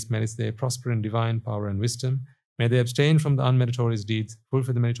power of these merits, they prosper in divine power and wisdom. May they abstain from the unmeritorious deeds,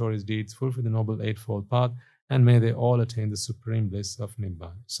 fulfill the meritorious deeds, fulfill the Noble Eightfold Path, and may they all attain the supreme bliss of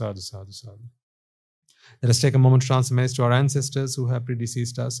Nibbana. Sadhu, sadhu, sadhu. Let us take a moment to transfer maids to our ancestors who have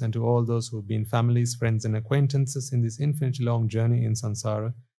predeceased us, and to all those who have been families, friends, and acquaintances in this infinitely long journey in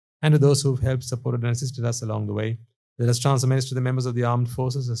samsara, and to those who have helped, supported, and assisted us along the way. Let us transfer maids to the members of the armed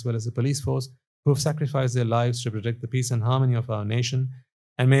forces as well as the police force who have sacrificed their lives to protect the peace and harmony of our nation.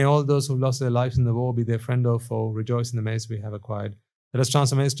 And may all those who have lost their lives in the war, be their friend or foe, rejoice in the maids we have acquired. Let us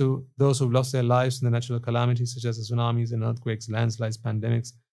transfer maids to those who have lost their lives in the natural calamities such as the tsunamis and earthquakes, landslides,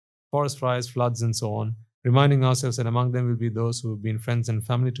 pandemics, forest fires, floods, and so on, reminding ourselves that among them will be those who have been friends and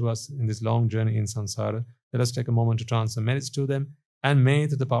family to us in this long journey in samsara. Let us take a moment to transfer merits to them, and may,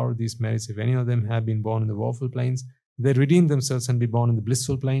 through the power of these merits, if any of them have been born in the woeful planes, they redeem themselves and be born in the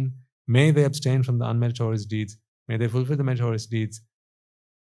blissful plane. May they abstain from the unmeritorious deeds. May they fulfill the meritorious deeds.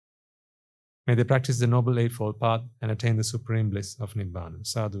 May they practice the Noble Eightfold Path and attain the supreme bliss of Nibbana.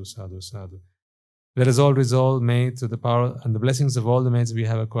 Sadhu, sadhu, sadhu. Let us all resolve, may, through the power and the blessings of all the maids we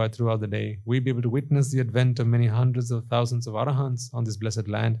have acquired throughout the day, we be able to witness the advent of many hundreds of thousands of arahants on this blessed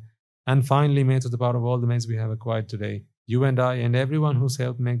land. And finally, may, through the power of all the maids we have acquired today, you and I and everyone who's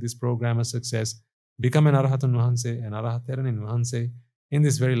helped make this program a success, become an Arahatun Nuhanse, an Arahateran in Nuhanse, in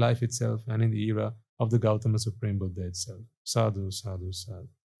this very life itself and in the era of the Gautama Supreme Buddha itself. Sadhu, sadhu, sadhu.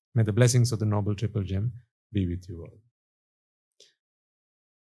 May the blessings of the Noble Triple Gem be with you all.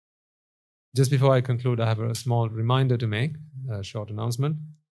 Just before I conclude, I have a small reminder to make, a short announcement.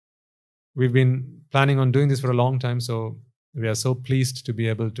 We've been planning on doing this for a long time, so we are so pleased to be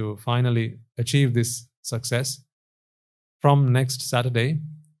able to finally achieve this success. From next Saturday,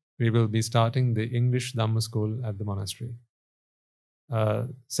 we will be starting the English Dhamma School at the monastery.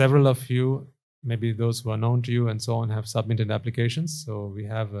 Several of you, maybe those who are known to you and so on, have submitted applications. So we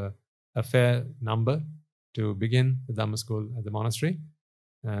have a fair number to begin the Dhamma School at the monastery.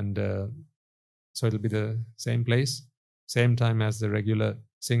 And so it'll be the same place, same time as the regular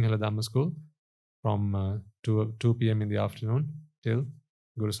Sinhala Dhamma School from 2 p.m. in the afternoon till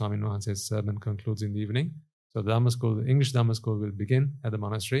Guru Swami Nuhanse's sermon concludes in the evening. So the Dhamma School, the English Dhamma School will begin at the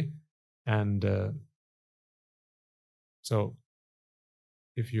monastery, and So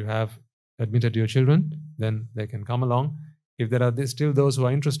if you have admitted your children, then they can come along. If there are still those who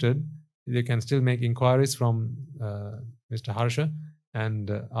are interested, they can still make inquiries from Mr. Harsha and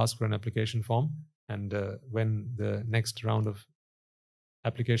ask for an application form. And when the next round of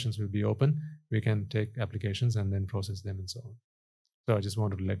applications will be open, we can take applications and then process them and so on. So I just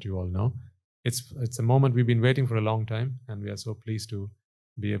wanted to let you all know. It's a moment we've been waiting for a long time, and we are so pleased to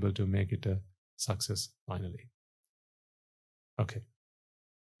be able to make it a success finally. Okay.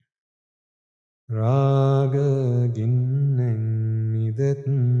 Raga ginnen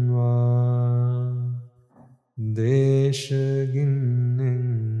midetwa Desha ginnen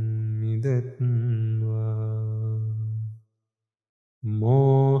midetwa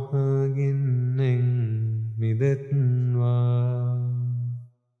Moha ginnen midetwa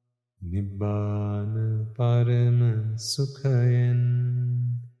Nibbana parama sukhayen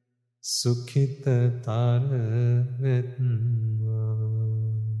Sukhita tara vetva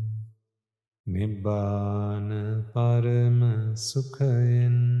Nibbana parama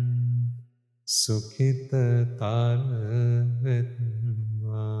sukhayen Sukhita tara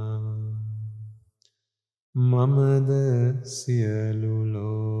vetva Mamada siyalu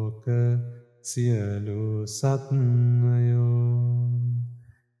loka siyalu satnayo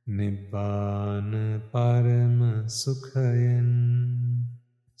Nibbana parama sukhayen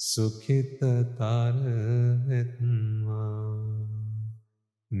Sukhita tara vetva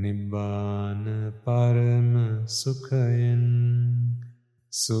Nibbana parama sukhayen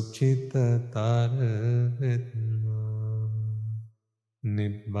Sukhita tara vetva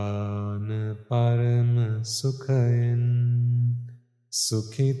Nibbana parama sukhayen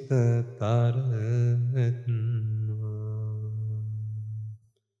Sukhita tara vetva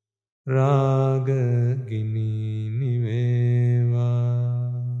Raga gini niveva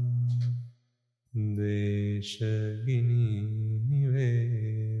Desha gini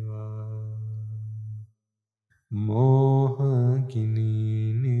niveva Moha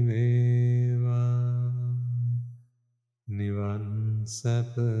gini niveva Nivan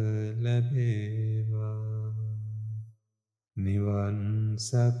sapa labeva Nivan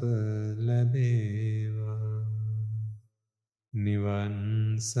sapa labeva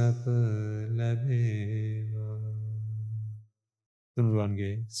Nivan sapa labeva තුනුරුවන්ගේ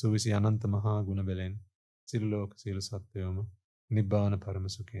සුවිසි අනන්ත මහා ගුණ බැලෙන් සියලු ලෝක සියලු සත්වයෝම නිබ්බාන පරම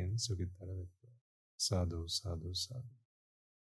සුඛයෙන් සුඛිතතර වෙත්වා. සාදු සාදු සාදු.